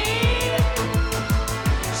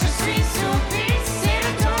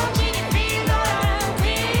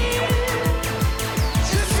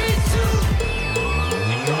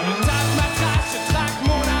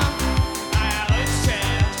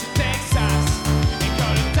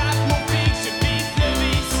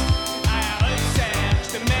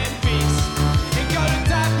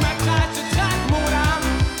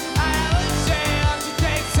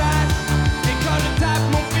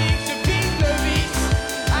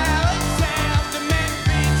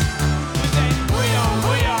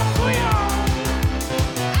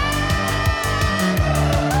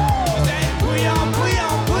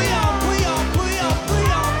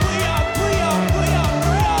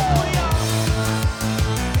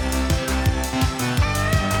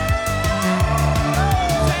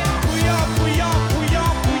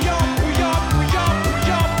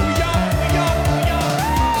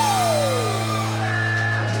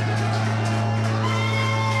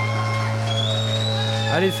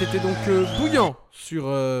 Allez, c'était donc Bouillant sur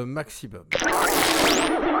Maximum.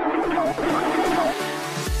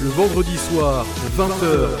 Le vendredi soir, de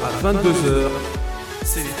 20h à 22h,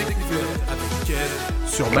 C'est les découvertes avec Ken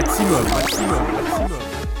sur Maximum.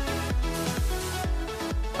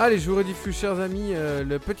 Allez, je vous rediffuse, chers amis,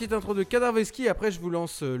 le petit intro de Cadaveski. Après, je vous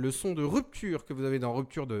lance le son de Rupture que vous avez dans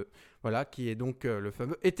Rupture 2. Voilà, qui est donc le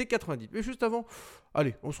fameux été 90. Mais juste avant,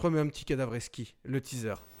 allez, on se remet un petit Cadaveski, le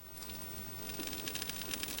teaser.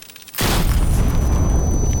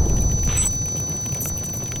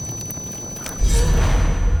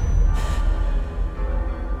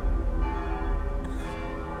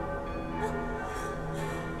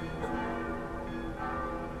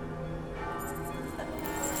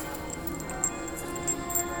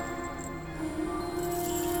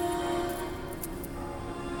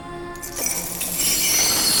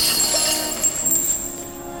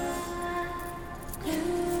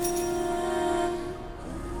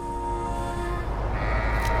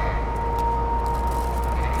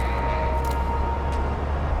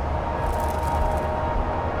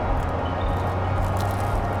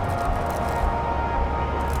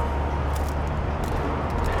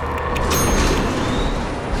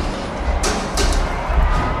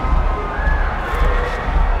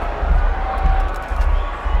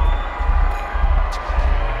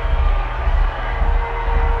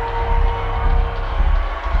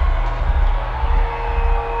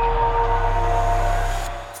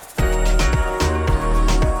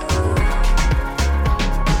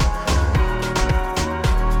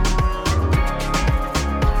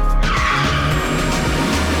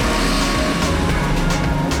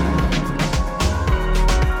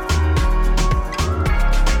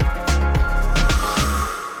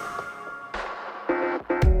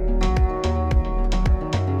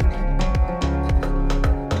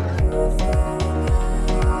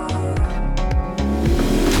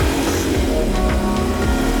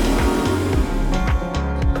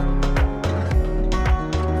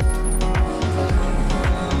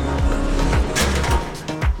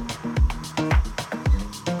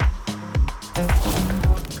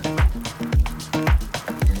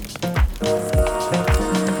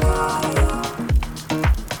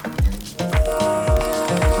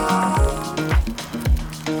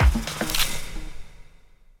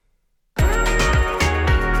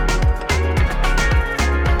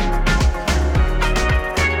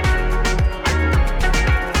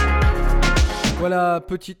 Voilà,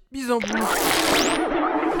 petite mise en bouche.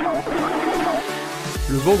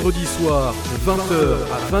 Le vendredi soir, de 20h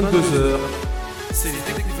à 22h, C'est les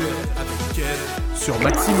découvertes avec Ken sur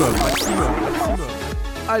Maximum.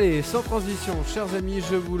 Allez, sans transition, chers amis,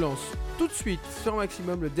 je vous lance tout de suite sur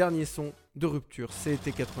Maximum le dernier son de Rupture.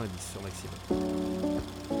 C'était 90 sur Maximum.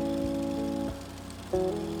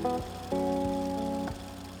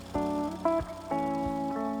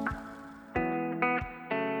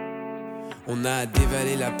 On a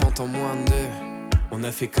dévalé la pente en moins de deux. On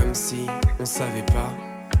a fait comme si on savait pas.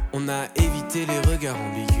 On a évité les regards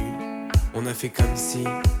ambigus. On a fait comme si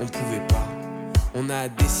on pouvait pas. On a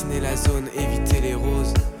dessiné la zone, évité les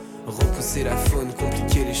roses. Repousser la faune,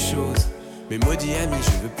 compliquer les choses. Mais maudit ami,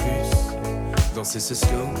 je veux plus danser ce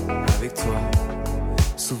slow avec toi.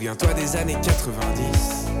 Souviens-toi des années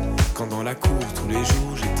 90, quand dans la cour tous les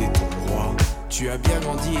jours j'étais ton roi. Tu as bien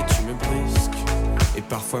grandi et tu me brusques, et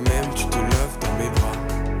parfois même tu te lèves dans mes bras.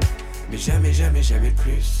 Mais jamais, jamais, jamais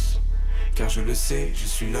plus, car je le sais, je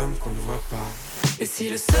suis l'homme qu'on ne voit pas. Et si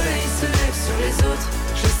le soleil se lève sur les autres,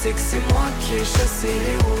 je sais que c'est moi qui ai chassé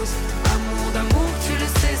les roses. Amour d'amour, tu le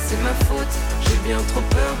sais, c'est ma faute. J'ai bien trop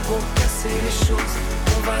peur pour casser les choses.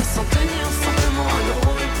 On va s'en tenir simplement à nos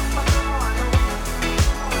rôles.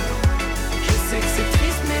 Je sais que c'est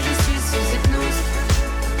triste, mais je suis sous hypnose.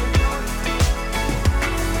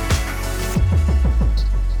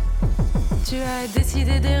 Tu as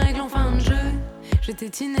décidé des règles en fin de jeu. J'étais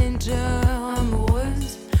teenager,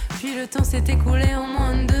 amoureuse. Puis le temps s'est écoulé en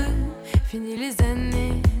moins de deux. Fini les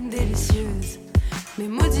années délicieuses. Mais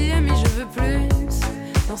maudit ami, je veux plus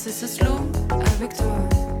danser ce slow avec toi.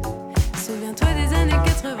 Souviens-toi des années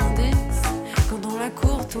 90, quand dans la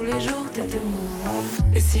cour tous les jours t'étais moi.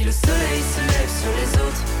 Et si le soleil se lève sur les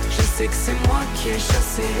autres, je sais que c'est moi qui ai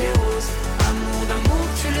chassé les roses. Amour d'amour,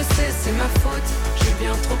 tu le sais, c'est ma faute. J'ai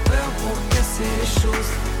bien trop peur pour casser les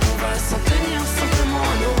choses. On va s'en tenir simplement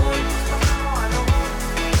à nos rôles.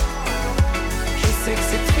 Je sais que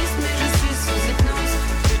c'est triste, mais je suis sous hypnose.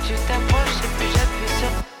 Plus tu t'approches et plus j'appuie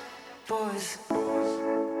sur pause.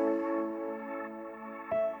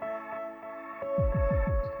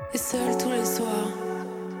 Et seul tous les soirs.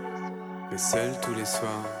 Et seul tous les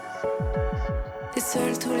soirs. Et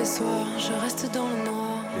seul tous les soirs, je reste dans le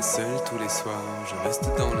noir. Et seul tous les soirs, je reste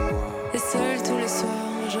dans le noir. Et seul tous les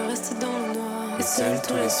soirs, je reste dans le noir. Et seul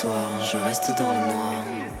tous les soirs, je reste dans le noir.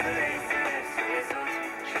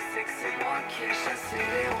 Je sais que c'est moi qui ai chassé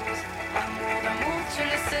les roses. Amour, tu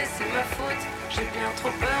le sais, c'est ma faute. J'ai bien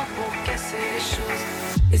trop peur pour casser les choses.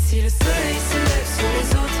 Et si le soleil se lève sur les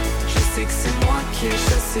autres, je sais que c'est moi qui ai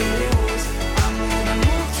chassé les roses.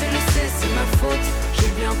 Amour, tu le sais, c'est ma faute.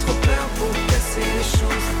 J'ai bien trop peur pour casser les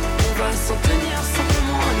choses. On va s'en tenir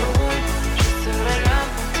simplement à nos rôles. Je serai là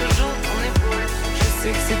pour toujours ton épaule. Je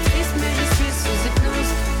sais que c'est triste mais je suis sous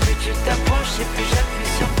hypnose. Plus tu t'approches et plus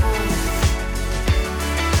j'appuie sur pause.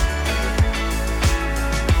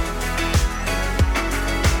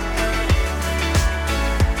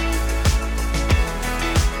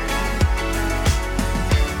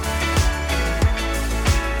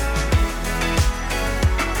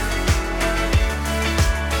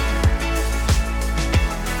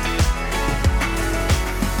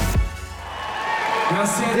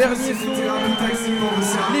 Merci à Dernier tous, c'était son. Thérapie TAXI pour vous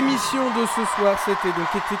servir. L'émission de ce soir, c'était donc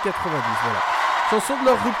été 90, voilà. Chanson de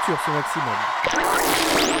leur rupture sur Maximum.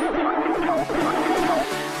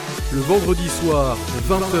 Le vendredi soir, de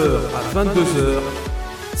 20h à 22h,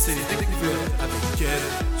 C'est les découvertes avec Ken.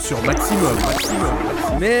 sur Maximum.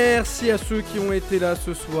 Merci à ceux qui ont été là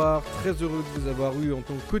ce soir. Très heureux de vous avoir eu en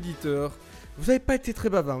tant qu'auditeur. Vous n'avez pas été très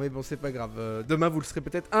bavard, mais bon, c'est pas grave. Demain, vous le serez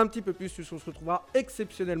peut-être un petit peu plus, puisqu'on se retrouvera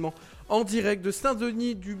exceptionnellement en direct de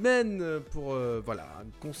Saint-Denis du Maine pour voilà, un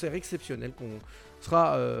concert exceptionnel qu'on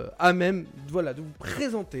sera à même voilà, de vous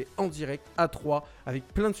présenter en direct à 3 avec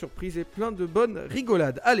plein de surprises et plein de bonnes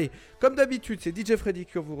rigolades. Allez, comme d'habitude, c'est DJ Freddy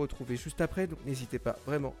que vous retrouvez juste après, donc n'hésitez pas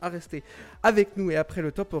vraiment à rester avec nous et après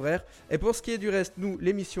le top horaire. Et pour ce qui est du reste, nous,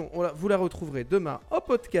 l'émission, vous la retrouverez demain en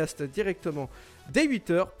podcast directement dès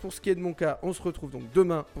 8h. Pour ce qui est de mon cas, on se retrouve donc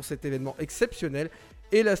demain pour cet événement exceptionnel.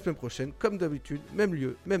 Et la semaine prochaine, comme d'habitude, même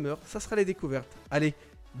lieu, même heure, ça sera les découvertes. Allez,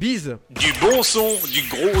 bise. Du bon son, du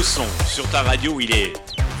gros son. Sur ta radio, il est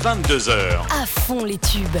 22h. À fond les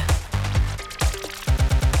tubes.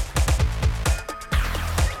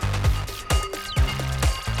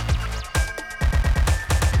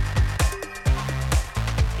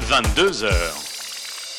 – 22h.